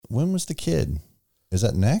when was The Kid? Is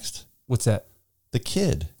that next? What's that? The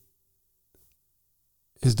Kid.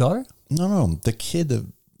 His daughter? No. The kid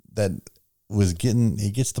that was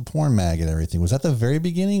he gets the porn mag and everything. Was that the very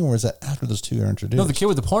beginning, or was that after those two are introduced? No, the kid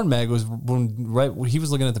with the porn mag was when he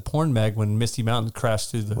was looking at the porn mag when Misty Mountain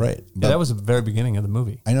crashed through the... Right. Yeah, that was the very beginning of the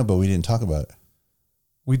movie. I know, but we didn't talk about it.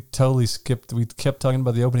 We totally skipped. We kept talking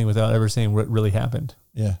about the opening without ever saying what really happened.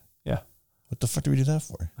 Yeah. Yeah. What the fuck did we do that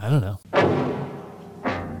for? I don't know.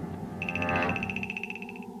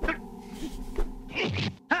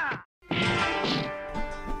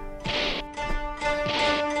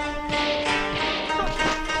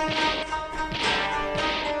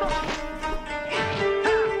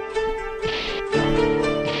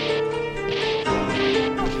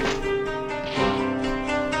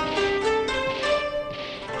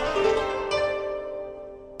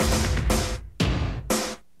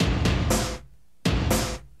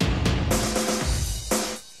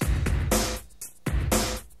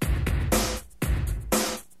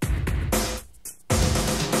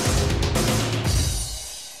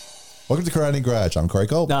 Welcome to Karate Garage. I'm Corey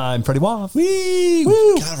Culp. I'm Freddie Woff. Wee!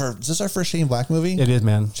 Woo! God, is this our first Shane Black movie? It is,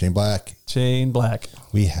 man. Shane Black. Shane Black.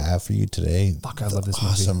 We have for you today. Fuck, I love this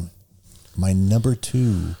awesome movie. My number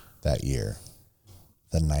 2 that year,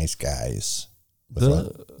 The Nice Guys,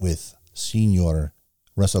 with Senior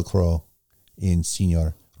Russell Crowe and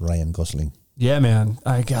Senior Ryan Gosling. Yeah, man.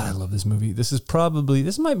 I love this movie.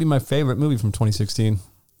 This might be my favorite movie from 2016.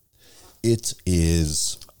 It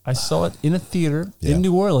is. I saw it in a theater in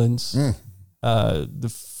New Orleans. The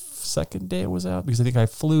second day it was out because I think I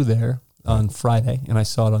flew there on Friday and I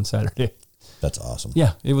saw it on Saturday. That's awesome.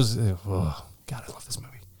 Yeah, it was. God, I love this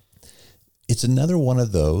movie. It's another one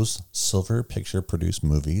of those Silver Picture produced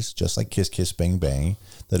movies, just like Kiss Kiss Bang Bang,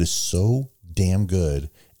 that is so damn good,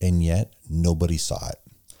 and yet nobody saw it.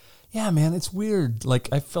 Yeah, man, it's weird. Like,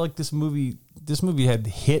 I felt like this movie had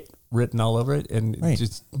hit written all over it, and Right.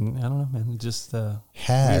 just, I don't know, man, just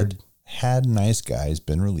Had weird. Nice Guys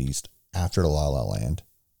been released after La La Land,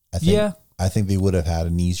 I think they would have had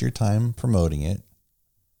an easier time promoting it,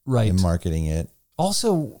 Right. and marketing it.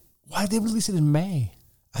 Also, why did they release it in May?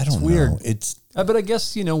 I don't know. weird. It's But I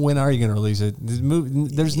guess, when are you going to release it? The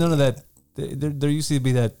movie, there's none of that. There used to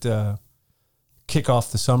be that kick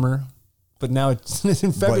off the summer, but now it's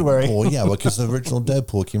in February. Well, yeah, because the original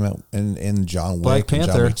Deadpool came out and John Wick. Black and John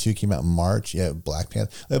Panther. Wick 2 came out in March. Yeah, Black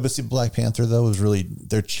Panther. But see, Black Panther, though, is really,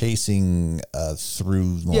 they're chasing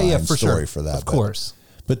through line for story sure. for that. Of course.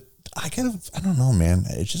 But I don't know, man.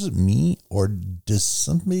 It's just me, or does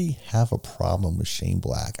somebody have a problem with Shane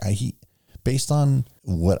Black? Based on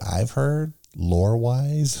what I've heard,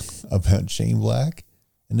 lore-wise, about Shane Black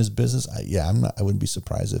and his business, I wouldn't be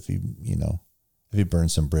surprised if he burned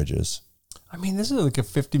some bridges. I mean, this is like a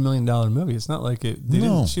 $50 million movie. It's not like they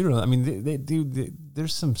didn't shoot it. I mean,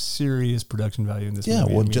 there's some serious production value in this movie. Yeah,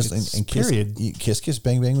 well, I mean, just in Kiss Kiss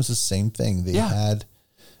Bang Bang was the same thing. They had.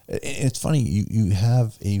 It's funny, you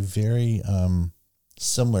have a very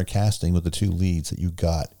similar casting with the two leads that you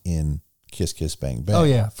got in Kiss Kiss Bang Bang. Oh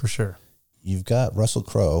yeah, for sure. You've got Russell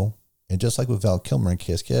Crowe, and just like with Val Kilmer and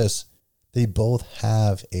Kiss Kiss, they both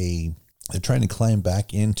have they're trying to climb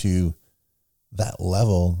back into that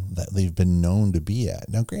level that they've been known to be at.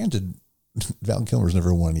 Now, granted, Val Kilmer's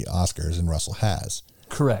never won any Oscars, and Russell has.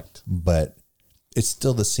 Correct. But it's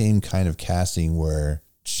still the same kind of casting where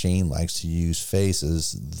Shane likes to use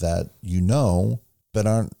faces that but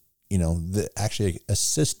aren't, that actually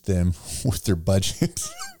assist them with their budget.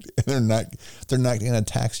 And they're not going to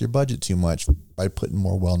tax your budget too much by putting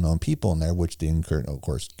more well-known people in there, which they of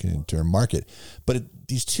course can in turn market. But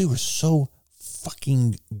these two are so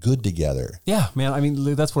fucking good together. Yeah, man. I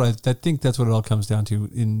mean, that's what I think that's what it all comes down to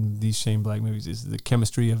in these Shane Black movies is the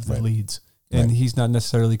chemistry of the leads. And he's not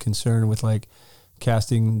necessarily concerned with like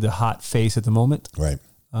casting the hot face at the moment. Right.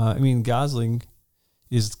 I mean, Gosling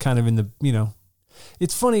is kind of in the,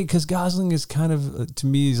 it's funny because Gosling is kind of, to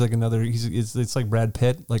me, he's like it's like Brad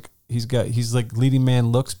Pitt. Like he's like leading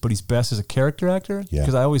man looks, but he's best as a character actor. Yeah.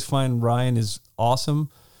 Because I always find Ryan is awesome.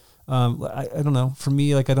 I don't know. For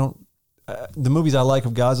me, like the movies I like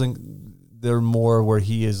of Gosling, they're more where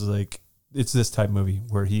he is like, it's this type of movie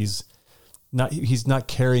where he's not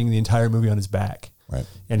carrying the entire movie on his back. Right.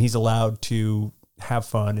 And he's allowed to have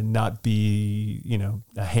fun and not be,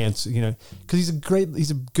 a handsome, because he's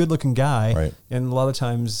a good looking guy. Right. And a lot of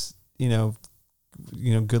times, good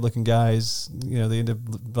looking guys, they end up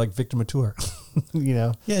like Victor Mature,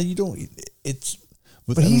 Yeah, you don't,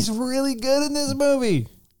 but he's really good in this movie.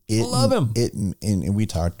 I love him. And we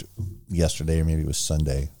talked yesterday, or maybe it was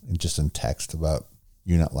Sunday, and just in text about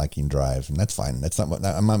you're not liking Drive, and that's fine. That's not what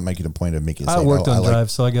I'm not making a point of making. I worked on Drive,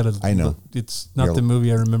 so I got to. I know it's not the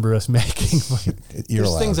movie I remember us making. There's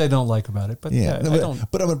allowed. things I don't like about it, but yeah, no, I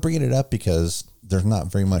don't. But I'm bringing it up because there's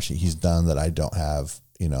not very much that he's done that I don't have,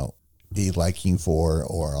 a liking for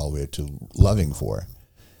or all the way to loving for.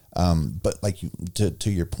 But like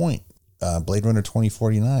to your point, Blade Runner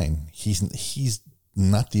 2049, he's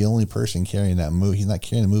not the only person carrying that movie. He's not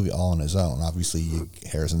carrying the movie all on his own. Obviously,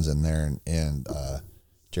 Harrison's in there and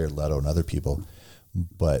Jared Leto and other people.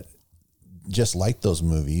 But just like those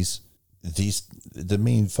movies, the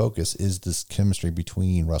main focus is this chemistry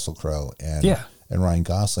between Russell Crowe and Ryan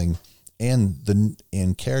Gosling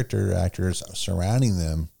and character actors surrounding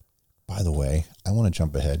them. By the way, I want to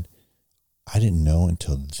jump ahead. I didn't know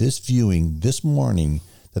until this viewing this morning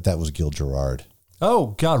that was Gil Gerard. Oh,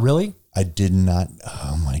 God, really? I did not.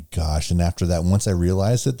 Oh, my gosh. And after that, once I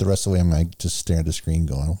realized it, the rest of the way, I'm like just staring at the screen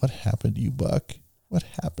going, what happened to you, Buck? What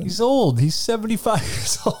happened? He's old. He's 75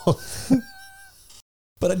 years old.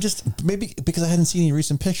 But maybe because I hadn't seen any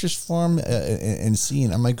recent pictures for him and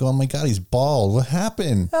seen, I'm like, oh my God, he's bald. What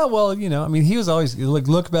happened? Oh, well, he was always,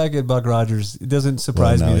 look back at Buck Rogers. It doesn't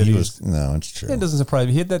surprise me that he was. No, it's true. It doesn't surprise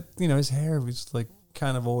me. He had that, his hair was like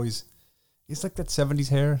kind of always, it's like that 70s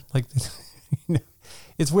hair. Like,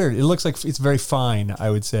 it's weird. It looks like it's very fine,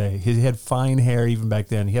 I would say. He had fine hair even back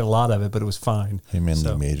then. He had a lot of it, but it was fine. Him and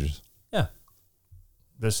Lee Majors. Yeah.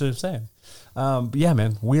 That's what I'm saying. But yeah,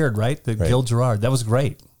 man, weird, right? Gil Gerard, that was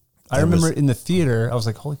great. I remember in the theater, I was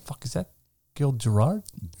like, "Holy fuck, is that Gil Gerard?"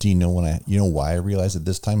 Do you know why I realized it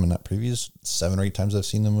this time and not previous 7 or 8 times I've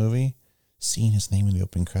seen the movie? Seeing his name in the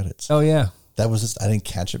opening credits. Oh yeah, that was just I didn't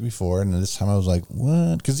catch it before, and this time I was like,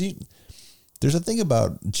 "What?" Because there's a thing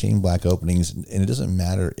about Shane Black openings, and it doesn't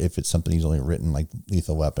matter if it's something he's only written like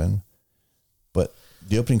Lethal Weapon, but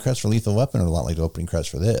the opening credits for Lethal Weapon are a lot like the opening credits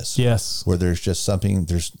for this. Yes, where there's just something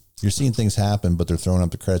you're seeing things happen, but they're throwing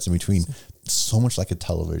up the credits in between. So much like a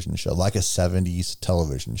television show, like a 70s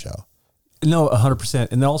television show. No,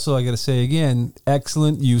 100%. And also, I got to say again,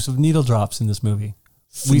 excellent use of needle drops in this movie.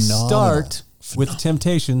 Phenomenal. We start with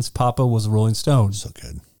Temptations. Papa was a Rolling Stone. So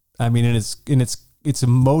good. I mean, and it's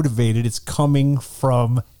motivated. It's coming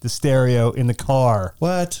from the stereo in the car.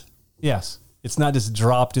 What? Yes. It's not just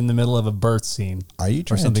dropped in the middle of a birth scene. Are you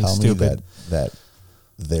trying to tell me that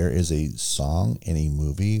there is a song in a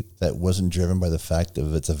movie that wasn't driven by the fact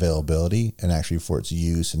of its availability and actually for its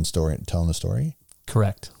use in telling the story?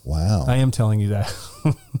 Correct. Wow. I am telling you that.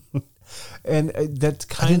 And that's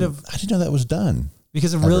I didn't know that was done.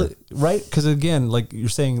 Because it really, right? Because again, like you're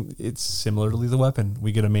saying, it's similar to Lethal Weapon.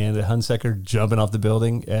 We get Amanda Hunsaker jumping off the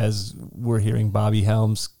building as we're hearing Bobby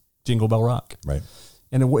Helms' Jingle Bell Rock. Right.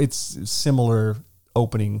 And it's similar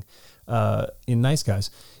opening in Nice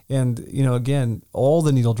Guys. And, again, all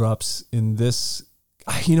the needle drops in this,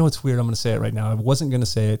 it's weird. I'm going to say it right now. I wasn't going to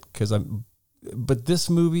say it but this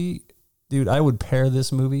movie, dude, I would pair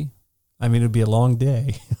this movie. I mean, it'd be a long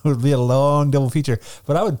day. It would be a long double feature,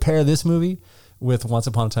 but I would pair this movie with Once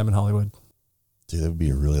Upon a Time in Hollywood. Dude, that would be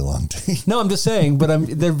a really long day. No, I'm just saying, but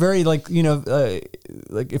they're very like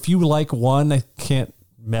if you like one, I can't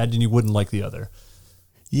imagine you wouldn't like the other.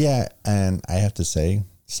 Yeah. And I have to say,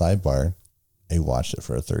 sidebar, I watched it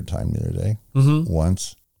for a third time the other day. Mm-hmm.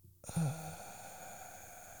 Once.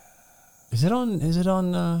 Is it on?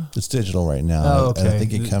 It's digital right now. Oh, okay. And I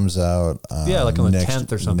think it comes out. Like on the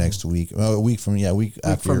 10th or something. Next week. A week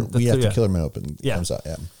after Killer Man Open comes out.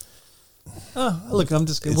 Yeah. Oh, look, we'll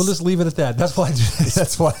just leave it at that. That's why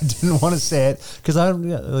I didn't want to say it because I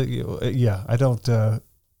don't.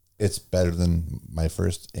 It's better than my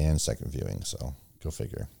first and second viewing, so go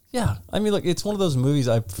figure. Yeah, I mean, look, it's one of those movies.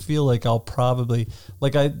 I feel like I'll probably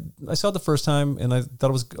I saw it the first time and I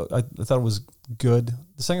thought it was good.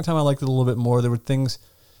 The second time I liked it a little bit more. There were things,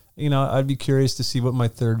 I'd be curious to see what my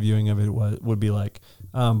third viewing of it would be like.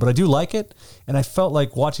 But I do like it, and I felt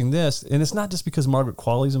like watching this, and it's not just because Margaret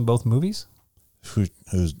Qualley's in both movies.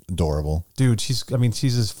 Who's adorable, dude. She's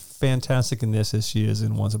as fantastic in this as she is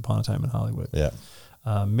in Once Upon a Time in Hollywood. Yeah,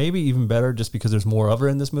 maybe even better just because there's more of her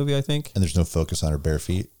in this movie. I think, and there's no focus on her bare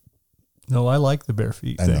feet. No, I like the bare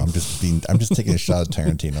feet. I know. I'm just taking a shot at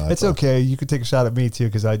Tarantino. It's okay. You could take a shot at me too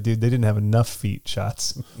because they didn't have enough feet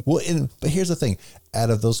shots. Well, but here's the thing. Out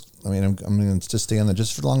of those, I mean, I'm going to just stay on there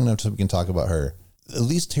just for long enough so we can talk about her. At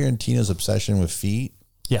least Tarantino's obsession with feet,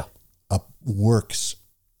 works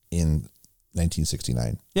in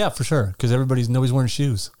 1969. Yeah, for sure. Because nobody's wearing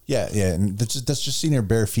shoes. Yeah, and that's just seeing her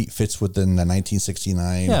bare feet fits within the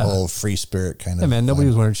 1969 whole free spirit kind of. Yeah, man, nobody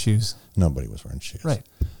was wearing shoes. Nobody was wearing shoes. Right.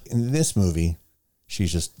 In this movie,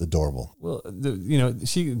 she's just adorable. Well,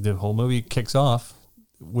 the whole movie kicks off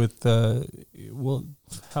with well,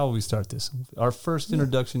 how will we start this? Our first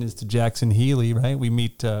introduction is to Jackson Healy, right? We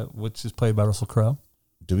meet, which is played by Russell Crowe.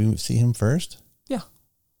 Do we see him first? Yeah,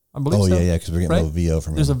 I believe so. Yeah, because we're getting a little VO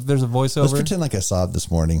from him. There's a voiceover. Let's pretend like I saw it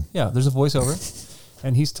this morning. Yeah, there's a voiceover,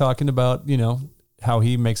 and he's talking about how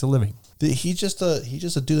he makes a living. He's just a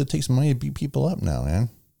dude that takes money to beat people up now, man.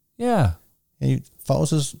 Yeah, and he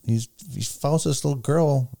follows this little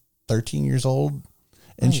girl, 13 years old,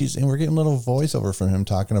 and we're getting a little voiceover from him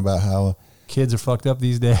talking about how kids are fucked up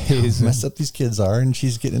these days. Messed up these kids are, and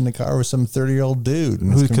she's getting in the car with some 30-year-old dude.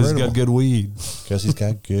 Because he's got good weed. Because he's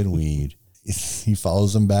got good weed. He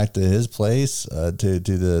follows them back to his place, to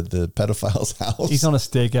the pedophile's house. He's on a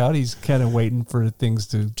stakeout. He's kind of waiting for things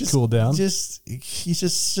to cool down. He's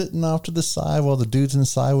just sitting off to the side while the dude's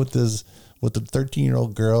inside with the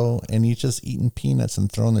 13-year-old girl, and he's just eating peanuts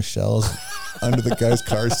and throwing the shells under the guy's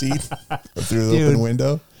car seat or through the open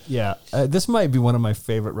window. Yeah, this might be one of my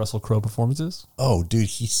favorite Russell Crowe performances. Oh, dude,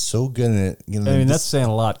 he's so good in it. That's saying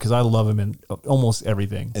a lot because I love him in almost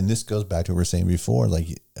everything. And this goes back to what we were saying before,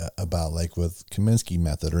 about with Kaminsky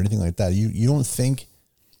method or anything like that. You don't think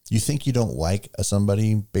you don't like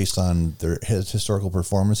somebody based on his historical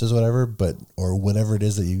performances, whatever, or whatever it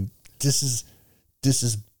is that this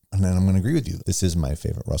is. And then I'm going to agree with you. This is my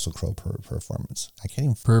favorite Russell Crowe performance. I can't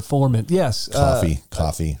even... Performance, yes.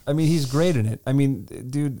 Coffee. I mean, he's great in it. I mean,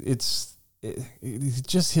 dude, it's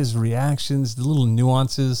just his reactions, the little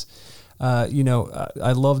nuances. I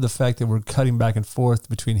love the fact that we're cutting back and forth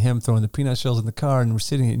between him throwing the peanut shells in the car and we're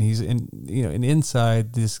sitting and he's in, and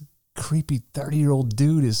inside this creepy 30-year-old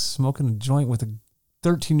dude is smoking a joint with a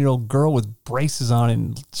 13-year-old girl with braces on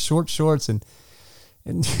and short shorts and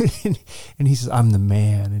he says, "I'm the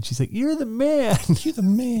man," and she's like, "You're the man. You're the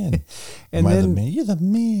man." And Am I then, the man? You're the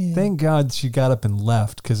man. Thank God she got up and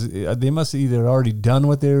left because they must have either already done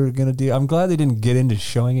what they were going to do. I'm glad they didn't get into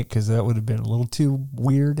showing it because that would have been a little too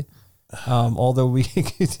weird. Although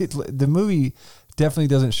the movie definitely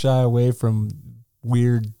doesn't shy away from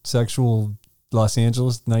weird sexual Los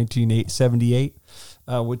Angeles 1978,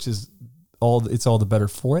 which is all the better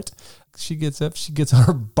for it. She gets up, she gets on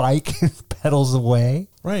her bike and pedals away.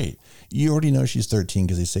 Right. You already know she's 13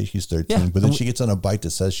 because they say she's 13, but then she gets on a bike that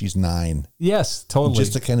says she's 9. Yes, totally.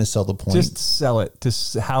 Just to kind of sell the point. Just sell it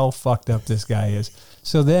to how fucked up this guy is.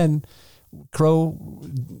 So then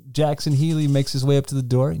Jackson Healy makes his way up to the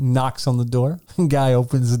door, knocks on the door. Guy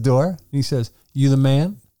opens the door and he says, "You the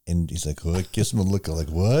man?" And he's like, "Well," gives him a look like,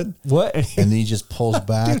 "What? What?" And then he just pulls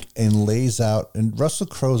back and lays out. And Russell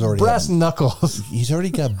Crowe's already brass knuckles. He's already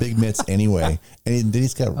got big mitts anyway, and then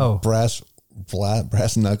he's got brass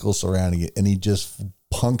knuckles surrounding it, and he just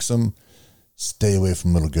punks him. "Stay away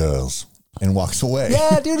from little girls," and walks away.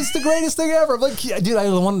 Yeah, dude, it's the greatest thing ever. I'm like, yeah, dude, I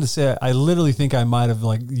wanted to say, I literally think I might have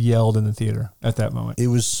yelled in the theater at that moment. It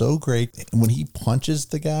was so great. And when he punches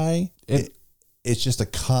the guy, it's just a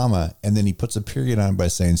comma, and then he puts a period on by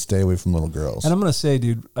saying, "Stay away from little girls." And I'm going to say,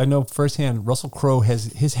 dude, I know firsthand, Russell Crowe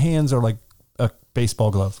his hands are like a baseball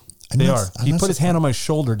glove. They are. He put his hand on my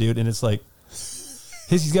shoulder, dude, and it's like,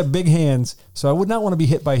 he's got big hands, so I would not want to be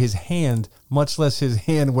hit by his hand, much less his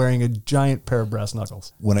hand wearing a giant pair of brass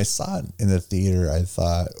knuckles. When I saw it in the theater, I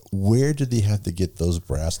thought, where did they have to get those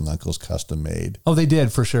brass knuckles custom made? Oh, they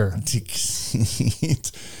did, for sure.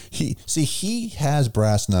 He has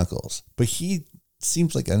brass knuckles, but he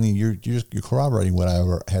seems like, you're corroborating what I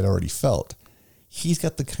had already felt. He's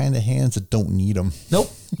got the kind of hands that don't need them.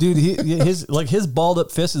 Nope, dude. His balled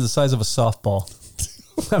up fist is the size of a softball.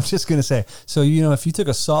 I'm just gonna say. So if you took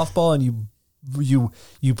a softball and you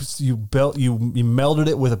melded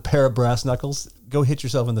it with a pair of brass knuckles, go hit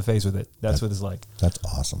yourself in the face with it. That's what it's like. That's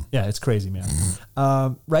awesome. Yeah, it's crazy, man.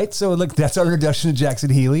 Right. So look, that's our introduction to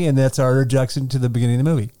Jackson Healy, and that's our introduction to the beginning of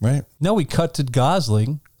the movie. Right. Now we cut to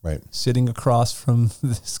Gosling. Right. Sitting across from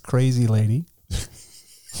this crazy lady,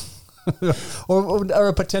 or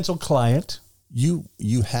a potential client. You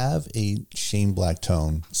have a Shane Black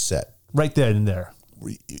tone set right there and there.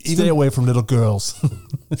 Stay away from little girls.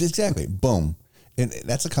 Exactly. Boom. And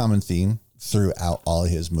that's a common theme throughout all of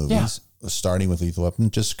his movies, starting with Lethal Weapon,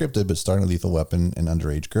 just scripted, but starting with Lethal Weapon and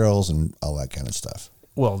underage girls and all that kind of stuff.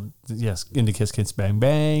 Well, yes, Into Kiss Kiss Bang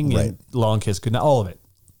Bang, right. And Long Kiss Goodnight, all of it.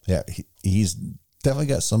 Yeah, he's definitely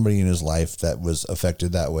got somebody in his life that was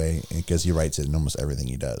affected that way because he writes it in almost everything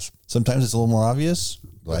he does. Sometimes it's a little more obvious,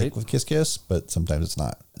 like with Kiss Kiss, but sometimes it's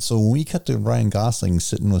not. So when we cut to Ryan Gosling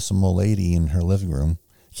sitting with some old lady in her living room,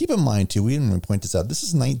 keep in mind too, we didn't even point this out, this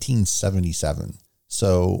is 1977.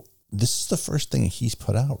 So this is the first thing he's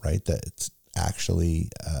put out, right? That it's actually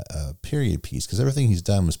a period piece, because everything he's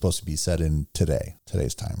done was supposed to be set in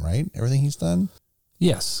today's time, right? Everything he's done.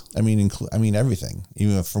 Yes. I mean, everything,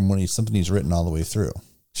 even from when something he's written all the way through.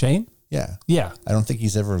 Shane? Yeah. Yeah. I don't think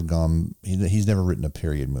he's ever gone. He's never written a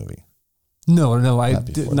period movie. No.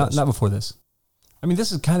 Not Not before this. I mean,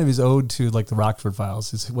 this is kind of his ode to like the Rockford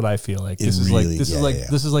Files. Is what I feel like. This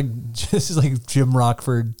is like Jim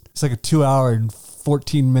Rockford. It's like a 2 hour and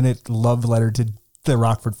 14-minute love letter to the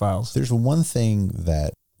Rockford Files. There's one thing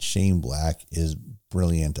that Shane Black is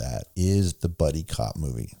brilliant at is the buddy cop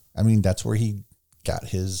movie. I mean, that's where he got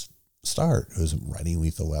his start. It was writing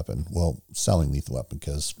Lethal Weapon. Well, selling Lethal Weapon,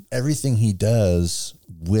 because everything he does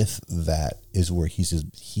with that is where he's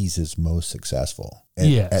his most successful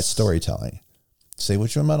at storytelling. Say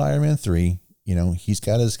what you want about Iron Man 3. You know, he's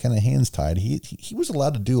got his kind of hands tied. He was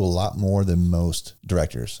allowed to do a lot more than most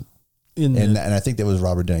directors. And I think that was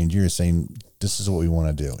Robert Downey Jr. saying, this is what we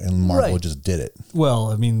want to do. And Marvel just did it.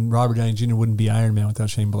 Well, I mean, Robert Downey Jr. wouldn't be Iron Man without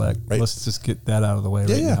Shane Black. Right. Let's just get that out of the way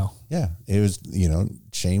now. Yeah. It was,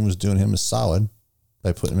 Shane was doing him a solid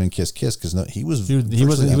by putting him in Kiss Kiss, because he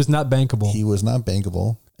was not bankable. He was not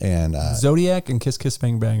bankable. And Zodiac and Kiss Kiss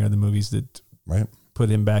Bang Bang are the movies that put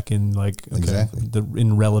him back in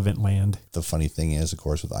in relevant land. The funny thing is, of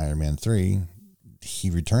course, with Iron Man 3, he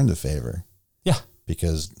returned the favor. Yeah.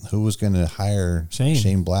 Because who was going to hire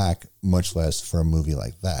Shane Black, much less for a movie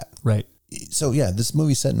like that? Right. So, yeah, this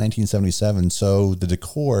movie's set in 1977. So the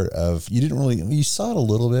decor you saw it a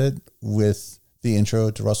little bit with the intro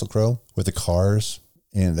to Russell Crowe with the cars,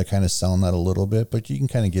 and they're kind of selling that a little bit, but you can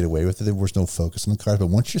kind of get away with it. There was no focus on the cars. But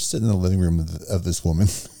once you're sitting in the living room of this woman,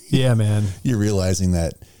 yeah, man, you're realizing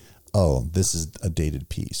that, oh, this is a dated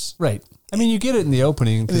piece. Right. I mean, you get it in the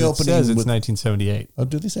opening. It says it's 1978. Oh,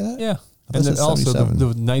 do they say that? Yeah. And then also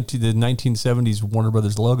the 1970s Warner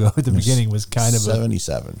Brothers logo at the beginning was kind of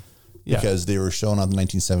 77. Because they were showing off the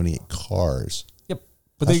 1978 cars. Yep.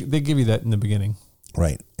 But they give you that in the beginning.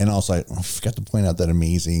 Right. And also, I forgot to point out that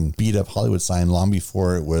amazing beat up Hollywood sign long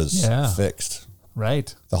before it was fixed.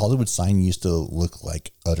 Right. The Hollywood sign used to look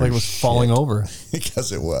like utter it was shit falling over.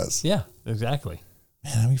 Because it was. Yeah, exactly.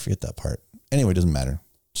 Man, we forget that part. Anyway, it doesn't matter.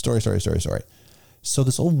 Story. So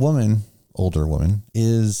this older woman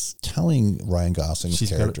is telling Ryan Gosling's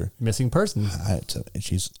character, missing person.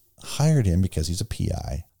 She's hired him because he's a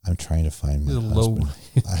PI. I'm trying to find my husband.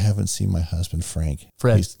 I haven't seen my husband, Frank.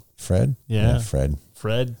 Fred? Yeah. Fred.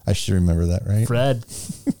 I should remember that, right? Fred.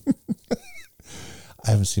 I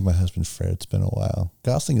haven't seen my husband, Fred. It's been a while.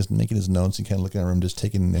 Gosling is making his notes and kind of looking around, just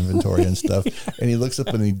taking an inventory and stuff. And he looks up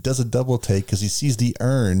and he does a double take because he sees the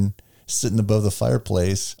urn sitting above the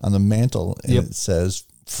fireplace on the mantle. And it says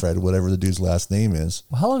Fred, whatever the dude's last name is.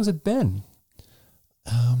 Well, how long has it been?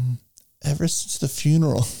 Ever since the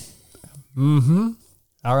funeral. Mm-hmm.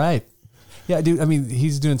 All right. Yeah, dude, I mean,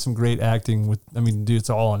 he's doing some great acting dude, it's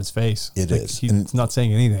all on his face. It is. He's not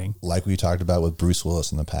saying anything. Like we talked about with Bruce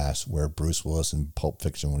Willis in the past, where Bruce Willis in Pulp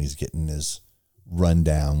Fiction, when he's getting his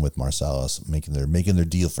rundown with Marcellus, making their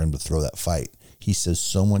deal for him to throw that fight, he says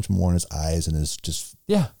so much more in his eyes, and is just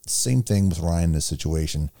same thing with Ryan in this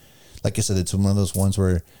situation. Like I said, it's one of those ones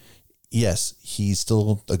where, yes, he's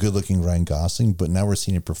still a good-looking Ryan Gosling, but now we're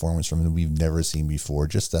seeing a performance from him we've never seen before.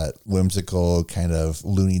 Just that whimsical kind of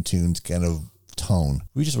Looney Tunes kind of tone.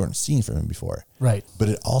 We just weren't seeing from him before. Right. But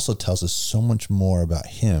it also tells us so much more about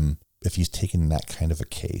him if he's taken that kind of a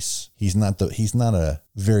case. He's not a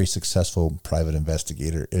very successful private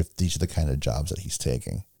investigator if these are the kind of jobs that he's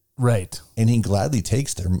taking. Right. And he gladly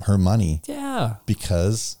takes her money. Yeah.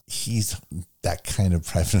 Because he's that kind of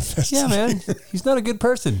private investigator. Yeah, man. He's not a good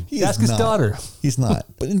person. Ask his daughter. He's not.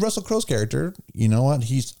 But in Russell Crowe's character, you know what?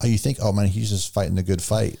 You think, oh man, he's just fighting a good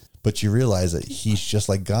fight. But you realize that he's just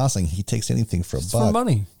like Gosling. He takes anything for a buck. For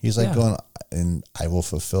money. He's like going, and I will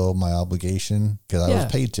fulfill my obligation because I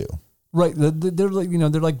was paid to. Right. They're like,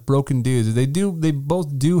 they're like broken dudes. They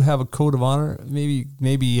both do have a code of honor. Maybe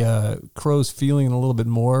Crowe's feeling a little bit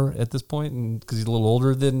more at this point, and because he's a little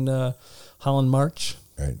older than Holland March.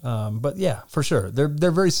 Right. But yeah, for sure.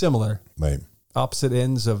 They're very similar. Right. Opposite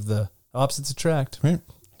ends of the opposites attract. Right.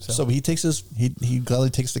 So he takes he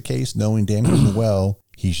gladly takes the case, knowing damn good well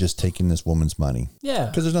he's just taking this woman's money. Yeah.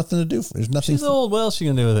 Because there's nothing to do. There's nothing. She's old. What else she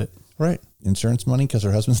gonna do with it? Right. Insurance money because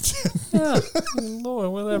her husband's dead. Yeah.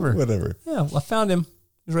 Lord, whatever. Whatever. Yeah. Well, I found him.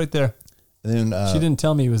 He's right there. And then she didn't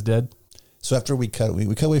tell me he was dead. So after we cut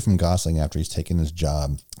away from Gosling after he's taken his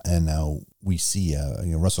job, and now we see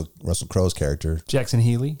Russell Crowe's character Jackson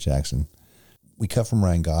Healy. We cut from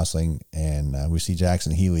Ryan Gosling, and we see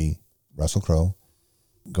Jackson Healy, Russell Crowe,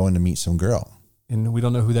 going to meet some girl. And we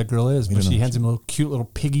don't know who that girl is, but she hands him a little cute little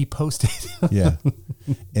piggy Post-it. Yeah.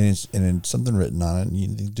 And it's something written on it, and you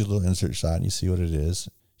do a little insert shot and you see what it is.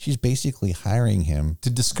 She's basically hiring him to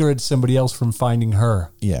discourage somebody else from finding her.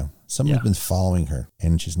 Yeah. Someone's Yeah. been following her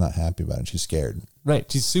and she's not happy about it. She's scared.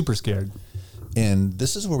 Right. She's super scared. And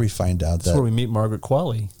this is where we find out That's where we meet Margaret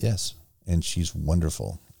Qualley. yes, and she's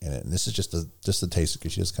wonderful in it. And this is just a taste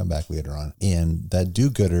because she does come back later on. And that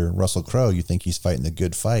do-gooder, Russell Crowe, you think he's fighting the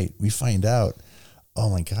good fight. We find out, oh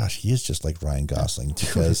my gosh, he is just like Ryan Gosling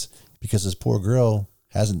because this poor girl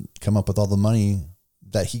hasn't come up with all the money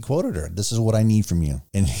that he quoted her. This is what I need from you.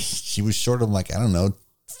 And she was short of like, I don't know,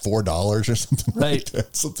 $4 or something Right. like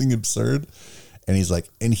that. Something absurd. And he's like,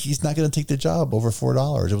 and he's not going to take the job over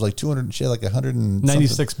 $4. It was like 200. She had like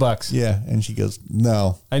 96 bucks. Yeah. And she goes,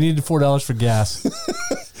 no. I needed $4 for gas.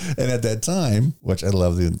 And at that time, which I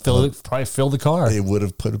love, Probably fill the car. it would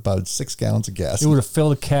have put about 6 gallons of gas. It would have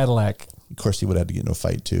filled a Cadillac. Of course, he would have had to get in a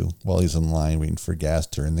fight too while he's in line waiting for gas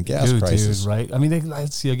during the gas Dude, crisis. right? I mean,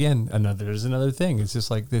 let's see again. There's another thing. It's just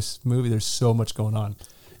like this movie. There's so much going on.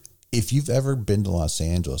 If you've ever been to Los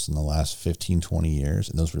Angeles in the last 15, 20 years,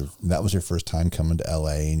 and that was your first time coming to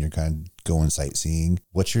LA and you're kind of going sightseeing,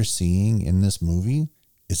 what you're seeing in this movie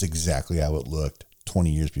is exactly how it looked 20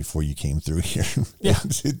 years before you came through here. Yeah.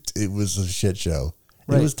 It was a shit show.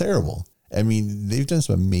 Right. It was terrible. I mean, they've done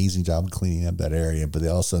some amazing job cleaning up that area, but they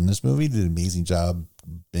also, in this movie, did an amazing job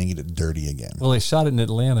making it dirty again. Well, they shot it in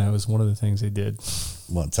Atlanta. It was one of the things they did.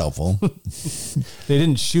 Well, it's helpful. They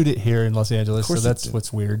didn't shoot it here in Los Angeles, so course that's it did.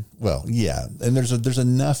 what's weird. Well, yeah. And there's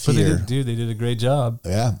enough But here. they did a great job.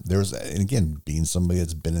 Yeah, and again, being somebody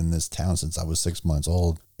that's been in this town since I was 6 months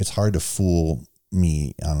old, it's hard to fool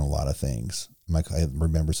me on a lot of things. I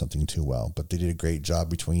remember something too well, but they did a great job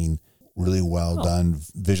between really well done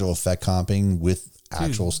visual effect comping with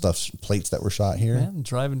actual plates that were shot here. Man,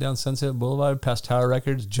 driving down Sunset Boulevard past Tower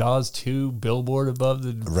Records, Jaws 2, billboard above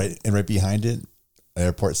the... Right behind it,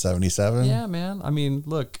 Airport 77. Yeah, man. I mean,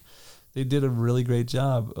 look, they did a really great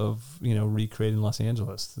job of, recreating Los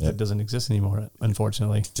Angeles. That doesn't exist anymore,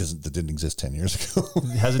 unfortunately. That didn't exist 10 years ago.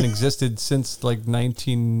 It hasn't existed since like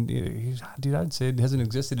dude, I'd say it hasn't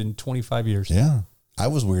existed in 25 years. Yeah. I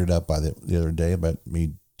was weirded out by the other day, about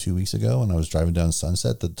maybe 2 weeks ago, when I was driving down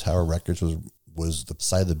Sunset. The Tower Records was the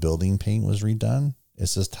side of the building paint was redone. It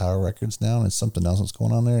says Tower Records now, and it's something else that's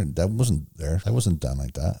going on there. That wasn't there. That wasn't done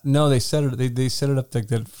like that. No, they set it. They set it up like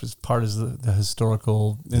that as part of the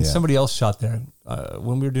historical. And somebody else shot there.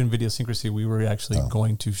 When we were doing Videosyncrasy, we were actually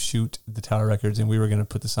going to shoot the Tower Records, and we were going to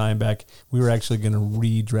put the sign back. We were actually going to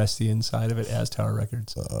redress the inside of it as Tower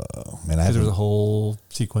Records. Man, because there was a whole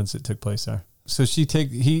sequence that took place there. So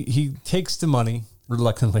he takes the money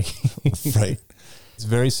reluctantly. Right. It's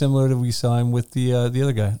very similar to we saw him with the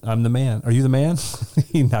other guy. I'm the man. Are you the man?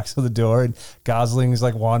 He knocks on the door, and Gosling is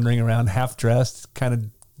like wandering around, half dressed, kind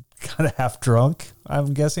of half drunk.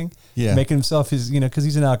 I'm guessing. Yeah. Making himself because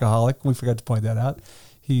he's an alcoholic. We forgot to point that out.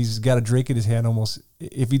 He's got a drink in his hand. Almost,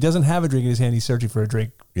 if he doesn't have a drink in his hand, he's searching for a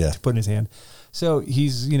drink to put in his hand. So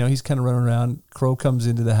he's kind of running around. Crow comes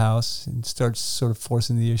into the house and starts sort of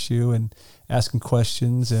forcing the issue and asking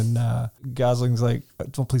questions. And Gosling's like,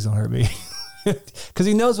 please don't hurt me. Because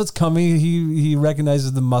he knows what's coming. He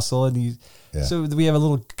recognizes the muscle, and so we have a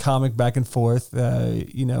little comic back and forth.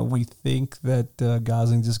 We think that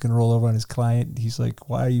Gosling's just going to roll over on his client. He's like,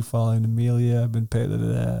 "Why are you following Amelia? I've been paid."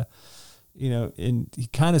 And he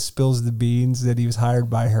kind of spills the beans that he was hired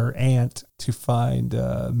by her aunt to find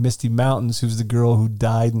Misty Mountains, who's the girl who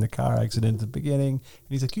died in the car accident at the beginning. And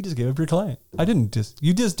he's like, "You just gave up your client." "I didn't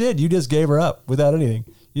you just did. You just gave her up without anything."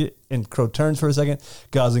 And Crow turns for a second.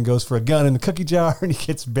 Gosling goes for a gun in the cookie jar, and he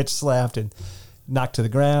gets bitch slapped and knocked to the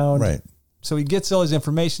ground. Right. So he gets all his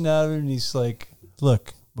information out of it, and he's like,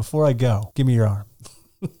 "Look, before I go, give me your arm."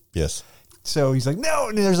 Yes. So he's like, "No,"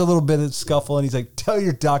 and there's a little bit of scuffle, and he's like, "Tell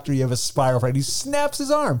your doctor you have a spiral fracture." He snaps his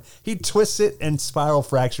arm. He twists it and spiral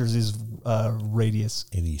fractures his radius.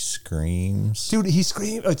 And he screams. Dude, he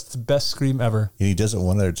screams. It's the best scream ever. And he does it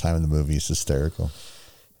one other time in the movie. It's hysterical.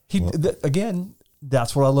 Again,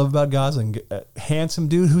 that's what I love about Gosling. Handsome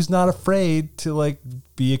dude who's not afraid to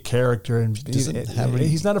be a character, and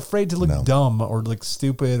he's not afraid to look dumb or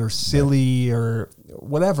stupid or silly or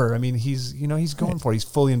whatever. I mean, he's going for it. He's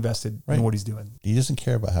fully invested in what he's doing. He doesn't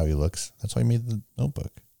care about how he looks. That's why he made The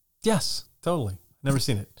Notebook. Yes, totally. Never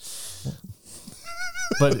seen it,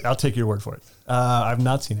 but I'll take your word for it. I've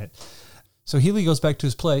not seen it. So Healy goes back to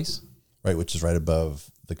his place, right, which is right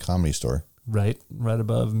above the Comedy Store. Right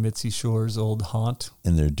above Mitzi Shore's old haunt.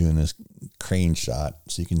 And they're doing this crane shot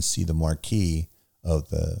so you can see the marquee of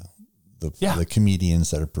the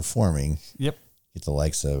comedians that are performing. Yep. Get the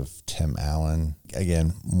likes of Tim Allen.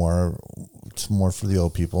 Again, it's more for the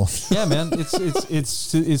old people. Yeah, man. It's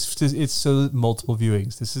so multiple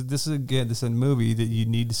viewings. This is a movie that you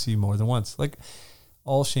need to see more than once. Like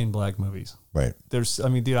all Shane Black movies. Right. Dude,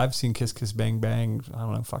 I've seen Kiss Kiss Bang Bang, I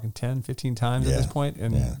don't know, fucking 10, 15 times at this point,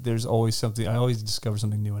 and there's always something. I always discover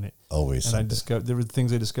something new in it. Always. And there were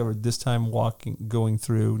things I discovered this time going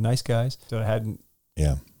through Nice Guys that I hadn't.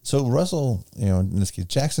 Yeah. So Russell, in this case,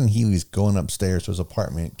 Jackson Healy's going upstairs to his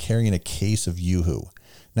apartment carrying a case of Yoo-Hoo.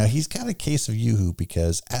 Now, he's got a case of Yoo-Hoo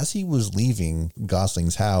because as he was leaving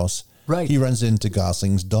Gosling's house, right, he runs into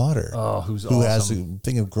Gosling's daughter. Oh, who awesome. Has a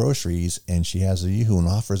thing of groceries, and she has a Yoo-Hoo and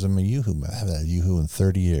offers him a Yoo-Hoo. I haven't had a Yoo-Hoo in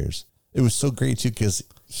 30 years. It was so great, too, because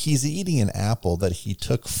he's eating an apple that he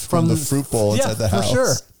took from the fruit bowl inside the house. For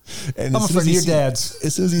sure. And I'm a friend of your dad's.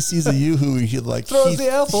 As soon as he sees a Yoo-Hoo, he throws the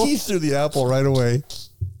apple. He threw the apple right away.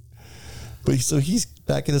 But so he's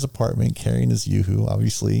back in his apartment carrying his Yoo-Hoo.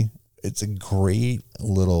 Obviously, it's a great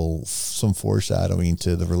some foreshadowing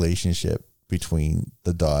to the relationship between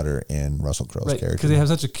the daughter and Russell Crowe's character. Because they have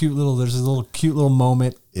such a cute little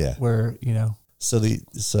moment. Yeah. Where,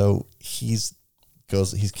 So he's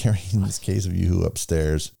carrying this case of Yoo-Hoo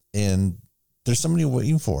upstairs, and there's somebody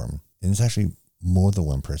waiting for him. And it's actually more than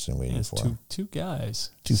one person waiting for him. Two guys.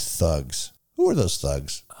 Two thugs. Who are those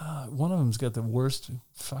thugs? One of them's got the worst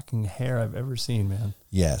fucking hair I've ever seen, man.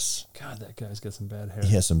 Yes. God, that guy's got some bad hair.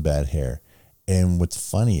 He has some bad hair. And what's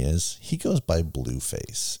funny is he goes by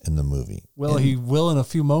Blueface in the movie. Well, he will in a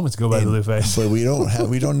few moments go by Blueface. But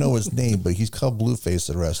we don't know his name, but he's called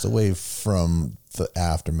Blueface the rest of the way from the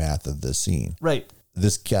aftermath of this scene. Right.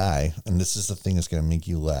 This guy, and this is the thing that's going to make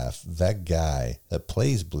you laugh, that guy that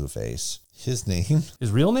plays Blueface, his name.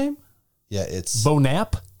 His real name? Yeah, it's Bo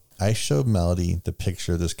Knapp. I showed Melody the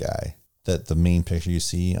picture of this guy, the main picture you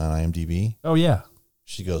see on IMDb. Oh, yeah.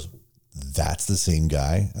 She goes, that's the same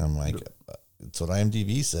guy. And I'm like, that's what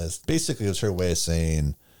IMDb says. Basically, it's her way of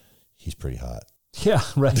saying he's pretty hot. Yeah,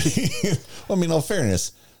 right. Well, I mean, all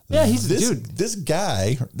fairness. Yeah, he's a dude. This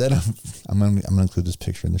guy that I'm gonna include this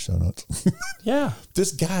picture in the show notes. Yeah.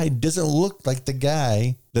 This guy doesn't look like the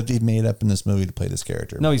guy that they made up in this movie to play this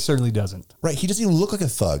character. No, he certainly doesn't. Right. He doesn't even look like a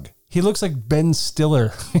thug. He looks like Ben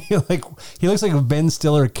Stiller. He looks like a Ben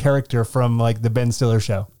Stiller character from like the Ben Stiller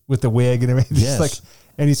show with the wig and everything. Yes.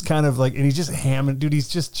 And he's kind of like, and he's just hamming, dude. He's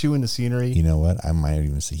just chewing the scenery. You know what? I might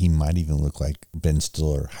even say he might even look like Ben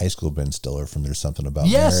Stiller, high school Ben Stiller from There's Something About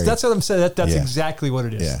Yes, Mary. that's what I'm saying. That's exactly what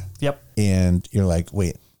it is. Yeah. Yep. And you're like,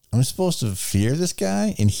 wait, I'm supposed to fear this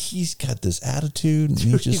guy, and he's got this attitude. And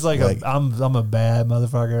dude, he's like I'm a bad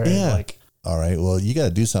motherfucker. Yeah. And like, all right, well, you got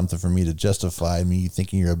to do something for me to justify me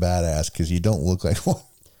thinking you're a badass because you don't look like one.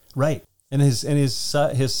 Right. And his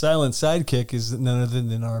silent sidekick is none other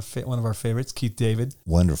than one of our favorites, Keith David.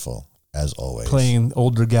 Wonderful, as always. Playing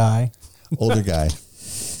older guy. Older guy.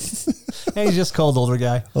 And he's just called older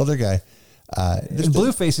guy. Older guy. And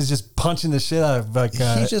Blueface is just punching the shit out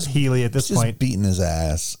of Healy at this point. Beating his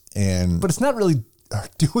ass. But it's not really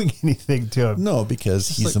doing anything to him. No, because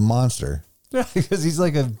he's a monster. Yeah, because he's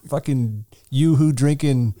like a fucking Yoo-Hoo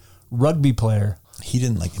drinking rugby player. He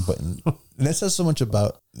didn't like him, and that says so much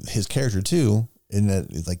about his character too. In that,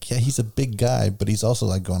 it's like, yeah, he's a big guy, but he's also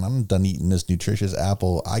like going, I'm done eating this nutritious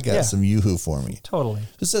apple. I got some Yoo-Hoo for me. Totally.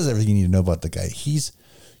 This says everything you need to know about the guy. He's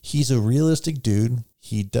a realistic dude.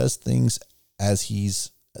 He does things as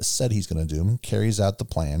he's said he's going to do. Carries out the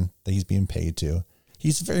plan that he's being paid to.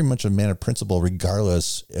 He's very much a man of principle,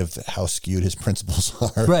 regardless of how skewed his principles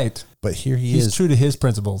are. Right. But here he's true to his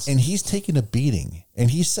principles. And he's taking a beating. And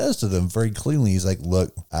he says to them very cleanly, he's like,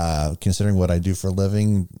 look, considering what I do for a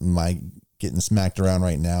living, my getting smacked around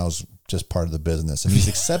right now is just part of the business. And he's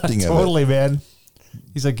accepting of it. Totally, man.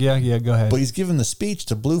 He's like, yeah, go ahead. But he's giving the speech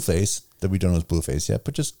to Blueface that we don't know is Blueface yet,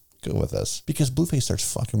 but just go with us. Because Blueface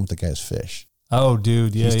starts fucking with the guy's fish. Oh,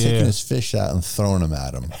 dude. Yeah, he's taking his fish out and throwing them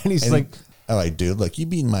at him. And he's like... All right, dude. Look, you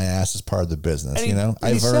beating my ass is part of the business.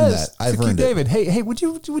 I've earned that. I've earned it. David, hey, would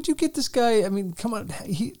you get this guy? I mean, come on,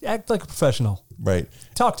 he act like a professional. Right.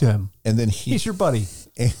 Talk to him. And then he's your buddy.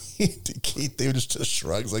 And Keith David just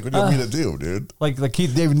shrugs like, "What do you want me to do, dude?" Like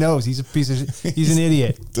Keith David knows he's a piece of he's an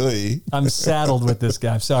idiot. I'm saddled with this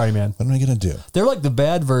guy. I'm sorry, man. What am I gonna do? They're like the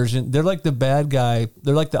bad version. They're like the bad guy.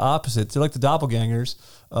 They're like the opposites. They're like the doppelgangers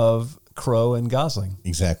of Crowe and Gosling.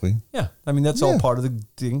 Exactly. Yeah. I mean, that's all part of the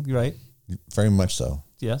thing, right? Very much so.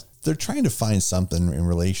 Yes. They're trying to find something in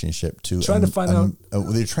relationship to... Trying to find out...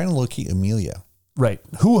 they're trying to locate Amelia. Right.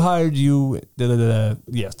 Who hired you?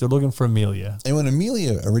 Yes, they're looking for Amelia. And when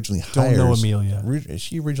Amelia originally Don't know Amelia.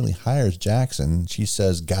 She originally hires Jackson. She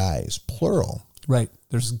says guys, plural. Right.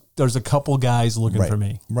 There's a couple guys looking for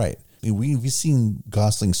me. Right. We've seen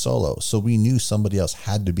Gosling solo, so we knew somebody else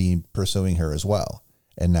had to be pursuing her as well.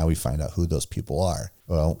 And now we find out who those people are.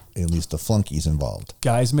 Well, at least the flunkies involved.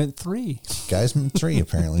 Guys meant 3. Guys meant 3,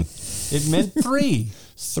 apparently. It meant 3.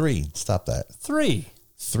 3. Stop that. 3.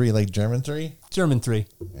 3 like German 3? German 3.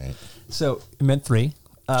 Right. So it meant 3.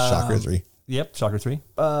 Shocker 3. Yep, Shocker 3.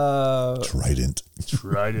 Trident.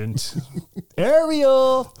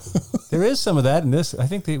 Ariel. There is some of that in this. I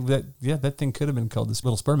think that thing could have been called this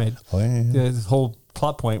Little Spermaid. Oh, yeah. This whole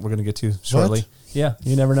plot point we're going to get to shortly. What? Yeah,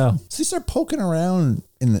 you never know. So they start poking around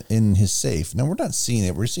in his safe. Now, we're not seeing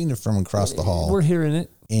it. We're seeing it from across the hall. We're hearing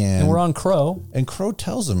it. And we're on Crow. And Crow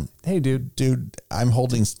tells him, "Hey, dude, I'm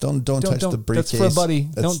holding. Don't touch the briefcase. That's for a buddy.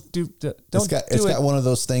 It's got one of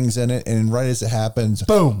those things in it, and right as it happens,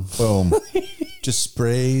 boom, just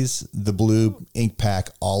sprays the blue ink pack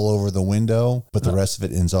all over the window, but the rest of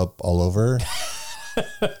it ends up all over,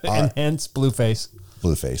 and hence Blueface.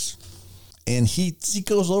 And he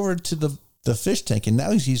goes over to the fish tank, and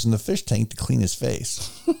now he's using the fish tank to clean his face.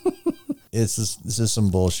 This is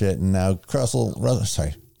some bullshit, and now Kressel.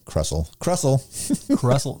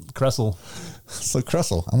 So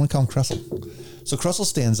Kressel, I'm gonna call him Kressel. So Kressel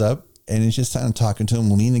stands up and he's just kind of talking to him,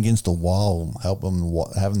 leaning against the wall,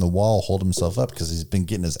 having the wall hold himself up because he's been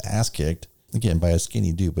getting his ass kicked again by a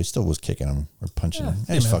skinny dude, but he still was kicking him or punching him.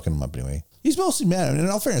 And he's fucking him up anyway. He's mostly mad. And in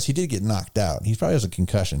all fairness, he did get knocked out. He probably has a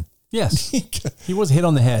concussion. Yes, he was hit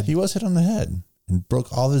on the head. He was hit on the head and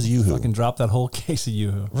broke all his yoo-hoo. Fucking dropped that whole case of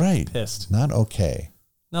yoo-hoo. Right. Pissed. Not okay.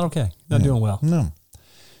 Not doing well. No.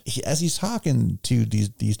 As he's talking to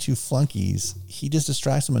these two flunkies, he just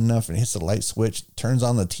distracts them enough and hits the light switch, turns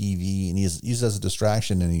on the TV, and he uses as a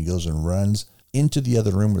distraction, and he goes and runs into the other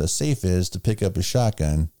room where the safe is to pick up his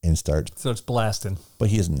shotgun and starts blasting. But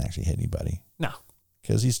he doesn't actually hit anybody. No.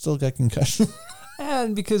 Because he's still got concussion.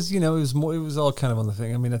 And because, it was all kind of on the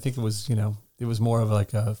thing. I mean, I think it was, it was more of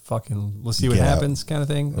like a fucking, let's see what happens kind of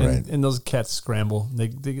thing. And, right. And those cats scramble.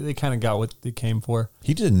 They kind of got what they came for.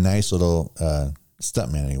 He did a nice little,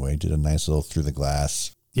 stuntman anyway, did a nice little through the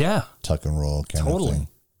glass. Yeah. Tuck and roll kind of thing.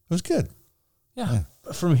 It was good. Yeah.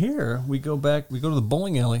 From here, we go to the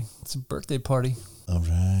bowling alley. It's a birthday party. All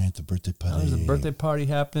right. The birthday party. There's a birthday party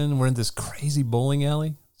happening. We're in this crazy bowling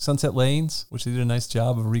alley. Sunset Lanes, which they did a nice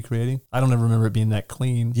job of recreating. I don't ever remember it being that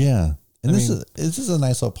clean. Yeah. And this is a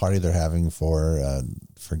nice little party they're having for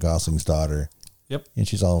Gosling's daughter. Yep. And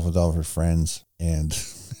she's all with all of her friends. And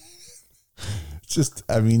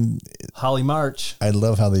Holly March. I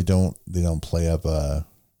love how they don't play up how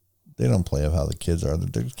the kids are.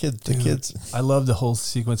 The kids. I love the whole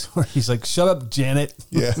sequence where he's like, "Shut up, Janet."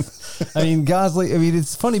 Yeah. Gosling.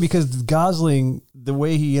 It's funny because Gosling, the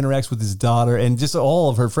way he interacts with his daughter and just all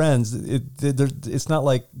of her friends, it's not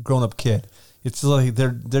like grown up kid. It's like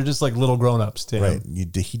they're just like little grown ups to him.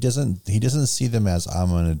 Right. He doesn't see them as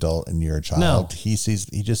I'm an adult and you're a child. No. He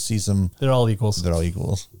just sees them. They're all equals.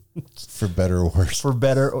 For better or worse.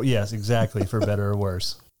 Yes, exactly. For better or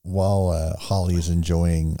worse. While Holly is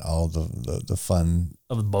enjoying all the fun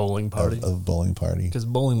of the bowling party. Of bowling party. Because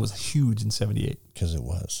bowling was huge in 78. Because it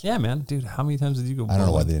was. Yeah, man. Dude, how many times did you go bowling? I don't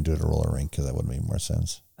know why they didn't do it at a roller rink, because that would make more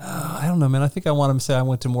sense. I don't know, man. I think I want him to say I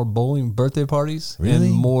went to more bowling birthday parties. Really?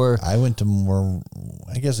 And more. I went to more.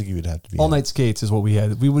 I guess you would have to be. All night skates is what we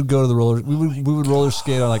had. We would go to the roller. We would roller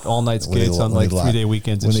skate on like all night skates on like 3-day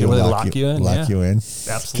weekends and shit. Where they lock you in. Lock you in.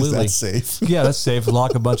 Absolutely. That's safe. Yeah, that's safe.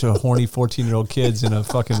 Lock a bunch of horny 14-year-old kids in a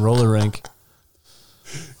fucking roller rink.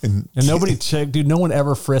 And nobody checked, dude. No one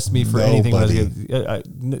ever frisked me for anything.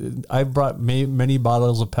 I brought many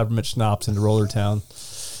bottles of peppermint schnapps into Roller Town.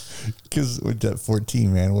 Because with that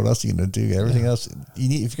 14, man, what else are you gonna do? Everything else,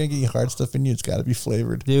 if you're gonna get your hard stuff in you, it's got to be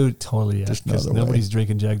flavored, dude. Totally, yeah. Because nobody's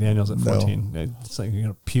drinking Jack Daniels at 14. No. It's like you're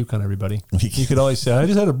gonna puke on everybody. You could always say, "I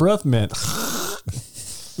just had a breath mint."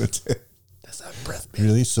 That's it. That's that breath mint.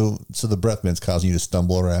 Really? So the breath mint's causing you to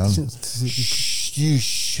stumble around. Shh, you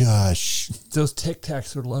shush. Those Tic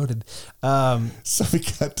Tacs are loaded. So we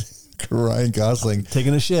got Ryan Gosling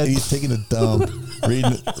taking a shit. He's taking a dump,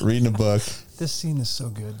 reading a book. This scene is so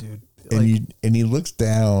good, dude. And he looks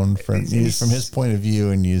down from his point of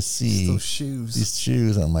view, and you see those shoes. These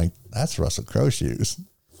shoes. And I'm like, that's Russell Crowe shoes.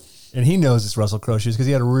 And he knows it's Russell Crowe shoes because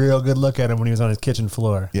he had a real good look at him when he was on his kitchen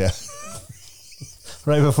floor. Yeah.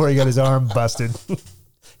 Right before he got his arm busted.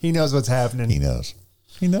 He knows what's happening. He knows.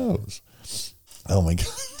 Oh my God.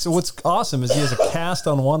 So what's awesome is he has a cast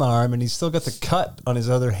on one arm and he's still got the cut on his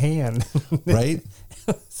other hand. Right?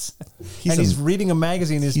 He's reading a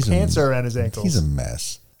magazine. His pants are around his ankles. He's a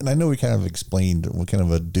mess. And I know we kind of explained what kind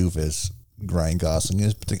of a doofus Ryan Gosling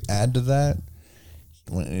is, but to add to that,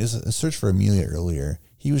 when it was a search for Amelia earlier,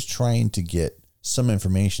 he was trying to get some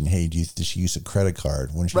information. Hey, did she use a credit card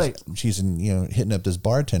when she's in, hitting up this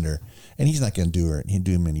bartender, and he's not going to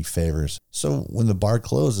do him any favors. So when the bar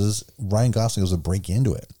closes, Ryan Gosling goes to break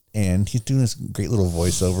into it, and he's doing this great little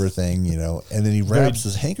voiceover thing, and then he wraps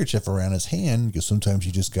his handkerchief around his hand because sometimes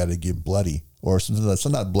you just got to get bloody, or something that's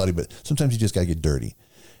not bloody, but sometimes you just got to get dirty.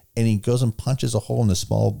 And he goes and punches a hole in the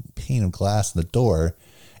small pane of glass in the door,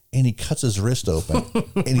 and he cuts his wrist open,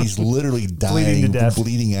 and he's literally dying,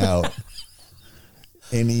 bleeding out.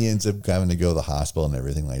 And he ends up having to go to the hospital and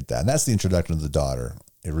everything like that. And that's the introduction of the daughter.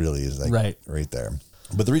 It really is right there.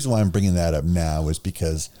 But the reason why I'm bringing that up now is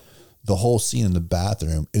because the whole scene in the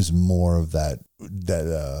bathroom is more of that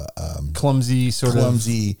clumsy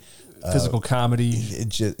physical comedy.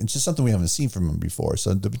 It's just something we haven't seen from him before.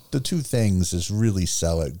 So the two things just really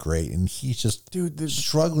sell it great. And he's just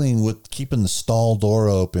struggling with keeping the stall door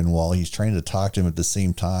open while he's trying to talk to him at the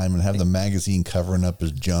same time, and have the magazine covering up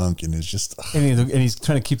his junk. And it's just... And he's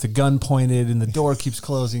trying to keep the gun pointed, and the door keeps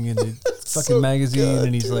closing in the fucking magazine. Good,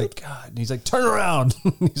 and he's like, God, and he's like, turn around.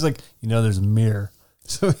 He's like, there's a mirror.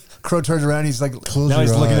 So Crow turns around. He's like, now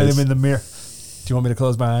he's looking at him in the mirror. Do you want me to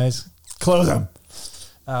close my eyes? Close them.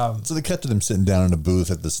 So they cut to them sitting down in a booth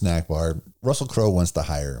at the snack bar. Russell Crowe wants to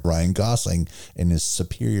hire Ryan Gosling and his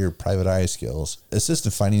superior private eye skills assist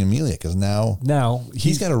in finding Amelia, because now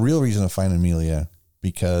he's got a real reason to find Amelia,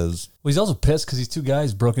 because... Well, he's also pissed because these two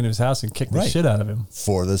guys broke into his house and kicked the shit out of him.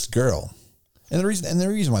 For this girl. And the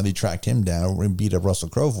reason why they tracked him down and beat up Russell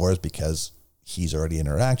Crowe for is because he's already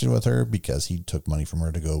interacted with her, because he took money from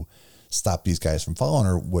her to go stop these guys from following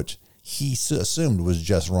her, which he assumed was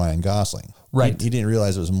just Ryan Gosling. Right. He didn't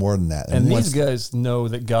realize it was more than that. And these guys know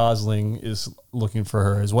that Gosling is looking for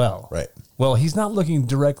her as well. Right. Well, he's not looking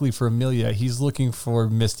directly for Amelia. He's looking for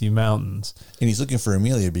Misty Mountains. And he's looking for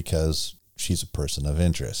Amelia because she's a person of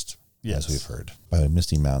interest, as we've heard. By the way,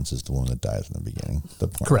 Misty Mountains is the one that dies in the beginning. The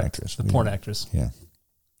porn actress. The porn actress. Yeah.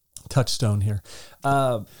 Touchstone here.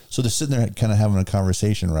 So they're sitting there kind of having a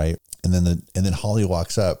conversation, right? And then Holly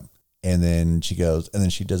walks up, and then she goes, and then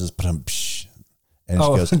she does this, psh. And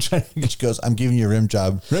she goes, I'm giving you a rim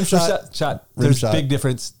job. Rim shot. There's big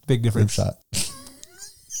difference. Rim shot.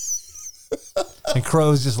 And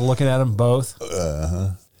Crow's just looking at them both.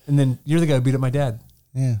 Uh-huh. And then, you're the guy who beat up my dad.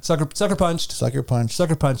 Yeah. Sucker punched. Sucker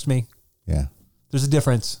punched me. Yeah. There's a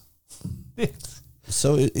difference.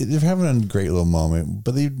 So they're having a great little moment,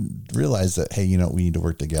 but they realize that, hey, we need to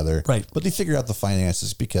work together. Right. But they figure out the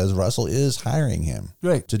finances because Russell is hiring him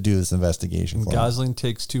to do this investigation. Gosling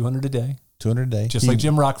takes $200 a day. $200 a day. Just like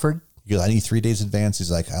Jim Rockford. He goes, I need 3 days advance. He's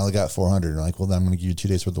like, I only got 400. And I'm like, well, then I'm going to give you 2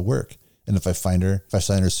 days worth of work. And if I find her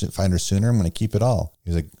sooner, I'm going to keep it all.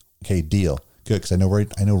 He's like, okay, deal. Good. Cause I know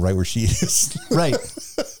right where she is. Right.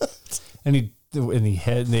 And they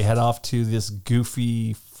head off to this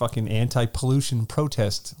goofy fucking anti-pollution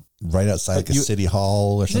protest right outside the city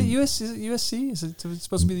hall or something. Is it USC? Is it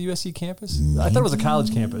supposed to be the USC campus? Maybe. I thought it was a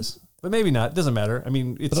college campus, but maybe not. It doesn't matter. I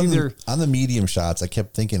mean, it's either on the medium shots. I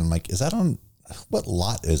kept thinking, I'm like, is that on? What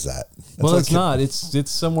lot is that? It's not. It's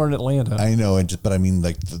somewhere in Atlanta. I know, but I mean,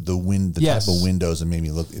 like the type of windows, it made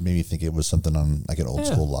me think it was something on like an old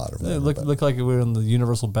school lot or whatever. It looked like we were on the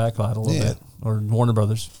Universal back lot a little bit, or Warner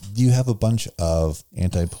Brothers. Do you have a bunch of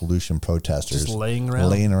anti-pollution protesters just laying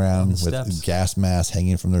around with steps. Gas masks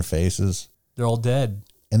hanging from their faces? They're all dead,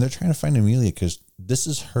 and they're trying to find Amelia because this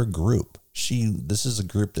is her group. This is a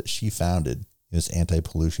group that she founded. This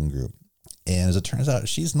anti-pollution group. And as it turns out,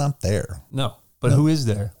 she's not there. No. But who is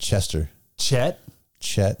there? Chester. Chet.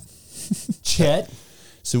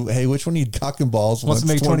 So, hey, which one of you cock and balls wants to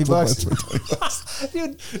make $20?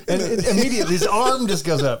 Dude, and immediately his arm just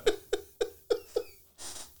goes up.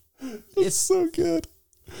 It's so good.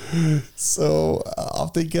 So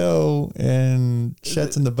off they go, and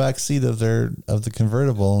Chet's in the back seat of the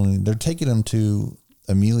convertible, and they're taking him to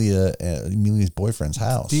Amelia's boyfriend's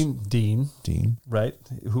house. Dean. Right.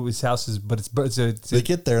 Whose house is, but they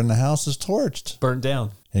get there and the house is torched. Burnt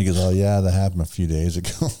down. And he goes, oh yeah, that happened a few days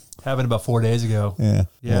ago. Happened about 4 days ago. Yeah.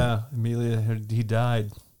 Yeah. Amelia, he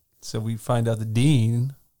died. So we find out that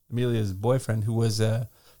Dean, Amelia's boyfriend, who was a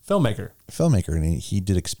filmmaker, and he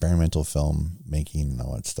did experimental film making and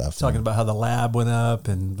all that stuff. Talking about how the lab went up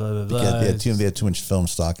and blah, blah, blah. They had too much film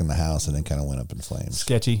stock in the house and then kind of went up in flames.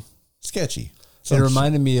 Sketchy. It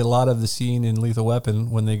reminded me a lot of the scene in Lethal Weapon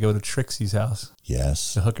when they go to Trixie's house.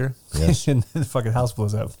 Yes. The hooker. Yes. And the fucking house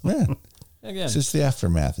blows up. Yeah. Again. It's just the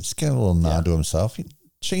aftermath. It's kind of a little nod to himself.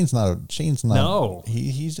 Shane's not. No.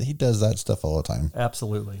 He does that stuff all the time.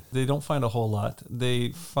 Absolutely. They don't find a whole lot. They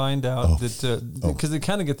find out that because they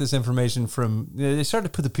kind of get this information from. They start to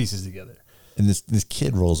put the pieces together. And this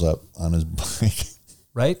kid rolls up on his bike.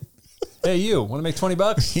 Right. Hey, you want to make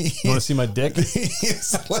 $20? You want to see my dick? the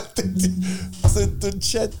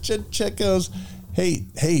Chet goes, hey,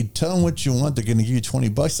 tell him what you want. They're going to give you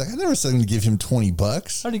 $20. Like, I never said I'm going to give him $20. I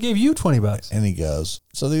already gave you $20. And he goes,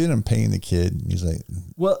 so they end up paying the kid. And he's like,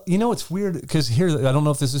 well, you know, it's weird because here, I don't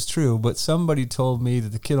know if this is true, but somebody told me that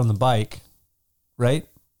the kid on the bike, right,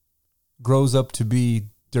 grows up to be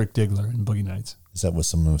Dirk Diggler in Boogie Nights. is that what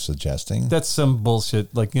someone was suggesting? That's some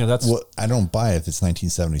bullshit. Like, you know, that's... Well, I don't buy it if it's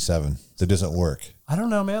 1977. That doesn't work. I don't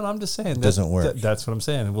know, man. I'm just saying. It doesn't work. That's what I'm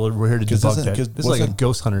saying. We're here to debunk that. This is like a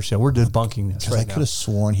ghost hunter show. We're debunking this Because right I could have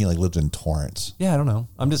sworn he like lived in Torrance. Yeah, I don't know.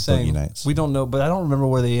 I'm just saying. Nights. We don't know, but I don't remember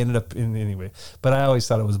where they ended up in anyway. But I always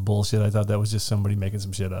thought it was bullshit. I thought that was just somebody making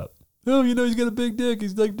some shit up. Oh, you know, he's got a big dick.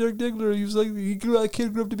 He's like Dirk Diggler. He was like, a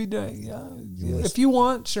kid grew up to be dead. Yeah. If you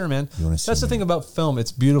want, sure, man. That's the thing about film.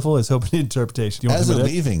 It's beautiful. It's open to interpretation. You want As to see they're my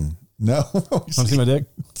dick? leaving. No. Want to see my dick?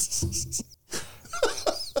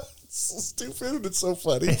 So stupid. It's so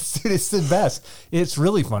funny. It's the best. It's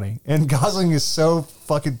really funny. And Gosling is so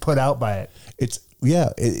fucking put out by it. You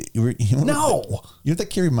know, No. You know what that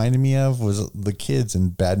kid reminded me of was the kids in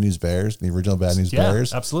Bad News Bears, the original Bad News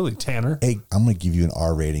Bears. Absolutely. Tanner. Hey, I'm going to give you an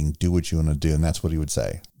R rating. Do what you want to do. And that's what he would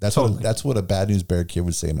say. That's what a Bad News Bear kid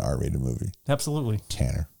would say in an R-rated movie. Absolutely.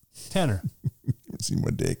 Tanner. See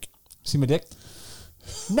my dick. See my dick?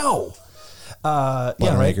 No. Yeah,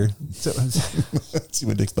 right. So, See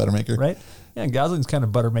my dick's Buttermaker. Right? Yeah, Gosling's kind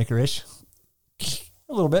of Buttermaker-ish.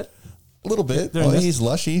 A little bit. A little bit. Well, he's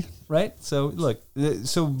lushy. Right? So, look.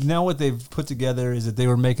 So, now what they've put together is that they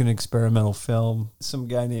were making an experimental film. Some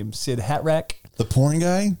guy named Sid Hatrack. The porn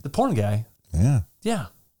guy? The porn guy. Yeah. Yeah.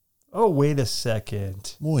 Oh, wait a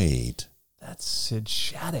second. Wait. That's Sid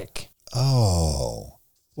Shattuck. Oh.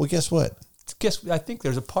 Well, guess what? I think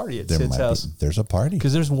there's a party at Sid's house. There's a party.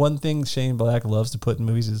 Because there's one thing Shane Black loves to put in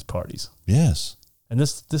movies is parties. Yes. And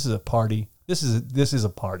this is a party. This is a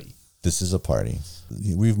party. This is a party.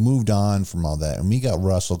 We've moved on from all that. And we got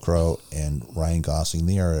Russell Crowe and Ryan Gosling.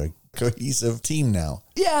 They are a cohesive team now.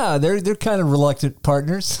 Yeah, they're kind of reluctant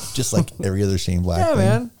partners. Just like every other Shane Black thing.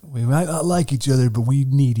 Man. We might not like each other, but we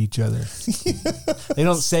need each other. They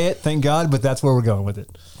don't say it, thank God, but that's where we're going with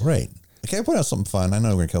it. Right. Okay, I point out something fun. I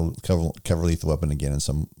know we're going to cover Lethal Weapon again in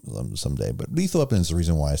someday, but Lethal Weapon is the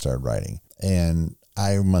reason why I started writing. And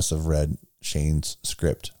I must have read Shane's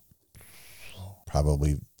script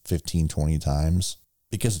probably 15, 20 times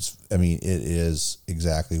because it is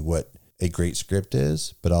exactly what a great script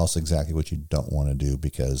is, but also exactly what you don't want to do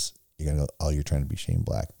because you're trying to be Shane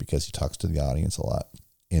Black because he talks to the audience a lot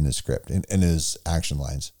in his script and in his action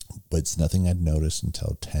lines. But it's nothing I'd noticed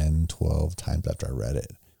until 10, 12 times after I read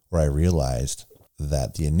it, where I realized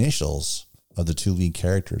that the initials of the two lead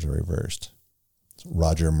characters are reversed. It's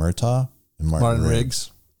Roger Murtaugh and Martin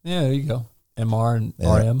Riggs. Yeah, there you go. MR and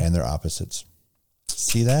RM. And they're opposites.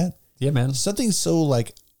 See that? Yeah, man. Something so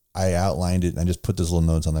like I outlined it and I just put those little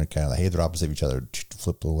notes on there kind of like, hey, they're opposite of each other.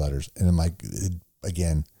 Flip the letters. And I'm like,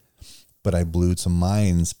 again, but I blew some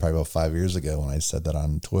minds probably about 5 years ago when I said that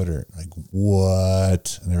on Twitter. Like,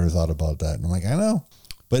 what? I never thought about that. And I'm like, I know.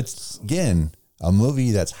 But it's, again, a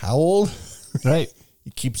movie that's how old? Right.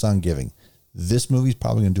 It keeps on giving. This movie's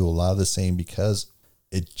probably going to do a lot of the same because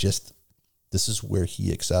this is where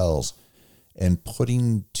he excels. And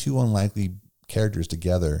putting two unlikely characters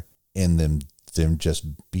together and them just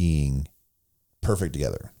being perfect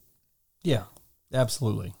together. Yeah,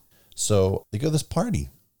 absolutely. So they go to this party,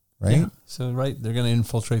 right? Yeah. So, they're going to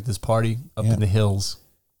infiltrate this party up in the hills.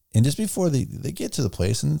 And just before they get to the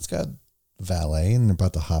place, and it's got valet, and they're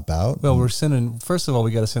about to hop out. Well, first of all,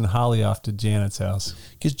 we got to send Holly off to Janet's house.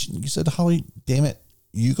 Because you said, Holly, damn it,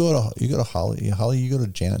 you go to Holly. Holly, you go to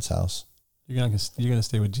Janet's house. You're gonna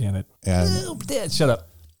stay with Janet. And oh, Dad, shut up.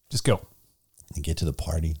 Just go. They get to the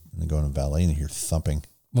party, and they go in a valet, and they hear thumping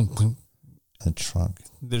in the trunk.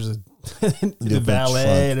 There's the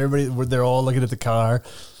valet, and everybody, they're all looking at the car.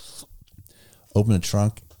 Open the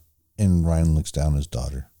trunk, and Ryan looks down at his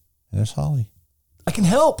daughter, and there's Holly. I can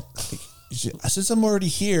help. Since I'm already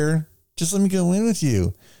here, just let me go in with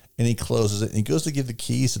you. And he closes it, and he goes to give the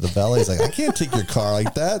keys to the valet. He's like, I can't take your car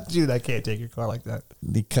like that. Dude, I can't take your car like that.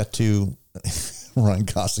 They cut to Ryan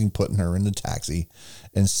Gosling putting her in the taxi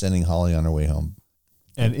and sending Holly on her way home.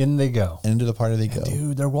 And in they go. And into the party they go.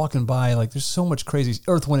 Dude, they're walking by. Like, there's so much crazy.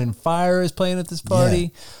 Earth, Wind, and Fire is playing at this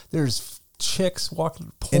party. Yeah. There's chicks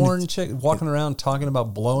walking around talking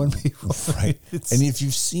about blowing people. Right. And if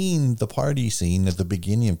you've seen the party scene at the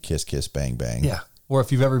beginning of Kiss Kiss Bang Bang. Yeah. Or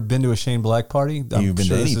if you've ever been to a Shane Black party, you've been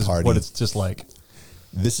to any party. What it's just like.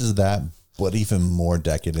 This is that, but even more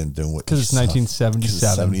decadent than what. Because it's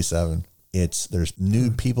 1977. 77. There's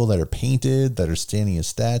nude people that are painted, that are standing as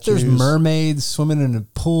statues. There's mermaids swimming in a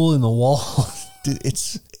pool in the wall. Dude,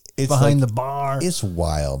 it's behind like, the bar. It's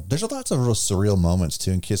wild. There's lots of real surreal moments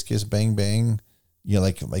too in Kiss Kiss Bang Bang. You know,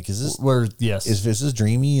 like is this yes. Is this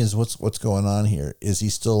dreamy? Is what's going on here? Is he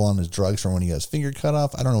still on his drugs from when he got his finger cut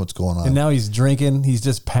off? I don't know what's going on. And now he's drinking. He's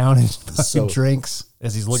just pounding fucking drinks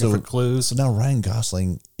as he's looking for clues. So now Ryan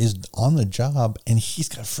Gosling is on the job and he's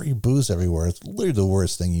got free booze everywhere. It's literally the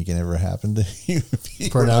worst thing you can ever happen to you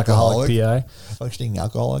for an alcoholic PI. Functioning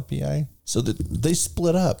alcoholic PI. So they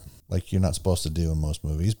split up like you're not supposed to do in most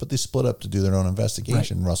movies, but they split up to do their own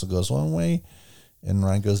investigation. Right. Russell goes one way and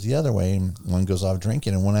Ryan goes the other way, and one goes off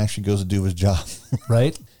drinking and one actually goes to do his job.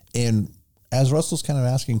 Right. And as Russell's kind of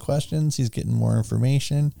asking questions, he's getting more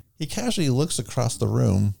information. He casually looks across the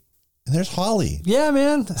room, and there's Holly. Yeah,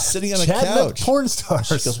 man. Sitting on a couch. Porn stars.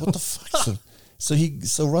 She goes, what the fuck?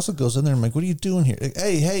 So Russell goes in there, and I'm like, what are you doing here?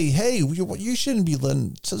 Hey, you shouldn't be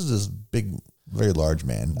letting, says this big, very large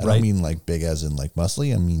man. I don't mean like big as in like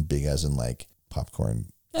muscly. I mean big as in like popcorn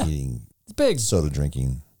eating. It's big. Soda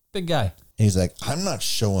drinking. Big guy. And he's like, I'm not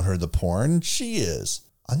showing her the porn. She is.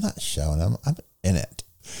 I'm not showing them. I'm in it.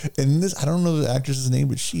 And this, I don't know the actress's name,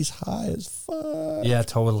 but she's high as fuck. Yeah,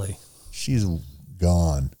 totally. She's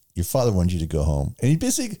gone. Your father wants you to go home. And he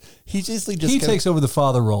basically just takes over the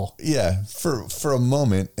father role. Yeah, for a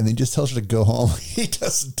moment, and then just tells her to go home. He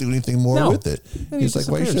doesn't do anything more with it. He's like,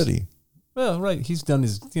 why should he? Well, right. He's done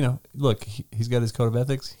his, look, he's got his code of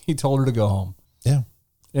ethics. He told her to go home. Yeah.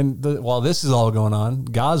 And while this is all going on,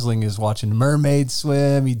 Gosling is watching mermaids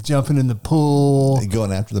swim. He's jumping in the pool.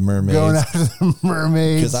 Going after the mermaids.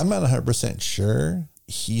 Because I'm not 100% sure.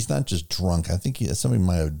 He's not just drunk. I think somebody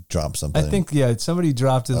might have dropped something. I think, somebody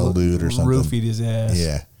dropped a loot or something. Roofied his ass.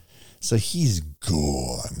 Yeah. So he's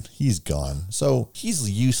gone. He's gone. So he's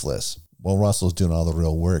useless while Russell's doing all the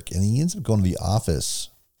real work. And he ends up going to the office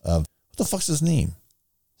of, what the fuck's his name?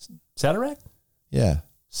 Sadirac? Yeah.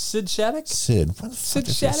 Sid Shattuck? Sid. What the fuck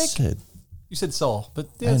is Shattuck? Sid? You said Saul, but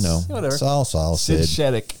I know. Whatever. Saul, Sid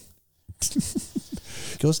Shattuck.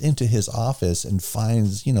 Goes into his office and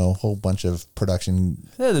finds, a whole bunch of production.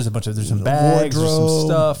 Yeah, there's some bags, there's some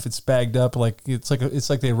stuff. It's bagged up it's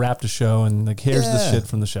like they wrapped a show and like here's the shit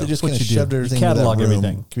from the show. They just what you shoved do. everything You catalog in that room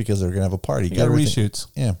everything because they're gonna have a party. You got reshoots.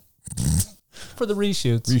 Yeah. For the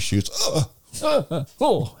reshoots.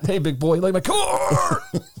 Oh, hey big boy, you like my car?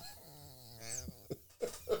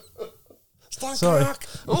 Sorry.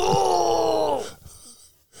 Oh.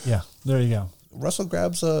 Yeah, there you go. Russell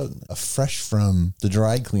grabs a fresh from the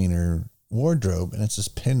dry cleaner wardrobe, and it's this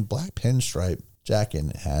black pinstripe jacket,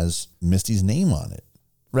 and it has Misty's name on it.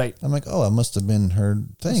 Right. I'm like, oh, that must have been her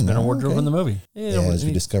thing. It's been a wardrobe in the movie. Yeah, as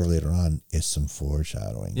we discover later on, it's some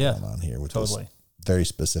foreshadowing going on here with this very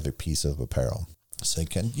specific piece of apparel. So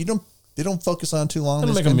they don't focus on it too long.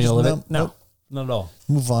 Don't make a meal of it. No, not at all.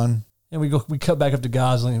 Move on. And we cut back up to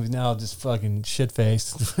Gosling, who's now just fucking shit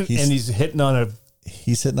faced, and he's hitting on a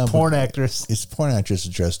porn actress. It's a porn actress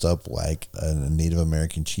dressed up like a Native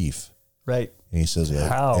American chief. Right. And he says, he's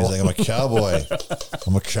like, I'm a cowboy.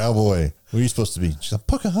 I'm a cowboy. What are you supposed to be? She's like,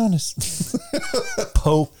 Pocahontas.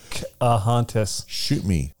 Pocahontas. Shoot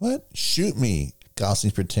me. What? Shoot me.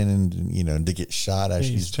 Gosling's pretending, to get shot as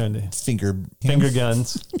she's trying to finger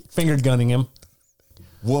gunning him.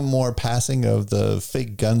 One more passing of the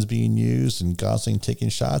fake guns being used and Gosling taking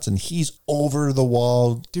shots, and he's over the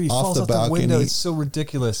wall. Dude, he off falls the off balcony. the window. It's so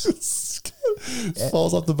ridiculous.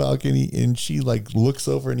 Falls off the balcony, and she looks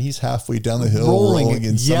over, and he's halfway down the hill, rolling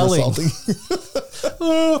and yelling.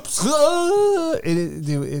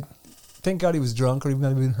 somersaulting. Thank God he was drunk, or he might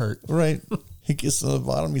have been hurt. Right. He gets to the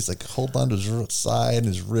bottom. He's like, hold on to his side and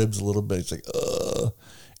his ribs a little bit. He's like,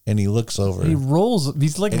 and he looks over. He rolls.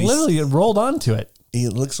 He's literally rolled onto it. He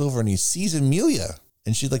looks over and he sees Amelia,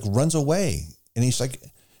 and she runs away. And he's like,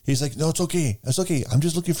 no, it's okay. It's okay. I'm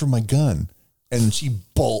just looking for my gun. And she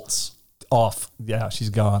bolts off. Yeah, she's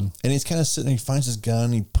gone. And he's kind of sitting there. He finds his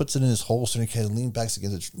gun. He puts it in his holster, and he kind of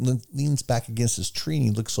leans back against his tree. And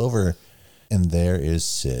he looks over, and there is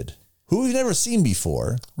Sid, who we've never seen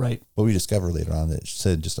before. Right. But we discover later on that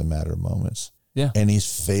Sid just a matter of moments. Yeah. And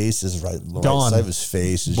his face is the right side of his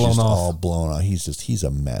face is just all blown off. He's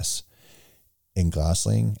a mess. And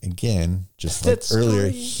Gosling, again, just like earlier,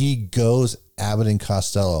 he goes Abbott and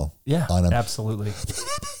Costello. Yeah, on him. Absolutely.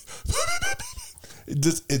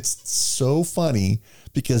 It's so funny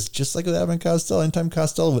because just like with Abbott and Costello, anytime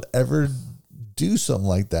Costello would ever do something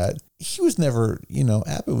like that, he was never,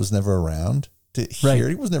 Abbott was never around to hear. Right.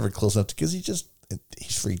 He was never close enough because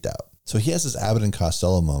he's freaked out. So he has this Abbott and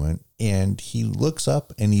Costello moment, and he looks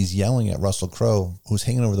up and he's yelling at Russell Crowe, who's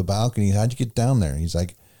hanging over the balcony. How'd you get down there? And he's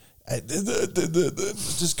like,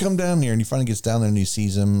 Just come down here. And he finally gets down there and he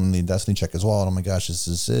sees him and he definitely check his wallet. Oh my gosh, this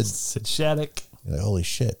is Sid. Sid Shattuck. You're like, holy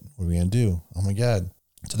shit, what are we going to do? Oh my God.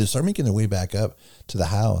 So they start making their way back up to the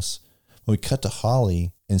house. When we cut to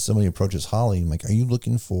Holly and somebody approaches Holly, I'm like, are you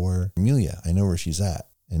looking for Amelia? I know where she's at.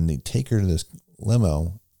 And they take her to this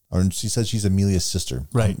limo, or she says she's Amelia's sister.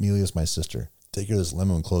 Right. Amelia's my sister. Take her to this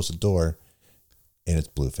limo and close the door, and it's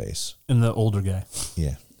Blueface. And the older guy.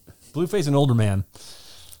 Yeah. Blueface and older man.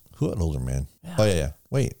 Who an older man? Yeah. Oh, yeah.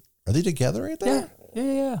 Wait, are they together right there?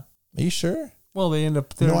 Yeah. Are you sure? Well, they end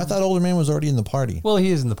up there. No, I thought older man was already in the party. Well,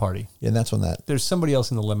 he is in the party. Yeah, and that's when that. There's somebody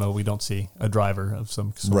else in the limo we don't see, a driver of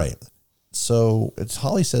some sort. Right. So it's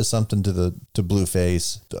Holly says something to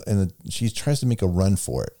Blueface, and she tries to make a run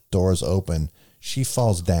for it. Doors open. She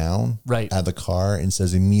falls down out of the car and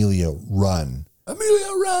says, Amelia, run. Amelia,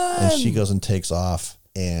 run! And she goes and takes off,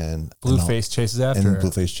 and Blueface chases after her. And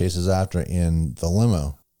Blueface chases after her in the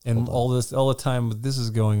limo. And all the time this is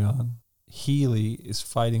going on, Healy is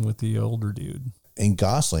fighting with the older dude. And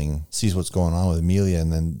Gosling sees what's going on with Amelia,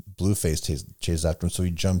 and then Blueface chases after him. So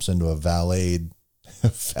he jumps into a valet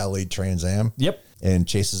Trans Am. Yep. And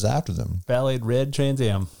chases after them. Valet red Trans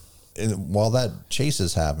Am. And while that chase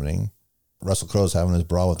is happening, Russell Crowe's having his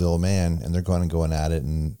brawl with the old man, and they're going at it.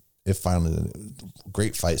 And it finally,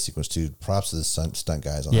 great fight sequence too. Props to the stunt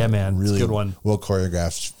guys on that. Man. Really it's a good one. Well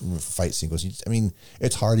choreographed fight sequence. I mean,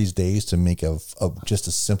 it's hard these days to make just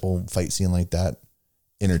a simple fight scene like that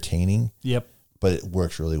entertaining. Yep. But it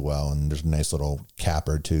works really well, and there's a nice little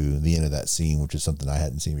capper to the end of that scene, which is something I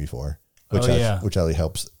hadn't seen before, which really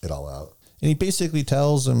helps it all out. And he basically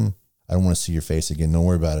tells him, I don't want to see your face again. Don't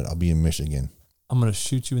worry about it. I'll be in Michigan. I'm going to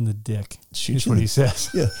shoot you in the dick. That's what he says.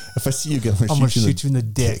 Yeah. If I see you again, I'm going to shoot you in the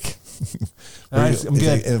dick. Where are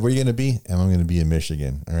you going to be? I'm going to be in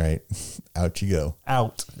Michigan. All right. Out you go.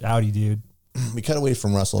 Outie, dude. We cut away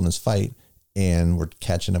from Russell and his fight, and we're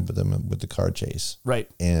catching up with him with the car chase. Right.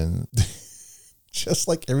 And just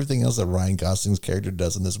like everything else that Ryan Gosling's character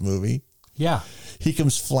does in this movie. Yeah. He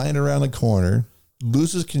comes flying around the corner,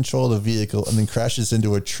 loses control of the vehicle, and then crashes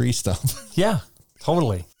into a tree stump. Yeah,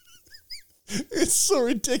 totally. It's so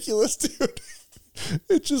ridiculous, dude.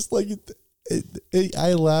 It's just like,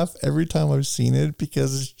 I laugh every time I've seen it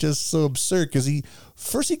because it's just so absurd. Because he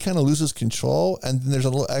kind of loses control, and then there's a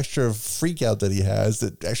little extra freak out that he has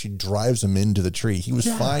that actually drives him into the tree. He was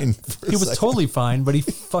fine. He was totally fine, but he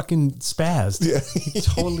fucking spazzed. Yeah, he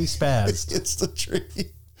totally spazzed. It's the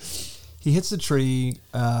tree. He hits the tree,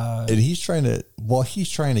 and he's trying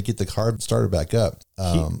to get the car started back up.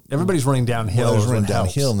 Everybody's running downhill.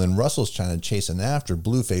 And then Russell's trying to chasing after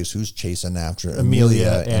Blueface, who's chasing after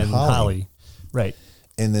Amelia and Holly. Right.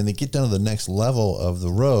 And then they get down to the next level of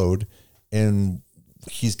the road, and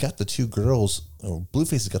he's got the two girls.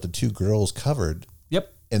 Blueface has got the two girls covered.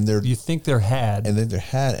 Yep. And you think they're had, and then they're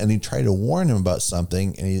had, and he tried to warn him about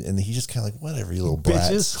something, and he just kind of like, whatever, you little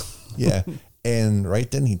bitches. Brats. Yeah. And right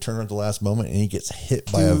then he turned at the last moment and he gets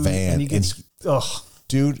hit by a van. And he gets,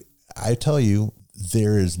 dude, I tell you,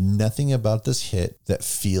 there is nothing about this hit that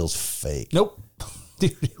feels fake. Nope.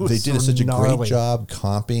 Dude, they did such a great job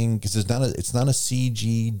comping because it's not a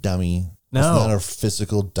CG dummy. No. It's not a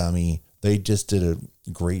physical dummy. They just did a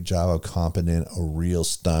great job of comping in a real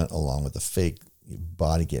stunt along with the fake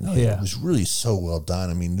body getting hit. Yeah. It was really so well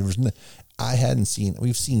done. I mean,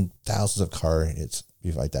 we've seen thousands of car hits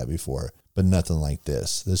like that before. But nothing like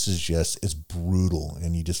this. This is it's brutal.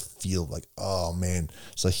 And you just feel like, oh, man.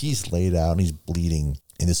 So he's laid out and he's bleeding.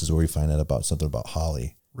 And this is where we find out about something about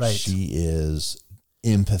Holly. Right. She is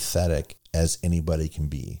empathetic as anybody can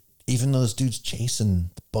be. Even though this dude's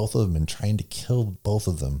chasing both of them and trying to kill both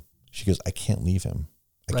of them, she goes, I can't leave him.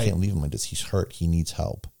 I can't leave him like this. He's hurt. He needs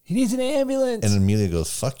help. He needs an ambulance. And Amelia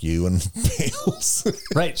goes, fuck you, and bails.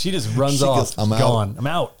 Right. She just runs off. Goes, I'm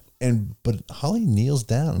out. But Holly kneels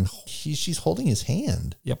down and she's holding his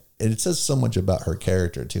hand. Yep. And it says so much about her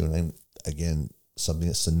character too. And again, something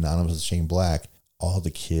that's synonymous with Shane Black. All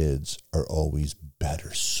the kids are always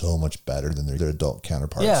better, so much better than their adult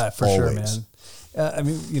counterparts. Yeah, for always. sure, man. I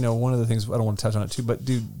mean, one of the things I don't want to touch on it too, but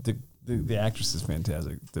dude, the actress is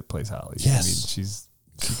fantastic that plays Holly. Yes. I mean,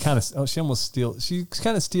 she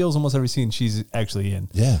kind of steals almost every scene she's actually in.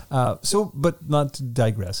 Yeah. But not to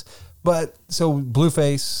digress. But so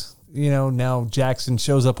Blueface, now Jackson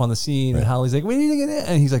shows up on the scene and Holly's like, we need to get in.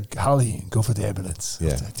 And he's like, Holly, go for the ambulance.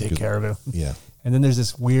 Yeah. Take care of him. Yeah. And then there's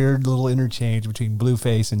this weird little interchange between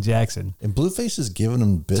Blueface and Jackson. And Blueface is giving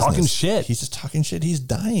him business. Talking shit. He's just talking shit. He's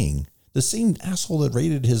dying. The same asshole that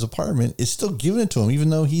raided his apartment is still giving it to him, even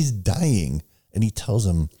though he's dying. And he tells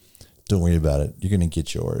him, don't worry about it. You're going to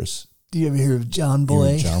get yours. Do you ever hear of John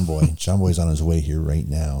Boy? John Boy. John Boy's on his way here right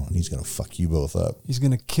now, and he's gonna fuck you both up. He's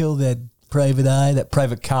gonna kill that private eye. That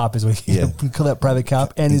private cop is what he's gonna kill. That private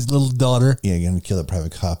cop and his little daughter. Yeah, he's gonna kill that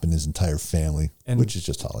private cop and his entire family, which is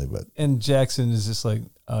just Holly. But Jackson is just like,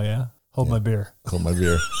 oh yeah, hold my beer. Hold my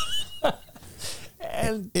beer.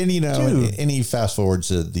 and you know, and he fast forwards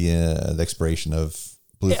to the expiration of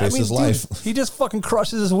Blueface's life. Dude, he just fucking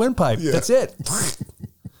crushes his windpipe. Yeah. That's it.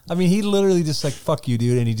 I mean, he literally just like, fuck you,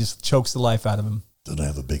 dude, and he just chokes the life out of him. Don't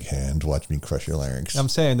have a big hand. Watch me crush your larynx. I'm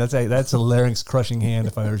saying that's a larynx crushing hand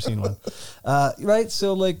if I've ever seen one. Right?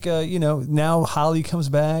 So like, you know, now Holly comes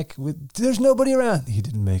back with, there's nobody around. He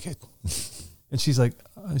didn't make it. And she's like,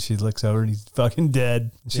 she looks over and he's fucking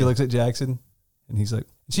dead. And she looks at Jackson and he's like,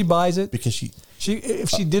 she buys it. Because if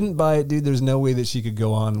she didn't buy it, dude, there's no way that she could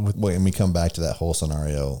go on with. Wait, and we come back to that whole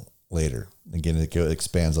scenario later. Again, it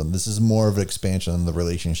expands on, this is more of an expansion on the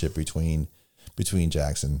relationship between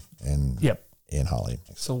Jackson and Holly.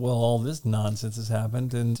 So, well, all this nonsense has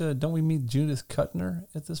happened, and don't we meet Judith Kuttner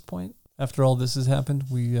at this point? After all this has happened,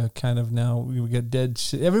 we we get dead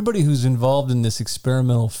shit. Everybody who's involved in this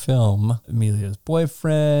experimental film, Amelia's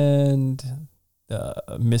boyfriend,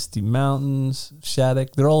 Misty Mountains,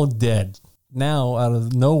 Shattuck, they're all dead. Now, out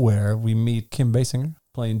of nowhere, we meet Kim Basinger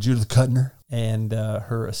playing Judith Kuttner and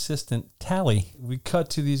her assistant, Tally. We cut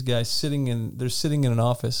to these guys sitting in an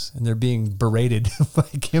office and they're being berated by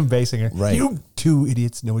Kim Basinger. Right. You two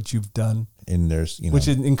idiots know what you've done. And there's, which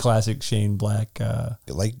is in classic Shane Black.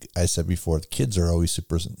 Like I said before, the kids are always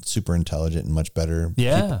super intelligent and much better.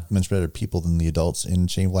 Yeah. Much better people than the adults in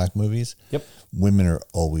Shane Black movies. Yep. Women are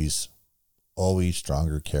always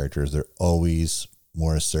stronger characters. They're always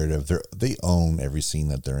more assertive. They own every scene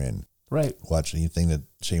that they're in. Right. Watch anything that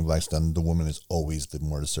Shane Black's done, the woman is always the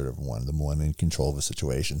more assertive one, the one in control of a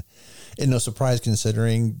situation. And no surprise,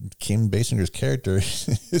 considering Kim Basinger's character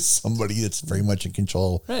is somebody that's very much in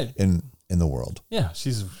control in the world. Yeah,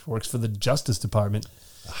 she works for the Justice Department.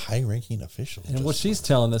 A high-ranking official. And what she's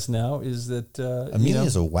telling us now is that...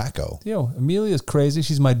 Amelia's a wacko. Amelia's crazy.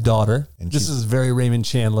 She's my daughter. And this is very Raymond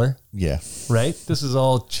Chandler. Yeah. Right? This is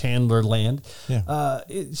all Chandler land. Yeah.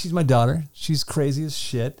 She's my daughter. She's crazy as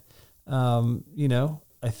shit.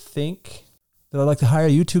 I think that I'd like to hire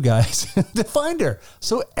you two guys to find her.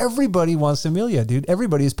 So everybody wants Amelia, dude.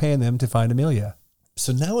 Everybody is paying them to find Amelia.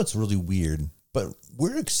 So now it's really weird, but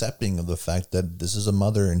we're accepting of the fact that this is a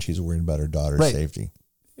mother and she's worried about her daughter's safety.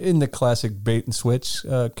 In the classic bait and switch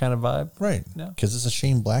kind of vibe. Right. Because it's a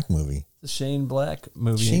Shane Black movie. It's a Shane Black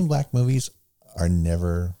movie. Shane Black movies are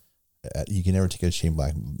never, you can never take a Shane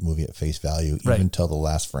Black movie at face value, even until the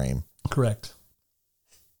last frame. Correct.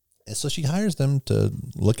 And so she hires them to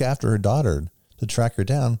look after her daughter, to track her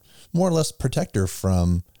down, more or less protect her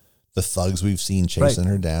from the thugs we've seen chasing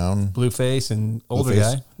her down. Blueface and older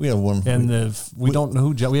guy. We have one. And we don't know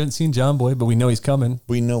we haven't seen John Boy, but we know he's coming.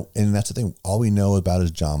 We know, and that's the thing. All we know about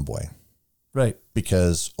is John Boy. Right.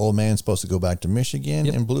 Because old man's supposed to go back to Michigan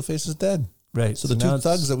and Blueface is dead. Right. So the two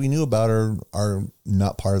thugs that we knew about are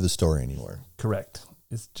not part of the story anymore. Correct.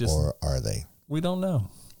 It's just. Or are they? We don't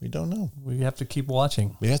know. We don't know. We have to keep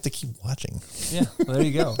watching. We have to keep watching. Yeah, well, there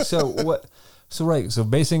you go. So what? So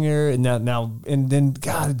Basinger and now and then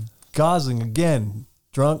God Gosling again,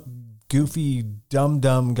 drunk, goofy, dumb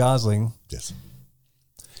Gosling. Yes.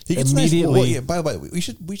 He gets immediately. Nice, by the way, we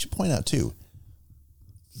should point out too.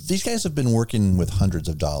 These guys have been working with hundreds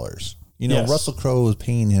of dollars. Russell Crowe was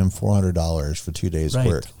paying him $400 for 2 days'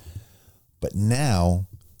 work, but now,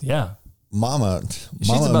 Mama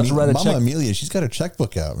Amelia, she's got her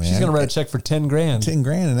checkbook out, man. She's gonna write a check for $10,000. $10,000,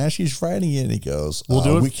 and as she's writing it, he goes, "We'll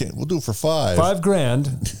do it. We'll do it for $5,000.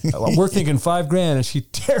 $5,000. We're thinking $5,000, and she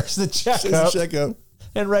tears the check up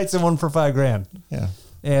and writes him one for $5,000. Yeah,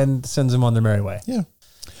 and sends him on their merry way. Yeah,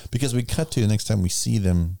 because we cut to the next time we see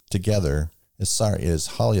them together is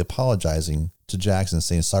Holly apologizing to Jackson,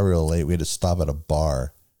 saying, "Sorry, we were late. We had to stop at a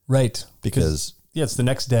bar." Right, because. Yeah, it's the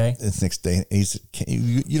next day. You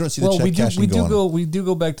don't see the check cashing going on. We do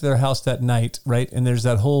go back to their house that night, right? And there's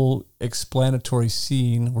that whole explanatory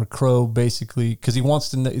scene where Crow basically, because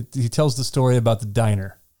he tells the story about the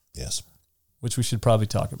diner. Yes. Which we should probably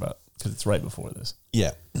talk about because it's right before this.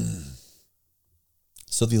 Yeah.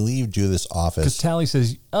 So they leave Judith's office. Because Tally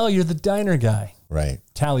says, "Oh, you're the diner guy." Right.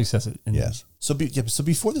 Tally says it. Yes. So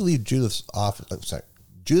before they leave Judith's office,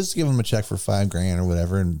 Judith's giving him a check for $5,000 or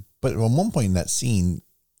whatever, but at one point in that scene,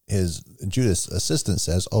 Judith's assistant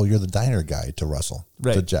says, "Oh, you're the diner guy," to Russell,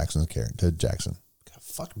 to Jackson's character, to Jackson. God,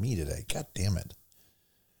 fuck me today. God damn it.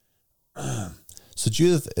 So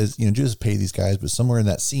Judith paid these guys, but somewhere in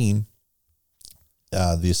that scene,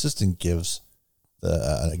 the assistant gives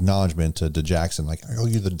acknowledgement to Jackson, like, oh,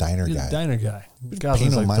 you're the diner You're guy. the diner guy. Pay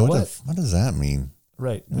Gosling's no like, mind. the What does that mean?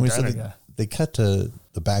 Right. The And we said diner guy. they cut to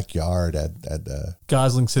the backyard at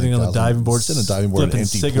Gosling sitting on the diving board, sitting on the diving board, flipping an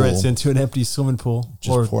empty cigarettes pool. into an empty swimming pool, Just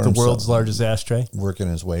or pouring the world's himself- largest ashtray. working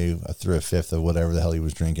his way through a fifth of whatever the hell he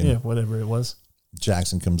was drinking. Yeah, whatever it was.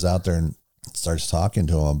 Jackson comes out there and starts talking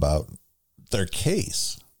to him about their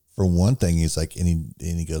case. For one thing, he's like, and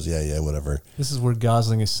he goes, yeah, whatever. This is where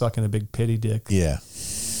Gosling is sucking a big pity dick. Yeah.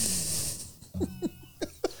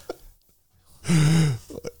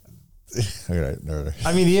 All right.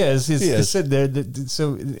 I mean, he is. He is. Sitting there.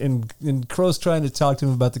 So, and Crow's trying to talk to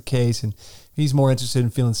him about the case, and he's more interested in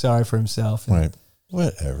feeling sorry for himself. And, Right.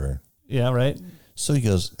 Whatever. Yeah, right. So he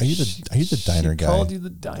goes, are you the diner She guy? called you the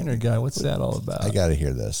diner guy. What's that all about? I got to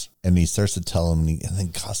hear this. And he starts to tell him, and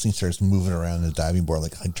then Gosling starts moving around the diving board,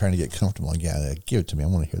 like I'm trying to get comfortable. Like, yeah, give it to me. I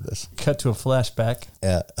want to hear this. Cut to a flashback,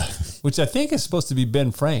 which I think is supposed to be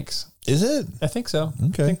Ben Franks. Is it? I think so.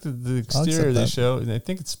 Okay. I think the exterior accept they that. show, and I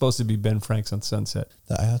think it's supposed to be Ben Franks on Sunset.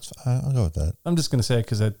 I'll go with that. I'm just going to say it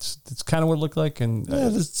because it's kind of what it looked like. And Yeah,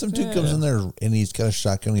 some dude comes in there and he's got a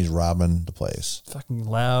shotgun. He's robbing the place. fucking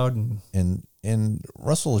loud. And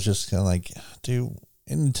Russell is just kind of like, dude,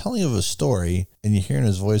 in telling of a story and you're hearing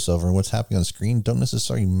his voiceover and what's happening on screen don't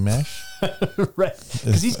necessarily mesh. Right.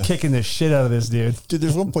 Because he's kicking the shit out of this dude. Dude,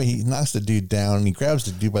 there's one point he knocks the dude down and he grabs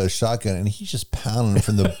the dude by the shotgun and he's just pounding him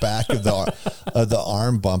from the back of the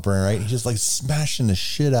arm bumper, right? He's just like smashing the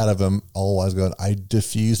shit out of him. All while going, I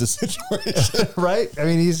diffuse the situation. Right? I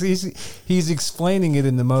mean, he's explaining it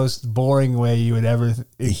in the most boring way you would ever.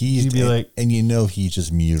 He'd be like, and you know he's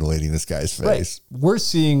just mutilating this guy's face. right. We're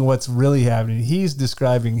seeing what's really happening. He's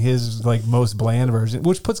describing his like most bland version,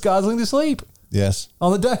 which puts Gosling to sleep Yes.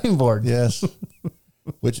 on the diving board. Yes.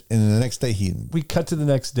 Which, and the next day We cut to the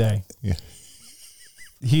next day. yeah.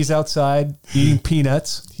 He's outside eating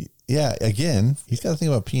peanuts. Yeah, again, he's got to think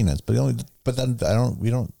about peanuts, but then we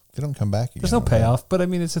don't come back again. There's no payoff, but I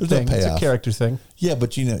mean, it's a There's no thing. It's a payoff. character thing. Yeah,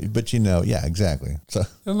 but yeah, exactly. So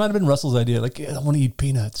It might have been Russell's idea. Like, yeah, I want to eat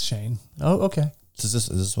peanuts, Shane. Oh, okay. is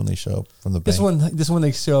this when they show up from the bank? This one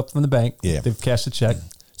they show up from the bank. Yeah. They've cashed a check.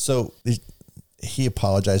 So he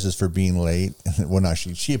apologizes for being late. Well, no,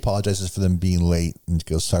 she apologizes for them being late and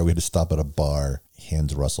goes, sorry, we had to stop at a bar.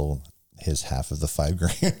 Hands Russell his half of the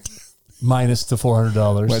 $5,000. Minus the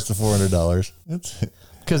 $400. What's the $400?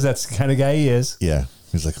 Because that's the kind of guy he is. Yeah.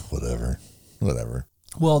 He's like, whatever.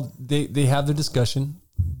 Well, they have their discussion.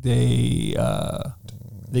 They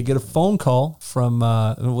get a phone call from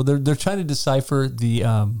they're trying to decipher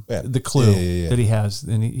the clue that he has,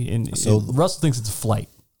 and Russell thinks it's a flight.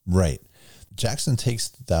 Right. Jackson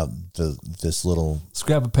takes out this little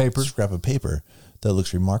Scrap of paper. that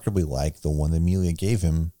looks remarkably like the one that Amelia gave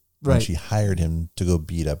him when Right. she hired him to go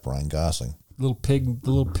beat up Ryan Gosling. The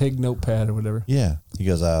little pig notepad or whatever. Yeah. He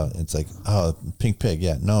goes, it's like, oh, pink pig.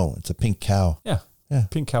 Yeah. No, it's a pink cow. Yeah. Yeah.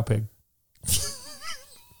 Pink cow pig.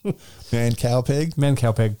 Man, cow pig. Man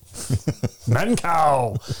cow pig. Man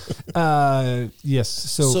cow. Yes.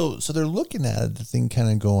 So they're looking at the thing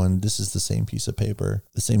kind of going, this is the same piece of paper,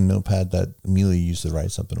 the same notepad that Amelia used to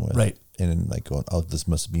write something with. Right. And then like going, oh, this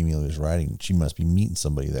must be Amelia's writing. She must be meeting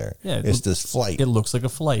somebody there. Yeah, It's this flight. it looks like a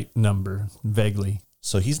flight number vaguely.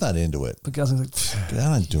 So he's not into it. But Gosling's like, I'm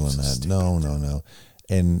not doing that. No.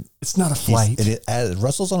 And it's not a flight.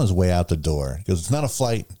 Russell's on his way out the door. He goes, it's not a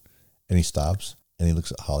flight. And he stops and he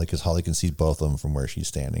looks at Holly because Holly can see both of them from where she's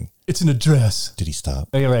standing. It's an address. Did he stop?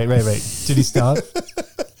 Oh, yeah, right. Did he stop?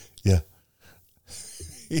 Yeah.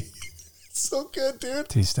 So good, dude.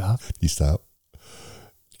 Did he stop? He stopped.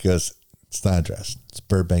 He goes, it's not addressed. It's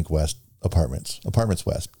Burbank West Apartments. Apartments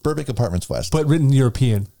West. Burbank Apartments West. But written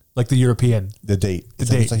European. Like the European. The date.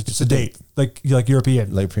 It's a date. Like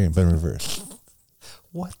European. Like European, but in reverse.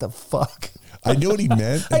 What the fuck? I knew what he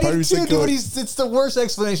meant. I And part of did me too, said, dude. It's the worst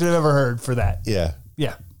explanation I've ever heard for that. yeah.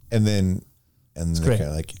 Yeah. And then they're great. kind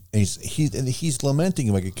of like, and he's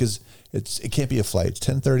lamenting like because it can't be a flight. It's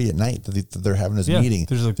 10:30 at night that they're having this Yeah, meeting.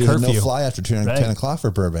 there's a no curfew. fly after 10 o'clock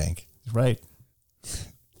for Burbank. Right.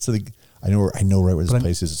 So I know right where this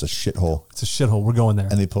place is. It's a shithole. It's a shithole. We're going there.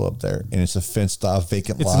 And they pull up there, and it's a fenced off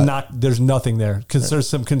vacant It's lot. not. There's nothing there because there's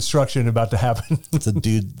some construction about to happen. It's a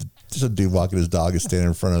dude. There's a dude walking his dog is standing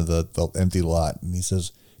in front of the empty lot, and he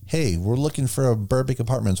says, "Hey, we're looking for a Burbank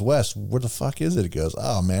Apartments West. Where the fuck is it?" He goes,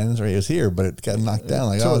 "Oh man, it was here, but it got knocked down.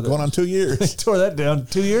 Like, going on 2 years." Tore that down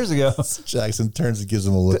 2 years ago. Jackson turns and gives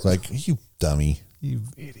him a look like, "You dummy." You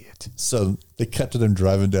idiot. So they cut to them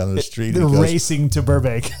driving down the street. They're He goes, racing to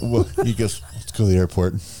Burbank. well, he goes, let's go to the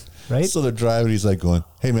airport. Right? So they're driving. He's like going,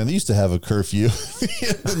 hey, man, they used to have a curfew.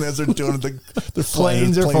 And as they're doing it, the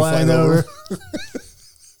Planes are flying over.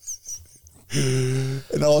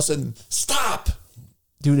 And all of a sudden, stop.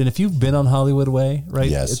 Dude, and if you've been on Hollywood Way, right?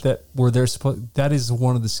 Yes. That is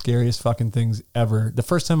one of the scariest fucking things ever. The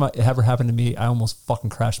first time it ever happened to me, I almost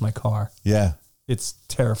fucking crashed my car. Yeah. It's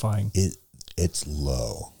terrifying. It's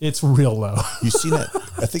low. It's real low. You seen that?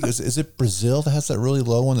 I think is it Brazil that has that really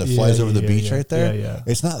low one that flies over the beach right there? Yeah.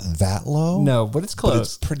 It's not that low. No, but it's close. But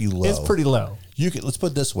it's pretty low. It's pretty low. Let's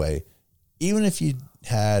put it this way. Even if you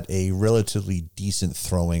had a relatively decent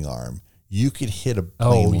throwing arm, you could hit a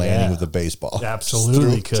plane landing with a baseball.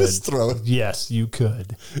 Absolutely could. Just throw it. Yes, you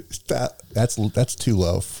could. That's too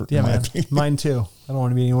low for my my opinion. Mine too. I don't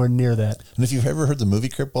want to be anywhere near that. And if you've ever heard the movie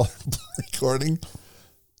Cripple recording,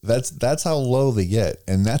 that's how low they get,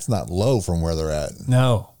 and that's not low from where they're at.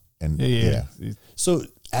 No. And yeah. So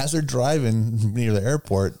as they're driving near the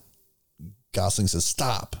airport, Gosling says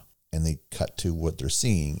stop, and they cut to what they're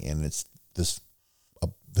seeing, and it's this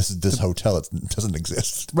hotel that doesn't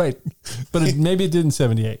exist. Right. But maybe it did in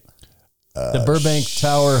 78. The Burbank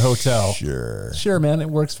Tower Hotel. Sure, man. It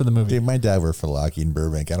works for the movie. Dude, my dad worked for Lockheed in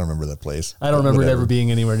Burbank. I don't remember that place. I don't remember it ever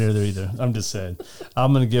being anywhere near there either. I'm just saying.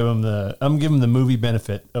 I'm giving the movie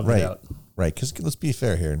benefit of the doubt. Right. Because let's be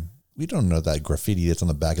fair here. We don't know that graffiti that's on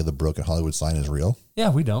the back of the Broken Hollywood sign is real.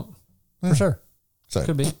 Yeah, we don't. For sure. Sorry.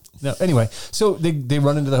 Could be. No. Anyway, so they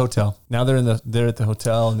run into the hotel. Now they're at the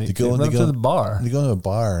hotel and they run up to the bar. They go to a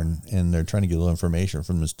bar and they're trying to get a little information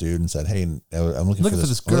from this dude and said, "Hey, I'm looking for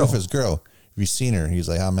this girl. Have you seen her?" He's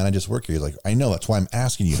like, "Oh man, I just work here." He's like, "I know. That's why I'm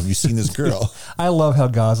asking you. Have you seen this girl?" I love how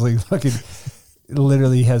Gosling fucking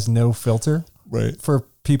literally has no filter for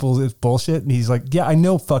people's bullshit, and he's like, "Yeah, I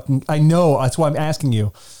know. That's why I'm asking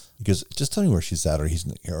you." He goes, "Just tell me where she's at, or he'll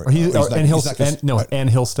stop.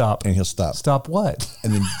 And he'll stop. Stop what?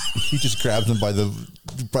 And then he just grabs him by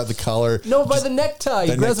the collar. No, by the necktie.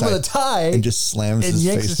 He grabs him by the tie and just slams and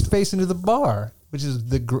yanks his face into the bar, which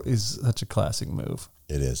is such a classic move.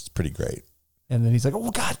 It is. It's pretty great. And then he's like,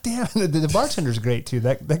 "Oh god damn!" The bartender's great too.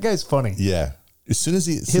 That guy's funny. Yeah. As soon as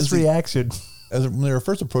his reaction. When they were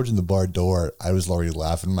first approaching the bar door, I was already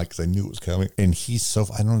laughing because I knew it was coming. And he's so,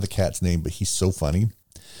 I don't know the cat's name, but he's so funny.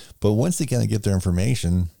 But once they kind of get their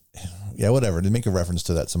information, yeah, whatever. They make a reference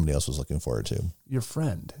to that somebody else was looking forward to. Your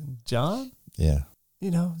friend, John? Yeah.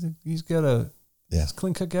 He's got a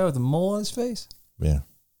clean cut guy with a mole on his face. Yeah.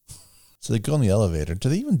 So they go in the elevator. Do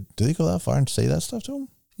they go that far and say that stuff to him?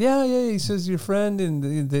 Yeah. He says your friend,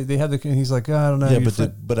 and they have and he's like, I don't know. Yeah,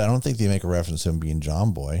 but I don't think they make a reference to him being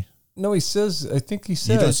John Boy. No, I think he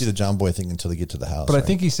says. You don't see the John Boy thing until they get to the house. But right? I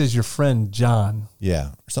think he says your friend John. Yeah,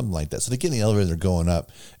 or something like that. So they get in the elevator, they're going up.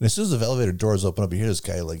 And as soon as the elevator doors open up, you hear this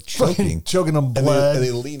guy like choking on blood. And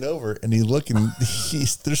they lean over and they look and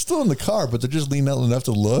they're still in the car, but they're just leaning out enough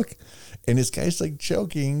to look. And this guy's like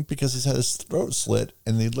choking because he's had his throat slit.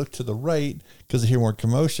 And they look to the right because they hear more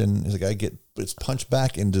commotion. As the guy gets punched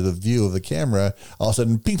back into the view of the camera. All of a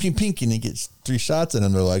sudden, ping, ping, ping, and he gets 3 shots in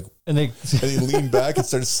him. They're like, and they lean back and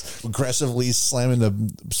starts aggressively slamming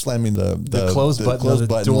the close button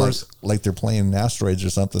doors like they're playing Asteroids or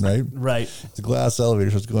something, right? Right. The glass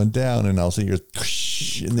elevator starts going down, and all of a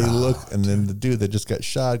sudden and they look, and then the dude that just got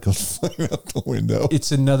shot goes flying out the window.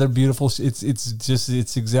 It's another beautiful. It's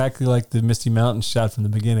exactly like the Misty Mountain shot from the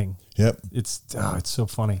beginning. Yep. It's so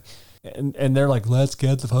funny. And they're like, let's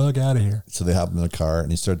get the fuck out of here. So they hop in the car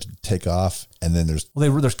and they start to take off. And then there's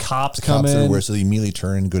cops coming. So they immediately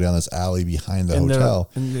turn and go down this alley behind the hotel.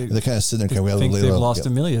 They're kind of sitting there. They've lost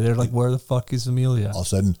Amelia. They're like, where the fuck is Amelia? All of a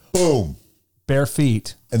sudden, boom. Bare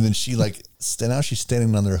feet. And then she now she's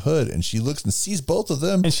standing on their hood and she looks and sees both of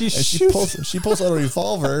them. And she pulls out a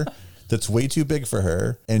revolver that's way too big for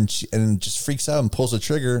her. And just freaks out and pulls the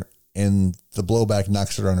trigger. And the blowback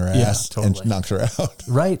knocks her on her ass and knocks her out.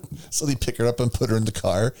 Right. So they pick her up and put her in the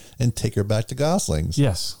car and take her back to Gosling's.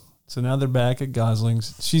 Yes. So now they're back at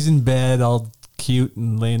Gosling's. She's in bed, all cute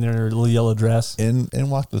and laying there in her little yellow dress. And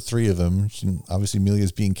walk the 3 of them. Obviously,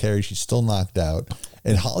 Amelia's being carried. She's still knocked out.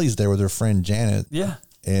 And Holly's there with her friend Janet. Yeah.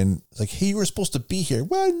 And it's like, hey, you were supposed to be here.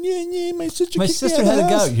 Well, my sister had to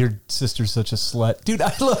go. Your sister's such a slut. Dude,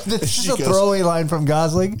 I love this. This is a throwaway line from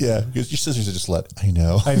Gosling. Yeah, because your sister's such a slut. I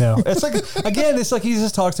know. It's like he's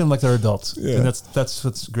just talking to them like they're adults. Yeah. And that's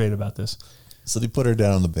what's great about this. So they put her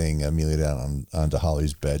down on the thing, Amelia down onto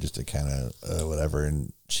Holly's bed just to kind of whatever.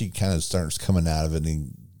 And she kind of starts coming out of it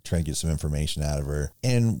and trying to get some information out of her.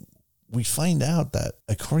 And we find out that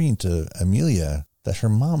according to Amelia, that her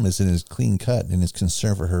mom isn't as clean cut and is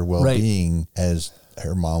concerned for her well-being as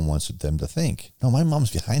her mom wants them to think. No, my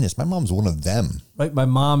mom's behind this. My mom's one of them. Right. My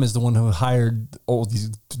mom is the one who hired all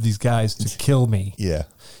these guys to kill me. Yeah.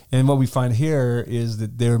 And what we find here is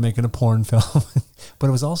that they were making a porn film, but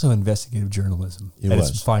it was also investigative journalism at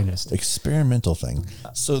its finest. Experimental thing.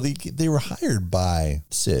 So they were hired by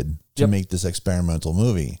Sid to make this experimental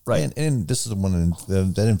movie. Right. And this is the one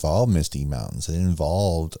that involved Misty Mountains. It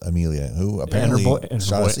involved Amelia, who apparently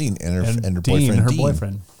shot a scene, and her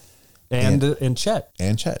boyfriend. And Chet.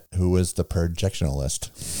 And Chet, who was the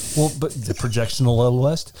projectionalist. Well, but the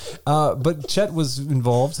projectionalist. But Chet was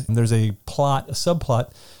involved. And there's a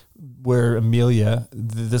subplot where Amelia,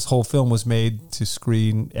 this whole film was made to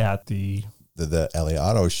screen at the LA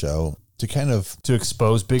Auto Show to kind of to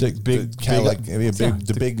expose to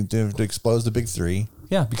expose the big three.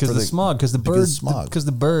 Yeah, because of the smog, because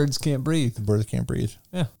the birds can't breathe. The birds can't breathe.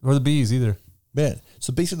 Yeah, or the bees either. Yeah.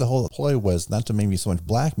 So basically the whole ploy was not to maybe so much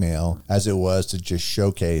blackmail as it was to just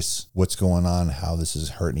showcase what's going on, how this is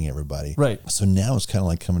hurting everybody. Right. So now it's kind of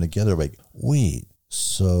like coming together like, wait,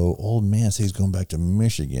 so old man says he's going back to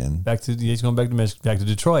Michigan. He's going back to Michigan, back to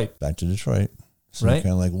Detroit. So right.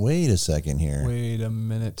 Kind of like, wait a second here. Wait a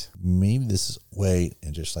minute. Maybe this is,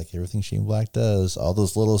 and just like everything Shane Black does, all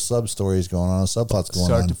those little sub-stories going on, subplots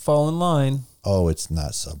going on. Start to fall in line. Oh, it's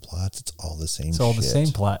not subplots. It's all the same It's all the same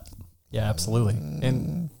plot. Yeah, absolutely.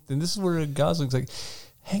 And this is where Gosling's like,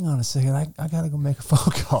 hang on a second, I got to go make a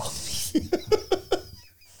phone call.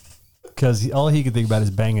 Because all he could think about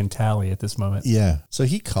is banging Tally at this moment. Yeah. So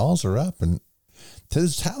he calls her up, and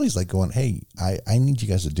Tally's like going, hey, I need you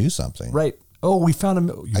guys to do something. Right. Oh, we found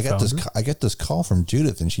him. I got this call from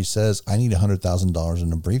Judith, and she says, I need $100,000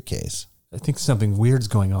 in a briefcase. I think something weird's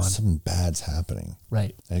going on. Something bad's happening.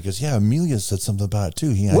 Right. And he goes, yeah, Amelia said something about it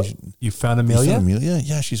too. You found Amelia? You found Amelia?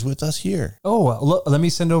 Yeah, she's with us here. Oh, let me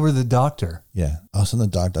send over the doctor. Yeah. I'll send the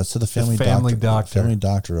doctor. I'll send the family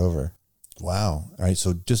doctor over. Wow. All right.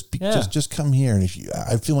 So just come here. And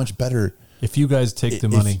I feel much better. If you guys take the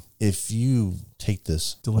money. If you take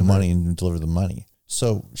this money and deliver the money.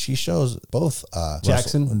 So she shows both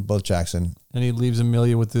Jackson. And he leaves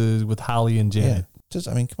Amelia with Holly and Janet. Yeah.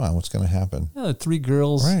 Come on, what's going to happen? Yeah, 3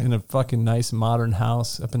 girls in a fucking nice modern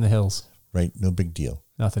house up in the hills. Right, no big deal.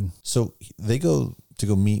 Nothing. So they go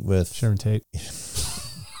meet with Sharon Tate.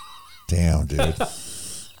 Damn, dude.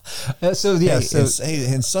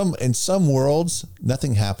 In some worlds,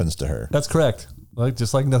 nothing happens to her. That's correct.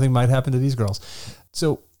 Just like nothing might happen to these girls.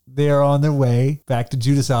 So they are on their way back to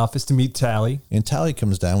Judith's office to meet Tally. And Tally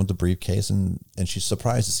comes down with the briefcase, and she's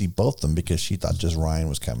surprised to see both of them because she thought just Ryan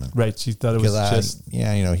was coming. Right. She thought it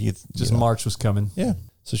was March was coming. Yeah.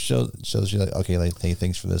 So she's like, okay, hey,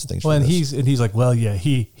 thanks for this. And he's like, well, yeah,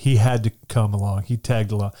 he had to come along. He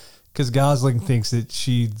tagged along because Gosling thinks that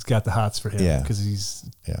she's got the hots for him. Yeah. Because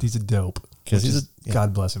he's a dope. Because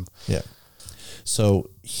God bless him. Yeah. So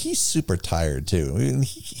he's super tired too.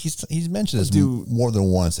 He's mentioned this more than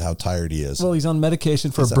once how tired he is. Well, he's on medication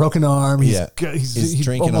for a broken arm. He's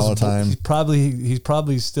drinking all the time. He's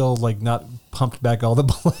probably still not pumped back all the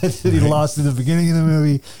blood that he lost in the beginning of the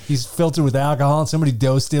movie. He's filtered with alcohol, and somebody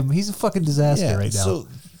dosed him. He's a fucking disaster right now. So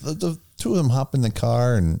the two of them hop in the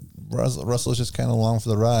car, and Russell's just kind of along for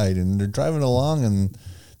the ride, and they're driving along and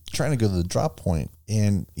trying to go to the drop point,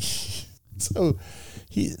 and so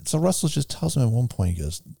Russell just tells him at one point, he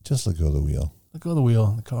goes, just let go of the wheel. Let go of the wheel.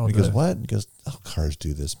 The car he goes, what? He goes, oh, cars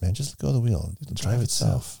do this, man. Just let go of the wheel. It'll drive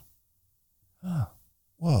itself. Oh.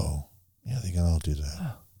 Whoa. Yeah, they can all do that.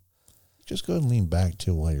 Oh. Just go ahead and lean back,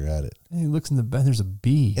 too, while you're at it. And he looks in the bed. There's a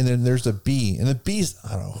bee. And then there's a bee. And the bee's,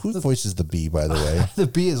 I don't know, who voices the bee, by the way? The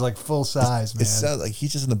bee is full size, man. It sounds like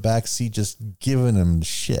he's just in the back seat just giving him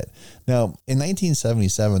shit. Now, in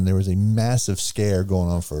 1977, there was a massive scare going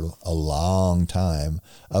on for a long time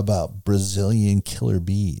about Brazilian killer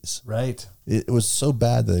bees. Right. It was so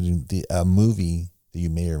bad that a movie that you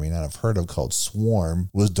may or may not have heard of called Swarm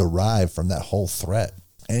was derived from that whole threat.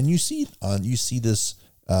 And you see this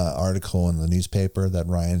article in the newspaper that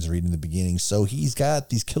Ryan's reading in the beginning. So he's got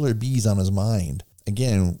these killer bees on his mind.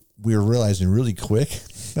 Again, we were realizing really quick,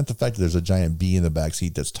 not the fact that there's a giant bee in the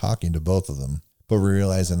backseat that's talking to both of them, but we're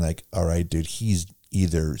realizing all right, dude, he's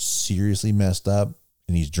either seriously messed up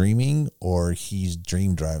and he's dreaming or he's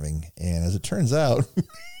dream driving. And as it turns out,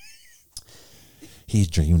 he's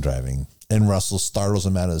dream driving. And Russell startles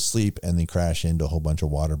him out of his sleep, and they crash into a whole bunch of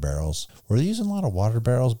water barrels. Were they using a lot of water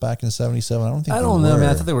barrels back in 77? I don't know, man.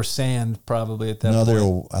 I thought they were sand probably at that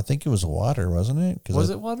point. I think it was water, wasn't it? Was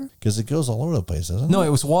it water? Because it goes all over the place, doesn't it? No, it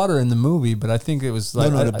was water in the movie, but I think it was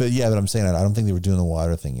but I'm saying I don't think they were doing the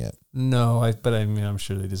water thing yet. No, I'm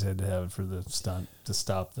sure they just had to have it for the stunt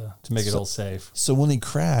to make it all safe. So when they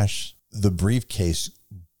crash, the briefcase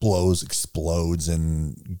explodes,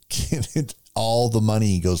 and all the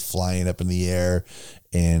money goes flying up in the air.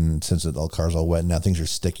 And since the car's all wet now, things are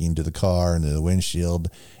sticking to the car and to the windshield.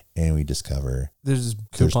 And we discover there's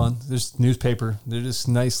there's newspaper. They're just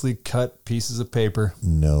nicely cut pieces of paper.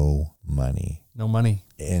 No money. No money.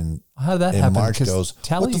 And how did that happen? Marge goes,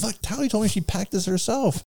 Tally, what the fuck? Tally told me she packed this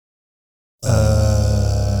herself.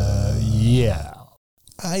 Yeah.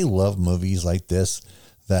 I love movies like this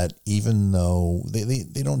that even though they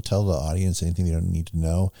don't tell the audience anything they don't need to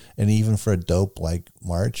know, and even for a dope like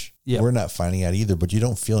March, we're not finding out either, but you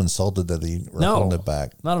don't feel insulted that they were holding it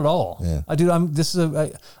back. Not at all. Yeah.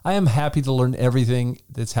 I am happy to learn everything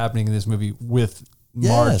that's happening in this movie with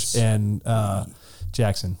March and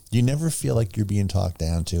Jackson. You never feel like you're being talked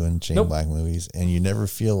down to in Shane Black movies, and you never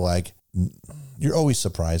feel like you're always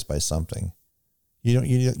surprised by something. You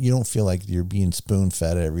don't feel like you're being spoon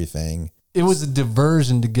fed everything. It was a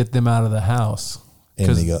diversion to get them out of the house.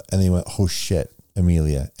 And they went, oh shit,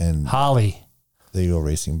 Amelia and Holly. They go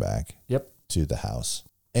racing back to the house.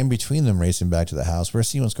 And between them racing back to the house, we're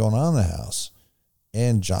seeing what's going on in the house.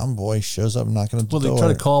 And John Boy shows up knocking on the door. Well, they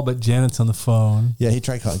try to call, but Janet's on the phone. Yeah, he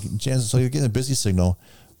tried calling Janet. So you're getting a busy signal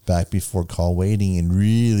back before call waiting, and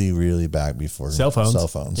really, really back before cell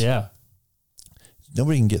phones. Yeah.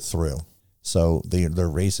 Nobody can get through. So they're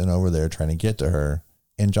racing over there trying to get to her.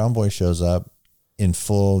 And John Boy shows up in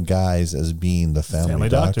full guise as being the family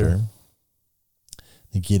doctor.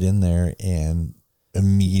 They get in there, and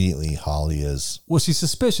immediately Holly is... Well, she's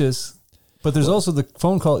suspicious, but there's also the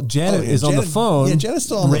phone call. Janet is on the phone. Yeah, Janet's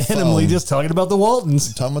still on the phone. Randomly just talking about the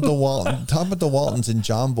Waltons. Talking about the Waltons and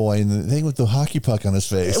John Boy and the thing with the hockey puck on his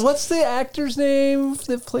face. What's the actor's name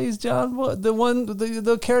that plays John Boy?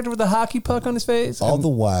 The character with the hockey puck on his face? All the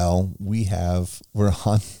while, we're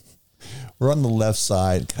on the left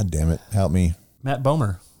side. God damn it. Help me. Matt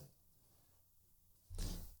Bomer.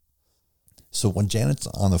 So when Janet's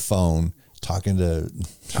on the phone talking to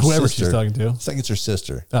whoever she's talking to, I think it's her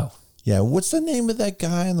sister. Oh. Yeah. What's the name of that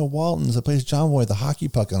guy in the Waltons that plays John Boy with the hockey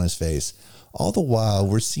puck on his face? All the while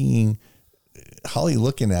we're seeing Holly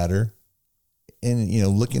looking at her and,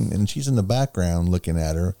 looking, and she's in the background looking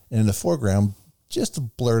at her, and in the foreground, just to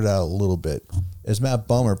blurt out a little bit, is Matt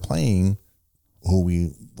Bomer playing, who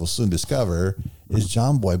we will soon discover is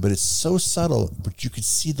John Boy, but it's so subtle, but you could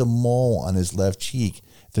see the mole on his left cheek.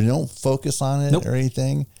 They don't focus on it or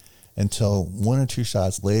anything until one or two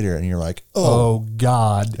shots later, and you're like, oh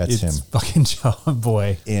God, that's him. Fucking John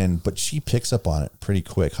Boy. But she picks up on it pretty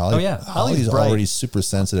quick. Holly's bright. Already super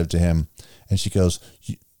sensitive to him, and she goes,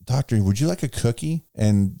 Doctor, would you like a cookie?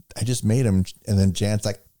 And I just made him. And then Janet's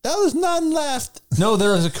like, no, there's none left. No,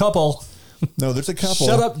 there is a couple. No, there's a couple.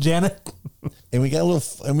 Shut up, Janet. And we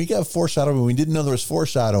got foreshadowing. We didn't know there was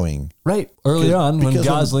foreshadowing. Right. Early on when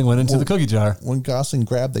Gosling went into the cookie jar. When Gosling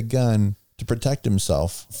grabbed the gun to protect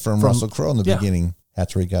himself from Russell Crowe in the beginning,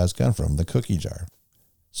 that's where he got his gun from, the cookie jar.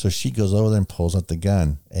 So she goes over there and pulls out the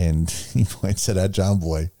gun, and he points it at John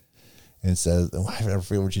Boy and says, I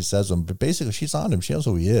forget what she says to him, but basically she's on him. She knows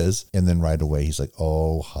who he is. And then right away he's like,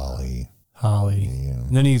 oh, Holly. Yeah.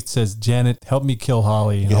 And then he says, Janet, help me kill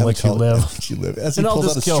Holly, and I'll let you live. As he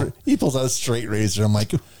pulls out a straight razor, I'm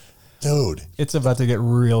like, dude. It's about to get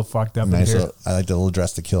real fucked up in here. I like the little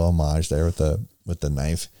dress to kill homage there with the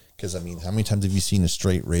knife. Because, I mean, how many times have you seen a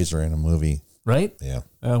straight razor in a movie? Right? Yeah.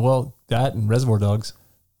 Well, that and Reservoir Dogs.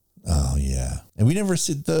 Oh, yeah. And we never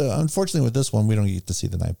see unfortunately with this one, we don't get to see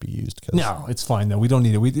the knife be used. No, it's fine though. We don't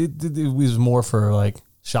need it. It was more for like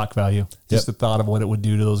shock value. Just the thought of what it would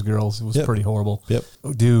do to those girls. It was pretty horrible. Yep.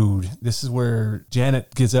 Oh, dude, this is where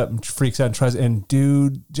Janet gets up and freaks out and tries, and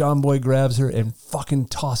John Boy grabs her and fucking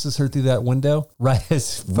tosses her through that window. Right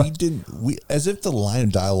as as if the line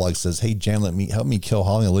of dialogue says, hey, Janet, help me kill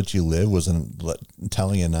Holly and let you live wasn't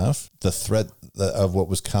telling enough. The threat of what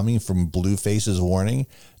was coming from Blueface's warning.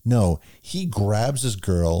 No, he grabs this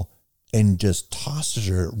girl and just tosses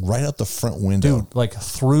her right out the front window. Dude, like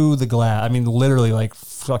through the glass. I mean, literally like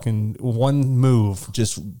fucking one move.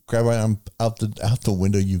 Just grab right out the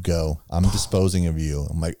window you go. I'm disposing of you.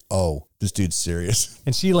 I'm like, oh, this dude's serious.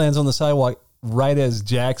 And she lands on the sidewalk right as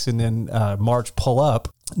Jackson and March pull up.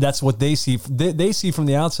 That's what they see. They see from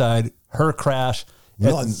the outside her crash.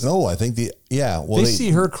 No, I think they see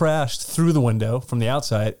her crash through the window from the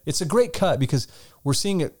outside. It's a great cut because we're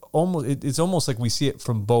seeing it almost. It's almost like we see it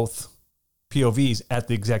from both POVs at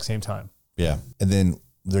the exact same time. Yeah, and then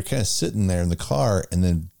they're kind of sitting there in the car, and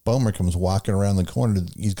then Bomer comes walking around the corner.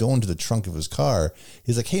 He's going to the trunk of his car.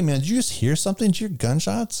 He's like, "Hey, man, did you just hear something? Did you hear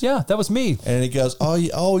gunshots?" Yeah, that was me. And he goes,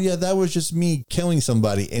 "Oh yeah, that was just me killing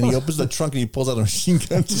somebody." And he opens the trunk and he pulls out a machine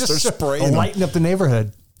gun and starts spraying, lighting up the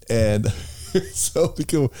neighborhood. And so they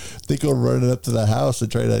go running up to the house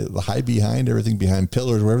and try to hide behind everything, behind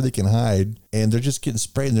pillars, wherever they can hide. And they're just getting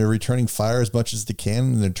sprayed, and they're returning fire as much as they can.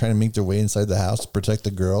 And they're trying to make their way inside the house to protect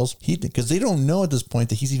the girls. Because they don't know at this point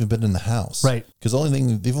that he's even been in the house. Right. Because the only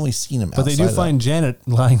thing, they've only seen him But they do outside find Janet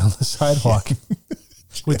lying on the sidewalk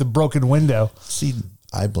with the broken window. See,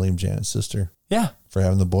 I blame Janet's sister Yeah. for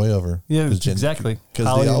having the boy over. Yeah, exactly.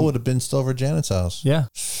 Because they all would have been still over at Janet's house. Yeah.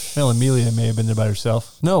 Well, Amelia may have been there by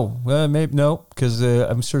herself. No, maybe no, because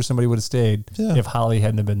I'm sure somebody would have stayed if Holly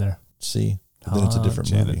hadn't have been there. See, then it's a different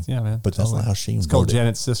Janet. movie. Yeah, man. But that's not how she. It's called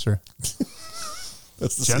Janet's Sister.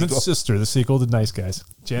 That's the Janet's sequel. Sister, the sequel to Nice Guys.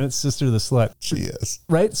 Janet's Sister, the slut. She is.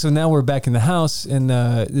 Right. So now we're back in the house, and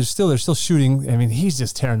they're still shooting. I mean, he's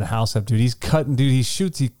just tearing the house up, dude. He's cutting, dude. He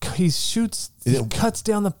shoots. He cuts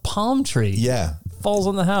down the palm tree. Yeah. Falls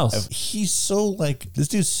on the house. He's so like, this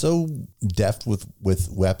dude's so deft with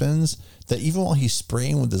weapons that even while he's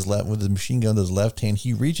spraying with his machine gun with his left hand,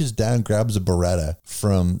 he reaches down, grabs a Beretta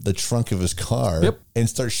from the trunk of his car and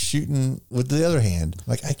starts shooting with the other hand.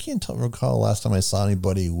 Like, I can't recall the last time I saw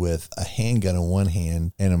anybody with a handgun in one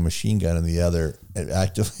hand and a machine gun in the other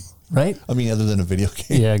actively. Right. I mean, other than a video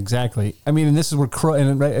game. Yeah, exactly. I mean, and this is where Crow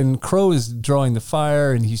and Crow is drawing the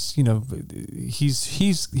fire, and he's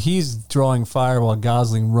drawing fire while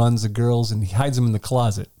Gosling runs the girls, and he hides them in the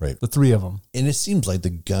closet. Right. The three of them. And it seems like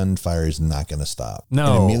the gunfire is not going to stop. No,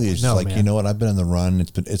 and Amelia's just like, man. you know what? I've been on the run.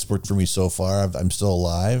 It's worked for me so far. I'm still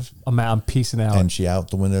alive. I'm piecing out. And she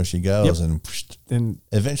out the window she goes, and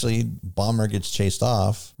eventually Bomber gets chased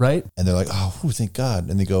off. Right. And they're like, oh, thank God.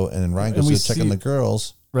 And they go, and then Ryan goes to check on the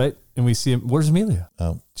girls. Right. And we see him. Where's Amelia?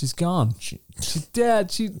 Oh, she's gone. She's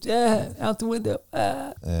dead. She's dead. Out the window.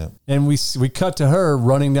 Ah. Yeah. And we cut to her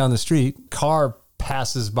running down the street. Car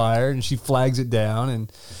passes by her, and she flags it down, and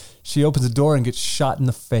she opens the door and gets shot in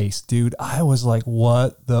the face. Dude, I was like,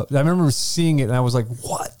 what the? I remember seeing it, and I was like,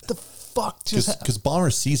 what the fuck just? Because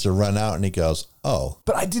Bomber sees her run out, and he goes, oh.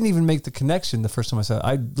 But I didn't even make the connection the first time I saw it.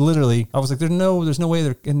 I was like, there's no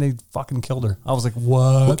way and they fucking killed her. I was like,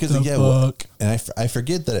 what the fuck? And I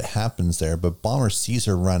forget that it happens there, but Bomber sees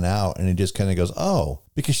her run out, and he just kind of goes, oh,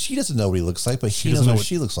 because she doesn't know what he looks like, but he knows what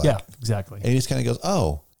she looks like. Yeah, exactly. And he just kind of goes,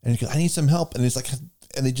 oh, and he goes, I need some help. And it's like,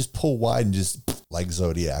 and they just pull wide and just like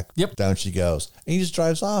Zodiac. Yep. Down she goes. And he just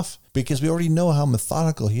drives off because we already know how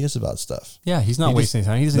methodical he is about stuff. Yeah, he's not wasting any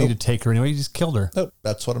time. He doesn't need to take her anyway. He just killed her. Nope.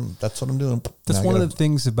 That's what I'm doing. That's one of the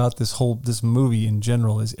things about this movie in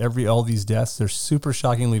general is all these deaths, they're super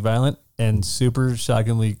shockingly violent and super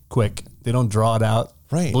shockingly quick. They don't draw it out.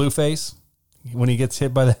 Right. Blueface, when he gets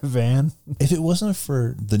hit by that van. If it wasn't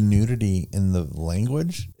for the nudity in the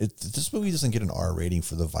language, this movie doesn't get an R rating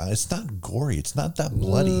for the violence. It's not gory. It's not that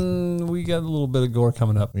bloody. We got a little bit of gore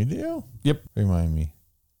coming up. We do? Yep. Remind me.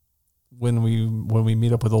 When we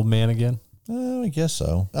meet up with old man again. I guess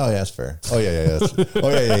so. Oh yeah, that's fair. Oh yeah.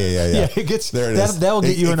 Yeah. It gets there. It is. That will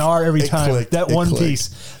get you an R every time. Clicked, that one clicked.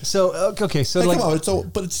 piece. So okay, so hey, like, come on,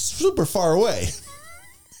 but it's super far away.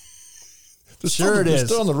 Sure, it is.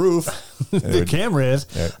 Still on the roof. The camera is.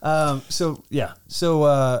 Yeah.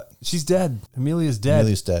 So she's dead. Amelia's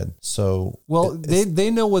dead. So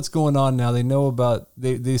they know what's going on now. They know about.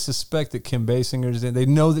 They suspect that Kim Basinger's in. They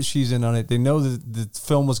know that she's in on it. They know that the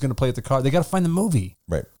film was going to play at the car. They got to find the movie.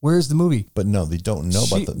 Right. Where's the movie? But no, they don't know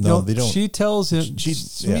about the. No, they don't. She tells him.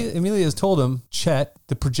 Amelia has told him. Chet,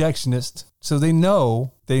 the projectionist. So they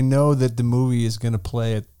know that the movie is going to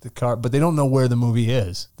play at the car, but they don't know where the movie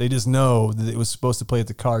is. They just know that it was supposed to play at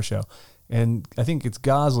the car show. And I think it's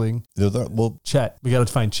Gosling. Chet. We got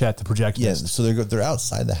to find Chet, the projectionist. Yeah, so they're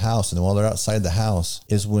outside the house, and while they're outside the house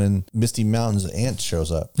is when Misty Mountain's aunt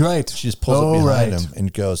shows up. Right. She just pulls up behind him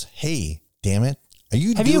and goes, "Hey, damn it.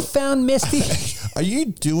 Have you found Misty? Are you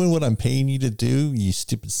doing what I'm paying you to do, you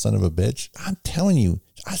stupid son of a bitch? I'm telling you,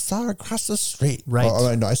 I saw her across the street. Right.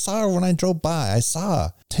 I saw her when I drove by. I saw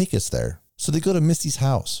her. Take us there." So they go to Misty's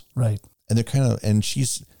house. Right. And they're and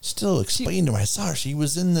she's still explaining to him, I saw her. She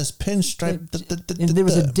was in this pinstripe. And there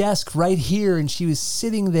was a desk right here, and she was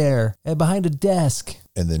sitting there behind a desk.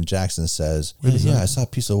 And then Jackson says, I saw a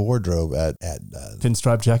piece of wardrobe at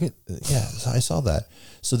pinstripe jacket. Yeah, I saw that.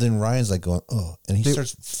 So then Ryan's like going, oh, and he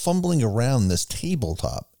starts fumbling around this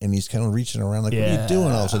tabletop, and he's kind of reaching around like, what are you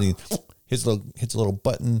doing? All of a sudden he hits a little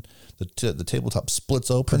button. The tabletop splits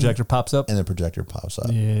open. Projector pops up. And the projector pops up.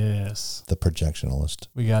 Yes. The projectionalist.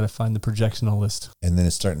 We got to find the projectionalist. And then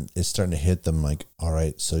it's starting to hit them like, all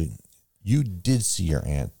right, so you did see your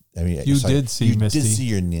aunt. I mean, you did see Misty. You did see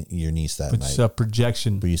your niece that night. It's a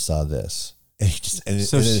projection. But you saw this. And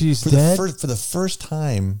she's dead? For the first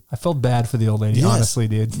time. I felt bad for the old lady, honestly,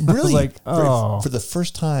 dude. Really? I was like, oh. For the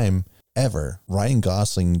first time, ever, Ryan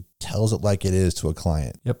Gosling tells it like it is to a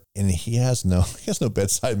client. Yep. And he has no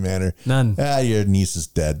bedside manner. None. Your niece is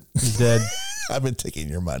dead. She's dead. I've been taking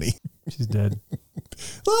your money. She's dead.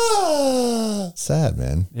 Sad,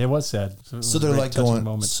 man. It was sad. So they're like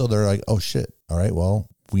so they're like, oh shit. All right, well,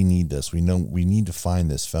 we need this. We know we need to find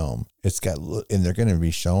this film. It's got, and they're going to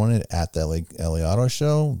be showing it at the LA Auto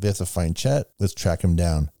Show. They have to find Chet. Let's track him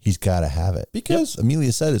down. He's got to have it because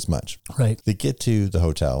Amelia said as much. Right. They get to the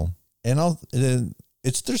hotel, and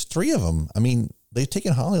there's three of them. I mean, they've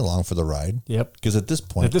taken Holly along for the ride. Yep. Because at this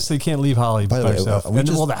point, they can't leave Holly by herself. And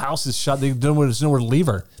the house is shut. There's nowhere to leave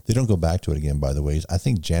her. They don't go back to it again. By the way, I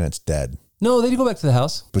think Janet's dead. No, they did go back to the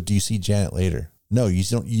house. But do you see Janet later? No, you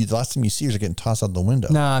don't. The last time you see her, getting tossed out the window.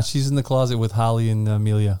 Nah, she's in the closet with Holly and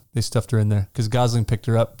Amelia. They stuffed her in there because Gosling picked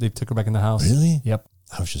her up. They took her back in the house. Really? Yep.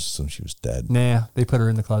 I was just assuming she was dead. Nah, they put her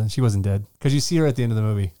in the closet. She wasn't dead because you see her at the end of the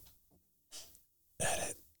movie.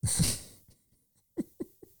 Edit.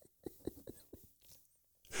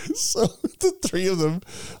 So the three of them,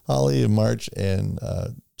 Holly and March and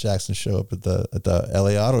Jackson, show up at the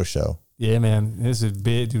LA Auto Show. Yeah, man, this is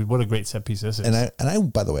big, dude. What a great set piece this is. And I,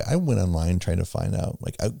 by the way, I went online trying to find out,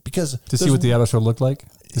 because to see what the auto show looked like,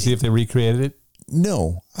 to see if they recreated it.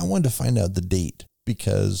 No, I wanted to find out the date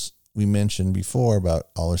because we mentioned before about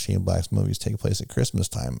all of Shane Black's movies take place at Christmas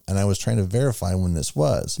time, and I was trying to verify when this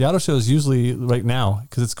was. The auto show is usually right now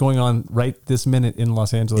because it's going on right this minute in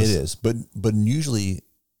Los Angeles. It is, but usually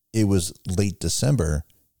it was late December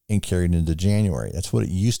and carried into January. That's what it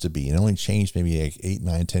used to be. It only changed maybe like 8,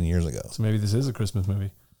 9, 10 years ago. So maybe this is a Christmas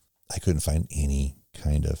movie. I couldn't find any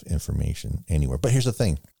kind of information anywhere. But here's the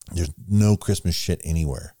thing. There's no Christmas shit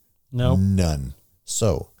anywhere. No. None.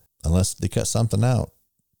 So unless they cut something out,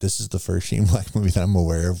 this is the first Shane Black movie that I'm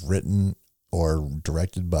aware of written or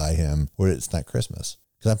directed by him where it's not Christmas.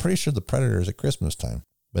 Because I'm pretty sure The Predator is at Christmas time.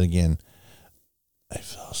 But again, I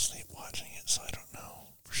fell asleep watching it, so I don't know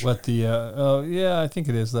for sure. What I think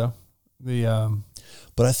it is though.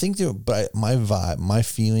 But I think my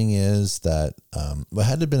feeling is that it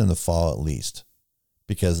had to have been in the fall at least,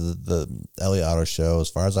 because the LA Auto Show, as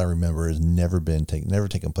far as I remember, has never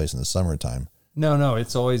taken place in the summertime. No,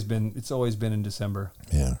 it's always been in December.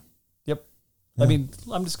 Yeah. Yep. Yeah. I mean,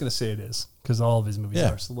 I'm just gonna say it is because all of his movies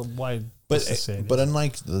are. So why? But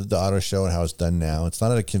unlike the auto show and how it's done now, it's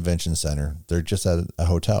not at a convention center. They're just at a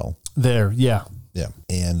hotel. There, yeah. Yeah.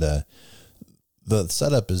 And the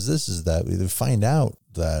setup is that we find out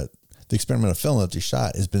that the experimental film that they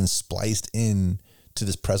shot has been spliced in to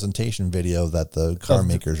this presentation video that the car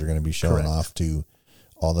makers are going to be showing off to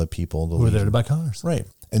all the people who are there to buy cars. Right.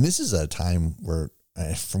 And this is a time where,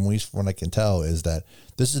 from what I can tell, is that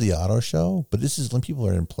this is the auto show, but this is when people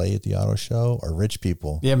are in play at the auto show are rich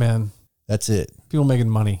people. Yeah, man. That's it. People making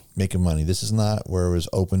money. This is not where it was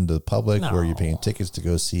open to the public, where you're paying tickets to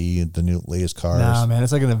go see the latest cars. Nah, man.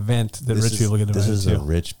 It's like an event that rich people get invited to. This is a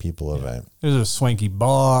rich people event. There's a swanky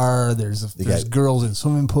bar. There's girls in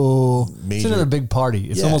swimming pool. It's another big party.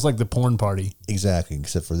 It's almost like the porn party. Exactly,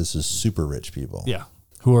 except for this is super rich people. Yeah.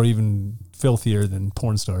 Who are even filthier than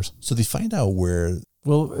porn stars. So they find out where...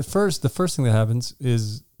 Well, at first, the first thing that happens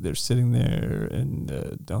is they're sitting there and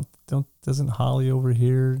doesn't Holly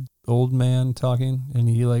overhear old man talking, and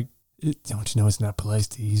he don't you know it's not polite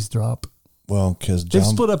to eavesdrop? Well, because they've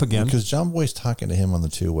split up again. Because John Boy's talking to him on the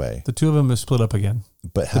two-way. The two of them have split up again.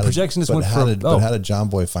 But how did John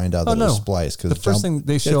Boy find out that it was spliced? Because the first thing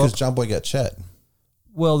they show up, because John Boy got Chet.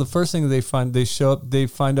 Well, the first thing they find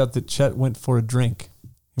out that Chet went for a drink.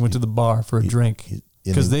 He went to the bar for a drink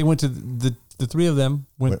because they went to the three of them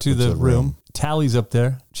went to the room. Tally's up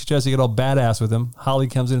there. She tries to get all badass with him. Holly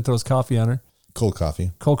comes in and throws coffee on her. Cold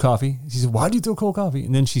coffee. She said, "Why do you throw cold coffee?"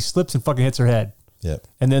 And then she slips and fucking hits her head. Yep.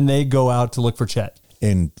 And then they go out to look for Chet.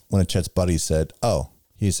 And one of Chet's buddies said,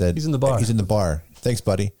 he said, he's in the bar. He's in the bar. Thanks,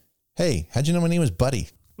 buddy. Hey, how'd you know my name was Buddy?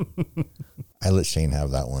 I let Shane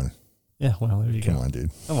have that one. Yeah, well, there you go. Come on,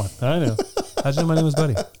 dude. Come on. I know. How'd you know my name was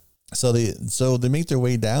Buddy? So they make their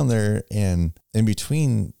way down there, and in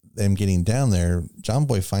between them getting down there, John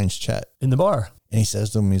Boy finds Chet in the bar. And he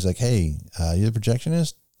says to him, he's like, "Hey, you the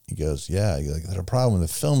projectionist?" He goes, "Yeah." He's like, "There's a problem. The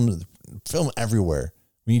film everywhere.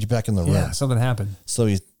 We need you back in the room." Yeah, something happened. So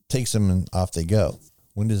he takes him and off they go.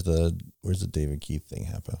 Where's the David Keith thing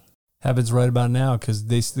happen? Happens right about now because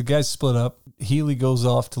the guys split up. Healy goes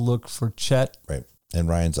off to look for Chet. Right. And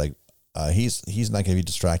Ryan's like, he's not going to be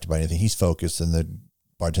distracted by anything. He's focused. And the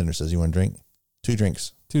bartender says, "You want a drink?" 2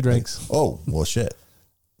 drinks. 2 drinks. Like, oh, well, shit.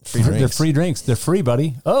 Free drinks. They're free drinks. They're free,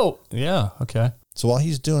 buddy. Oh, yeah. Okay. So while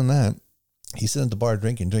he's doing that, he's sitting at the bar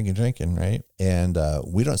drinking, right? And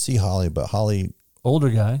we don't see Holly, but Holly older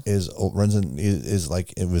guy, is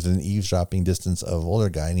like it was an eavesdropping distance of older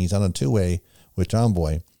guy, and he's on a 2-way with John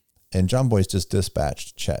Boy, and John Boy's just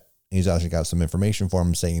dispatched Chet. He's actually got some information for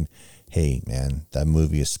him saying, "Hey, man, that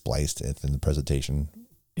movie is spliced in the presentation.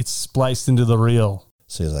 It's spliced into the reel."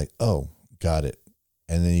 So he's like, "Oh, got it."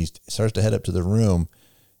 And then he starts to head up to the room,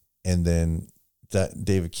 and then that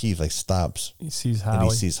David Keith like stops. He sees Holly. And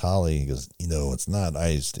he sees Holly. He goes, "It's not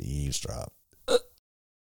ice to eavesdrop."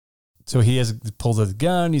 So he pulls out the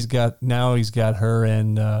gun. He's got her,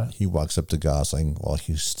 and he walks up to Gosling while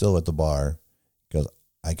he's still at the bar. Goes,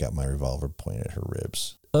 "I got my revolver pointed at her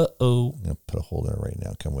ribs. Uh-oh. I'm gonna put a hole in her right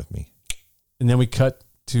now. Come with me." And then we cut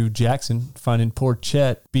to Jackson finding poor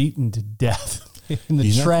Chet beaten to death in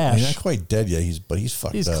the trash. He's not quite dead yet. He's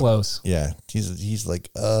fucked up. He's close. Yeah, he's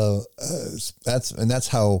like that's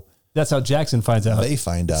how Jackson finds out. they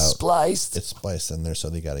find out. Spliced. It's spliced in there, so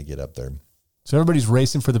they got to get up there. So everybody's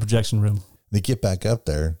racing for the projection room. They get back up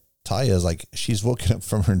there. Talia's like, she's woken up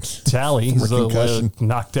from her concussion,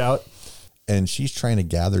 knocked out, and she's trying to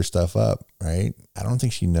gather stuff up. Right? I don't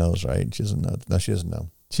think she knows. Right? She doesn't know. No, she doesn't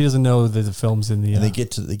know. She doesn't know that the film's in the. And they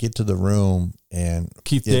get to the room, and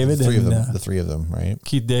Keith David, the three of them, right?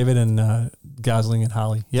 Keith David and Gosling and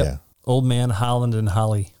Holly. Yep. Yeah. Old man Holland and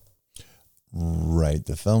Holly. Right.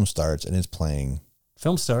 The film starts and it's playing.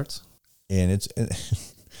 Film starts, and it's.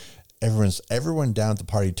 Everyone down at the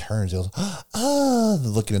party turns. Goes,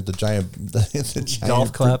 looking at the giant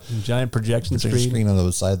golf clap, giant projection screen on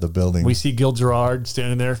the side of the building. We see Gil Gerard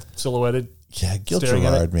standing there, silhouetted. Yeah, Gil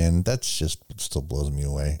Gerard, man, that's just still blows me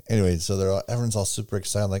away. Anyway, so everyone's all super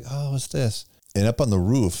excited, like, "Oh, what's this?" And up on the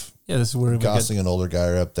roof, this is where Gosling and older guy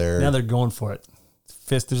are up there. Now they're going for it.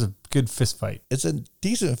 There's a good fist fight. It's a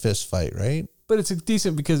decent fist fight, right? But it's a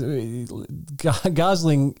decent because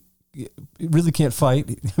Gosling really can't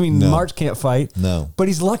fight. I mean, March can't fight. No. But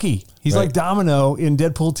he's lucky. He's like Domino in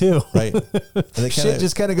Deadpool 2. Right. And shit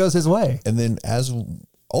just kind of goes his way. And then as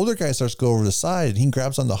older guy starts to go over the side, he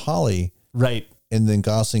grabs onto Holly. Right. And then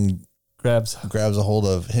Gosling grabs a hold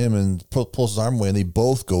of him and pulls his arm away, and they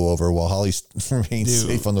both go over while Holly remains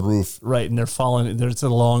safe on the roof. Right. And they're falling. There's a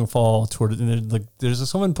long fall toward it. And there's a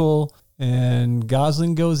swimming pool. And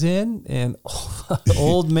Gosling goes in, and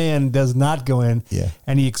old man does not go in. Yeah,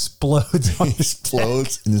 and he explodes. He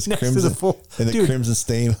explodes in this crimson and the crimson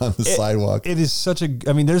stain on the sidewalk. It is such a.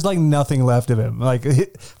 I mean, there's like nothing left of him. Like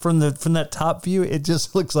from that top view, it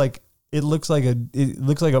just looks like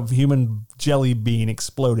a human jelly bean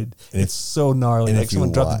exploded. It's so gnarly. Like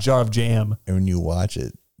someone dropped a jar of jam. And when you watch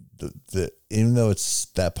it, even though it's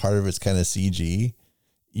that part of it's kind of CG.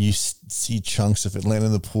 You see chunks of it land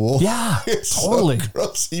in the pool. Yeah, it's totally so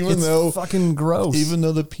gross. It's fucking gross. Even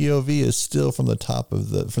though the POV is still from the top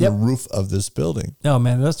of the roof of this building. No,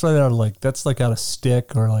 man, that's right out of that's like out of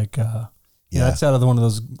Stick or like that's out of one of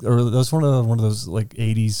those one of those like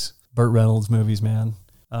 80s Burt Reynolds movies, man.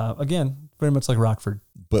 Again, very much like Rockford.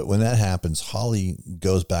 But when that happens, Holly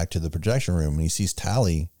goes back to the projection room and he sees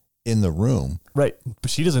Tally in the room. Right, but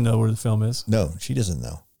she doesn't know where the film is. No, she doesn't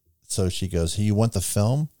know. So she goes, "Hey, you want the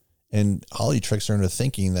film?" And Holly tricks her into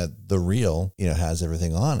thinking that the reel, has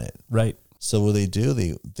everything on it. Right. So what they do,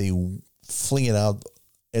 they fling it out.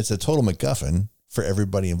 It's a total MacGuffin for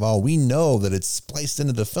everybody involved. We know that it's spliced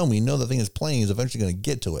into the film. We know the thing is playing is eventually going to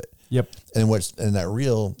get to it. Yep. And that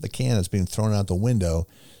reel, the can that's being thrown out the window,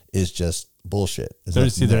 is just bullshit.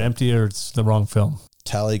 It's either empty or it's the wrong film.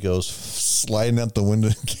 Tally goes sliding out the window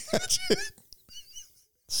to catch it.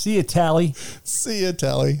 See ya, Tally. See ya,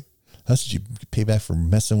 Tally. That's what you pay back for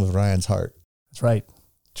messing with Ryan's heart. That's right.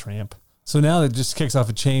 Tramp. So now it just kicks off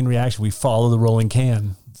a chain reaction. We follow the rolling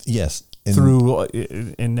can. Yes.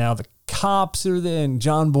 And now the cops are there and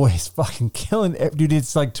John Boy is fucking killing. Dude,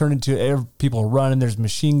 it's like turned into people running. There's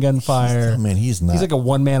machine gun fire. Man, he's like a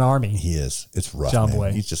one-man army. He is. It's rough, John man.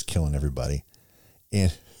 Boy. He's just killing everybody.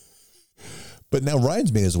 But now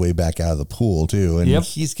Ryan's made his way back out of the pool too, and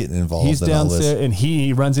he's getting involved. He's in downstairs, all this. and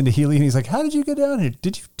he runs into Healy, and he's like, "How did you get down here?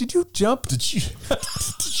 Did you jump? Did you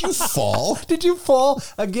fall? Did you fall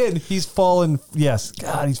again?" He's fallen. Yes,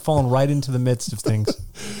 God, he's fallen right into the midst of things.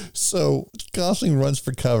 So Gosling runs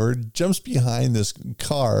for cover, jumps behind this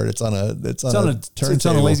car. It's on a turntable. It's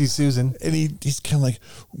on a Lazy Susan, and he's kind of like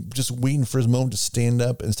just waiting for his moment to stand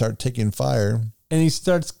up and start taking fire. And he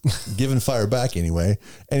starts giving fire back anyway.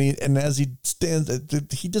 And as he stands,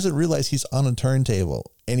 he doesn't realize he's on a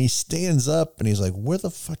turntable. And he stands up and he's like, "Where the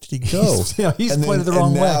fuck did he go?" He's pointed the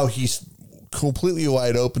wrong way. Now he's completely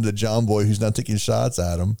wide open to John Boy, who's not taking shots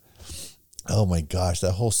at him. Oh my gosh,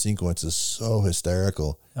 that whole sequence is so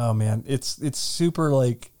hysterical. Oh man, it's super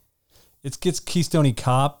like It gets Keystone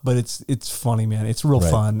Cop, but it's funny, man. It's real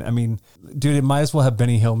Right. fun. I mean, dude, it might as well have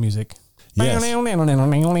Benny Hill music. Yes.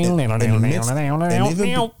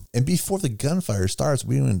 And before the gunfire starts,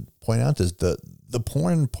 we didn't point out this, the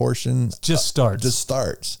porn portion Just starts. just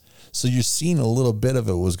starts. So you're seeing a little bit of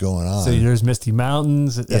it was going on. So there's Misty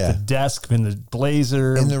Mountains at Yeah. the desk in the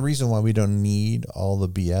blazer. And the reason why we don't need all the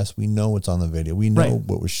BS, we know what's on the video. We know Right.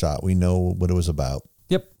 what was shot. We know what it was about.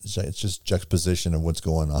 Yep. It's just juxtaposition of what's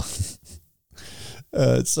going on.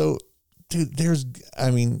 So, dude,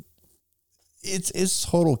 it's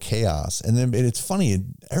total chaos. And then it's funny.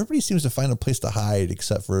 Everybody seems to find a place to hide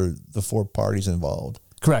except for the 4 parties involved.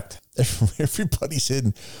 Correct. Everybody's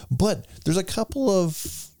hidden. But there's a couple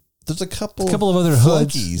of A couple of other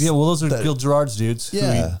hoods. flunkies Yeah, well, those are that- Gil Gerard's dudes who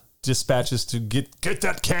Yeah. he dispatches to get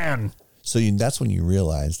that can. So that's when you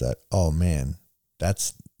realize that, oh man,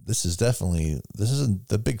 this isn't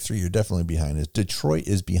the big 3 you're definitely behind. Is Detroit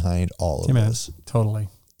is behind all of Yeah, man. this. Totally.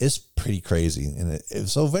 It's pretty crazy. And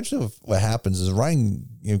so eventually what happens is Ryan,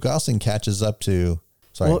 Gosling catches up to,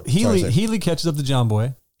 Healy catches up to John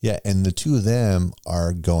Boy. Yeah. And the 2 of them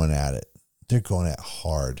are going at it. They're going at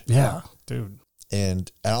hard. Yeah, dude.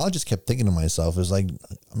 And all I just kept thinking to myself is like,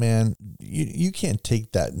 man, you can't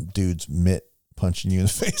take that dude's mitt punching you in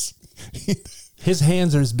the face. His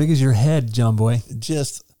hands are as big as your head, John Boy.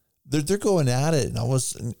 Just they're going at it,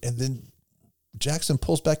 and then Jackson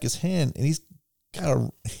pulls back his hand, and he's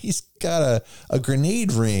got a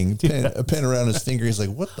grenade ring a pin around his finger. He's like,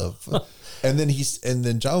 what the fuck? And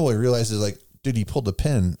then John Boy realizes like, dude, he pulled the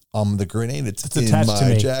pin on the grenade. It's in attached to my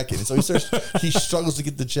me. jacket. And so he struggles to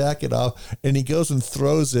get the jacket off, and he goes and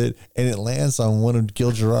throws it, and it lands on one of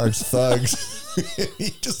Gil Gerard's thugs.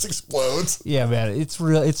 He just explodes. Yeah, man, it's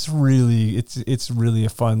real. It's really a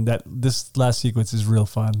fun. This last sequence is real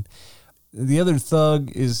fun. The other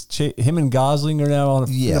thug is him and Gosling are now on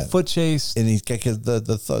in a foot chase, and he's got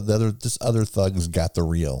this other thug's got the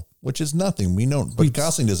reel, which is nothing. We know, but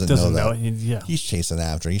Gosling doesn't know that. Yeah, He's chasing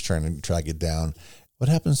after. He's trying to track it down. What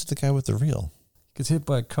happens to the guy with the reel? gets hit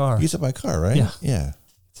by a car. He's hit by a car, right? Yeah. Yeah.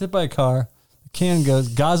 Gets hit by a car. The can goes.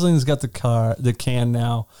 Gosling's got the can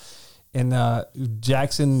now, and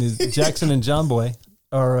Jackson and John Boy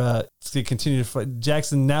are they continue to fight.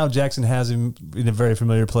 Jackson has him in a very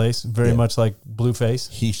familiar place, very much like Blueface.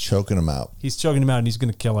 He's choking him out. He's choking him out, and he's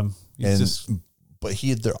going to kill him. But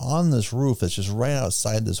they're on this roof that's just right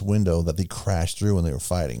outside this window that they crashed through when they were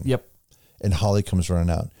fighting. Yep. And Holly comes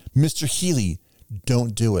running out. Mr. Healy,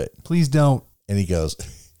 don't do it. Please don't. And he goes,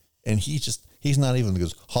 and he's not even, he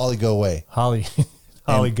goes, Holly, go away. Holly,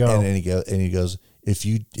 And go. And he goes, if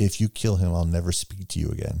you kill him, I'll never speak to you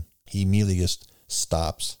again. He immediately just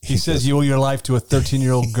stops. He says, "You owe your life to a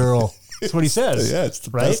 13-year-old girl." That's what he says. Yeah, it's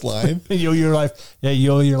the best line. You owe your life. Yeah,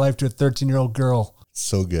 you owe your life to a 13-year-old girl.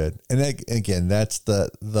 So good. And again, that's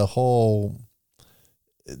the whole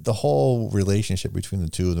relationship between the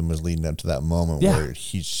 2 of them was leading up to that moment where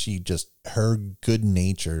her good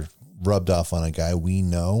nature rubbed off on a guy we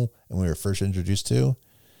know and we were first introduced to.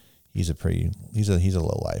 He's a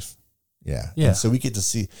low life. Yeah. Yeah. And so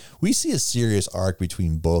we see a serious arc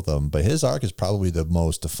between both of them, but his arc is probably the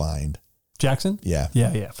most defined. Jackson? Yeah.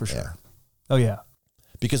 Yeah, for sure. Yeah. Oh yeah.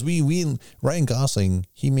 Because Ryan Gosling,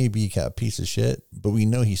 he may be a piece of shit, but we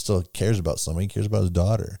know he still cares about somebody. He cares about his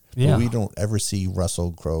daughter. Yeah. But we don't ever see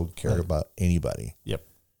Russell Crowe care about anybody. Yep.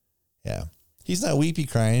 Yeah. He's not weepy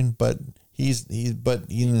crying, but he's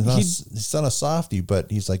not a softie,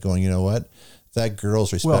 but he's like going, you know what? That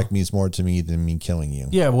girl's respect means more to me than me killing you.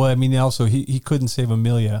 Yeah, well, I mean, also, he couldn't save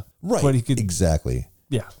Amelia. Right. But he could. Exactly.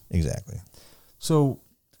 Yeah. Exactly. So,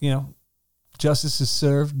 justice is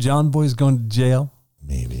served. John Boy's going to jail.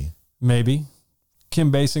 Maybe.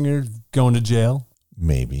 Kim Basinger going to jail.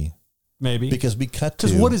 Maybe. Because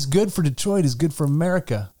Because what is good for Detroit is good for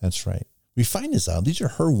America. That's right. We find this out. These are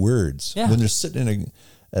her words. Yeah. When they're sitting in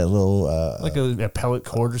a little... like a appellate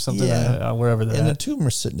court or something. Yeah. Wherever they're And the at. 2 of them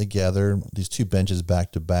are sitting together, these 2 benches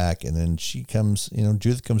back to back, and then she comes,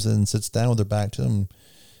 Judith comes in and sits down with her back to him,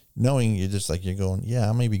 knowing you're going, yeah,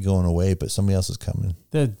 I may be going away, but somebody else is coming.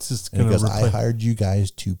 That's just And he goes, I hired you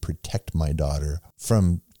guys to protect my daughter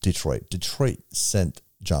from Detroit. Detroit sent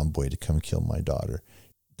John Boy to come kill my daughter.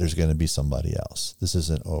 There's going to be somebody else. This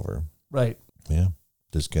isn't over. Right. Yeah.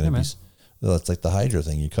 There's going to be... It's like the Hydra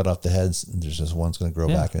thing. You cut off the heads, and there's just one's going to grow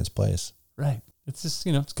back in its place. Right. It's just,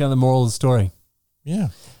 it's kind of the moral of the story. Yeah.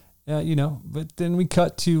 But then we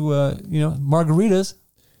cut to, margaritas.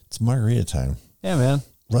 It's margarita time. Yeah, man.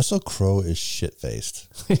 Russell Crowe is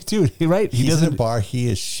shit-faced. Dude, right? He's in a bar. He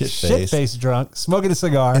is shit-faced. Shit-faced drunk, smoking a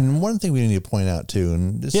cigar. And one thing we need to point out, too,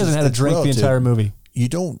 and he hasn't had a drink the entire movie. you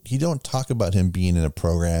don't talk about him being in a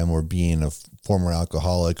program or being a former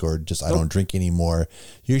alcoholic or just I don't drink anymore.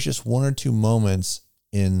 Here's just one or two moments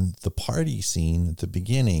in the party scene at the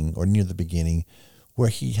beginning or near the beginning where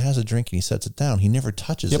he has a drink and he sets it down. He never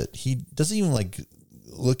touches it. He doesn't even like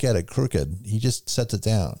look at it crooked. He just sets it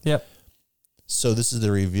down. Yep. So this is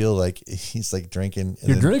the reveal. Like he's like drinking.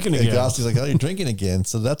 You're drinking again. Gossy's like, oh, you're drinking again.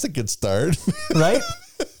 So that's a good start. Right?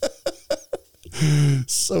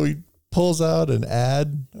 So he pulls out an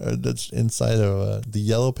ad that's inside of the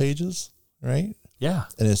Yellow Pages, right? Yeah.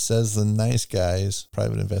 And it says the Nice Guys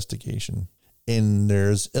Private Investigation. And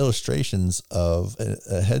there's illustrations of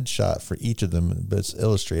a headshot for each of them, but it's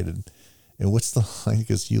illustrated. And what's the line?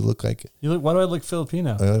 Because you look like... Why do I look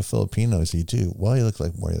Filipino? I look Filipino, so you do. Well, you look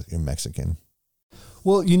like more like you're Mexican.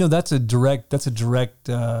 Well, that's a direct nod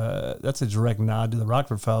to the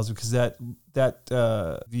Rockford Files because the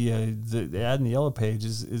ad in the Yellow Page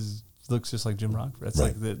looks just like Jim Rockford. It's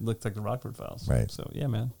like it looked like the Rockford Files. Right. So yeah,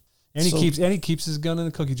 man. And he keeps his gun in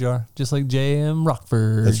a cookie jar, just like J.M.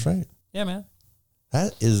 Rockford. That's right. Yeah, man.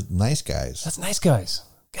 That is Nice Guys. That's Nice Guys.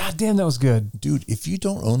 God damn, that was good. Dude, if you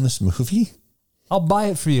don't own this movie... I'll buy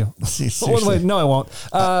it for you. Seriously. Wait, no, I won't.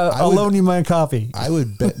 I'll loan you my copy. I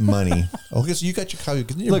would bet money. Okay, so you got your copy.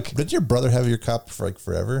 Did your brother have your copy for like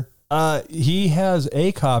forever? He has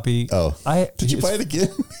a copy. Oh, did you buy it again?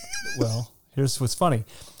 Well, here's what's funny.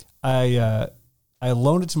 I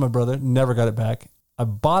loaned it to my brother. Never got it back. I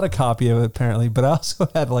bought a copy of it apparently, but I also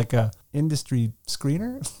had like a industry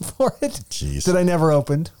screener for it that I never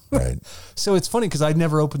opened. Right. So it's funny because I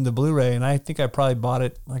never opened the Blu-ray, and I think I probably bought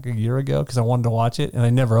it like a year ago because I wanted to watch it, and I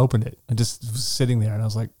never opened it. I just was sitting there, and I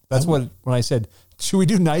was like, when I said, should we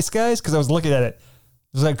do Nice Guys? Because I was looking at it.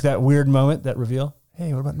 It was like that weird moment, that reveal.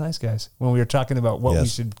 Hey, what about Nice Guys? When we were talking about what we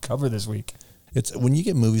should cover this week. It's when you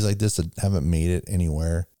get movies like this that haven't made it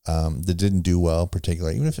anywhere, that didn't do well,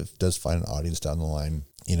 particularly, even if it does find an audience down the line,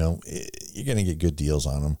 you're going to get good deals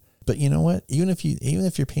on them. But you know what? Even if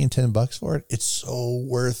you're paying $10 for it, it's so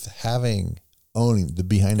worth owning. The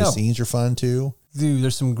behind the scenes are fun too. Dude,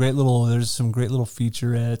 there's some great little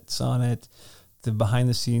featurettes on it. The behind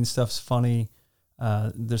the scenes stuff's funny.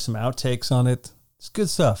 There's some outtakes on it. It's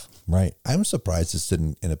good stuff. Right. I'm surprised this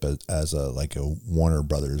didn't end up as a Warner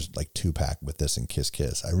Brothers like 2-pack with this and Kiss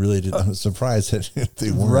Kiss. I really did. I'm surprised that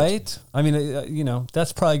they weren't. Right. I mean,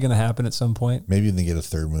 that's probably going to happen at some point. Maybe they get a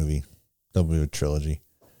third movie. They'll do a trilogy.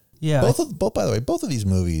 Yeah. By the way, both of these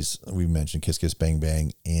movies we mentioned, Kiss Kiss Bang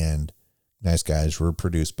Bang and Nice Guys, were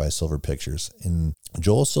produced by Silver Pictures. And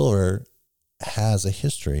Joel Silver has a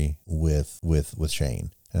history with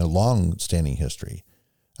Shane, and a long-standing history.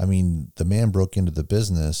 I mean, the man broke into the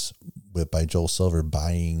business by Joel Silver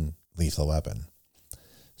buying Lethal Weapon.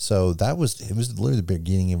 So it was literally the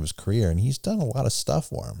beginning of his career, and he's done a lot of stuff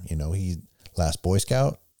for him. He Last Boy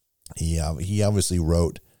Scout. He obviously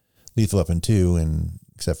wrote Lethal Weapon 2, and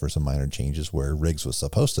except for some minor changes where Riggs was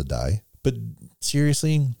supposed to die. But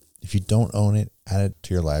seriously, if you don't own it, add it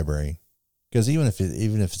to your library. Because even if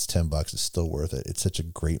it's $10, it's still worth it. It's such a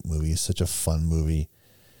great movie, such a fun movie,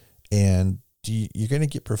 and you're going to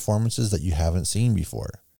get performances that you haven't seen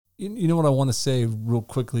before. You know what I want to say real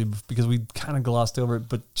quickly, because we kind of glossed over it,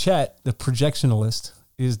 but Chet, the projectionalist,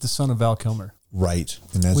 is the son of Val Kilmer. Right.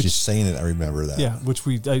 And as you're saying it, I remember that. Yeah, which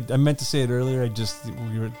I meant to say it earlier. We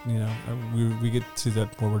get to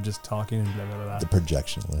that where we're just talking and blah, blah, blah. The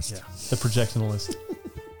projectionalist. Yeah, the projectionalist.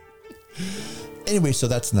 Anyway, so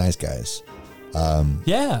that's Nice Guys.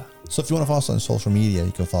 Yeah. So if you want to follow us on social media,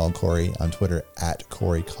 you can follow Corey on Twitter at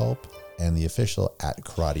Corey Culp and the official at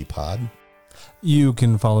Karate Pod. You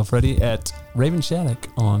can follow Freddie at Raven Shattuck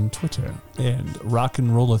on Twitter and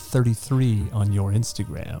Rock'n'Roller33 on your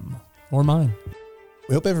Instagram or mine.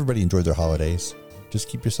 We hope everybody enjoyed their holidays. Just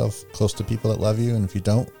keep yourself close to people that love you, and if you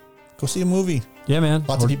don't, go see a movie. Yeah, man.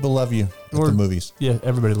 Lots of people love you at the movies. Yeah,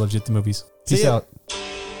 everybody loves you at the movies. Peace out.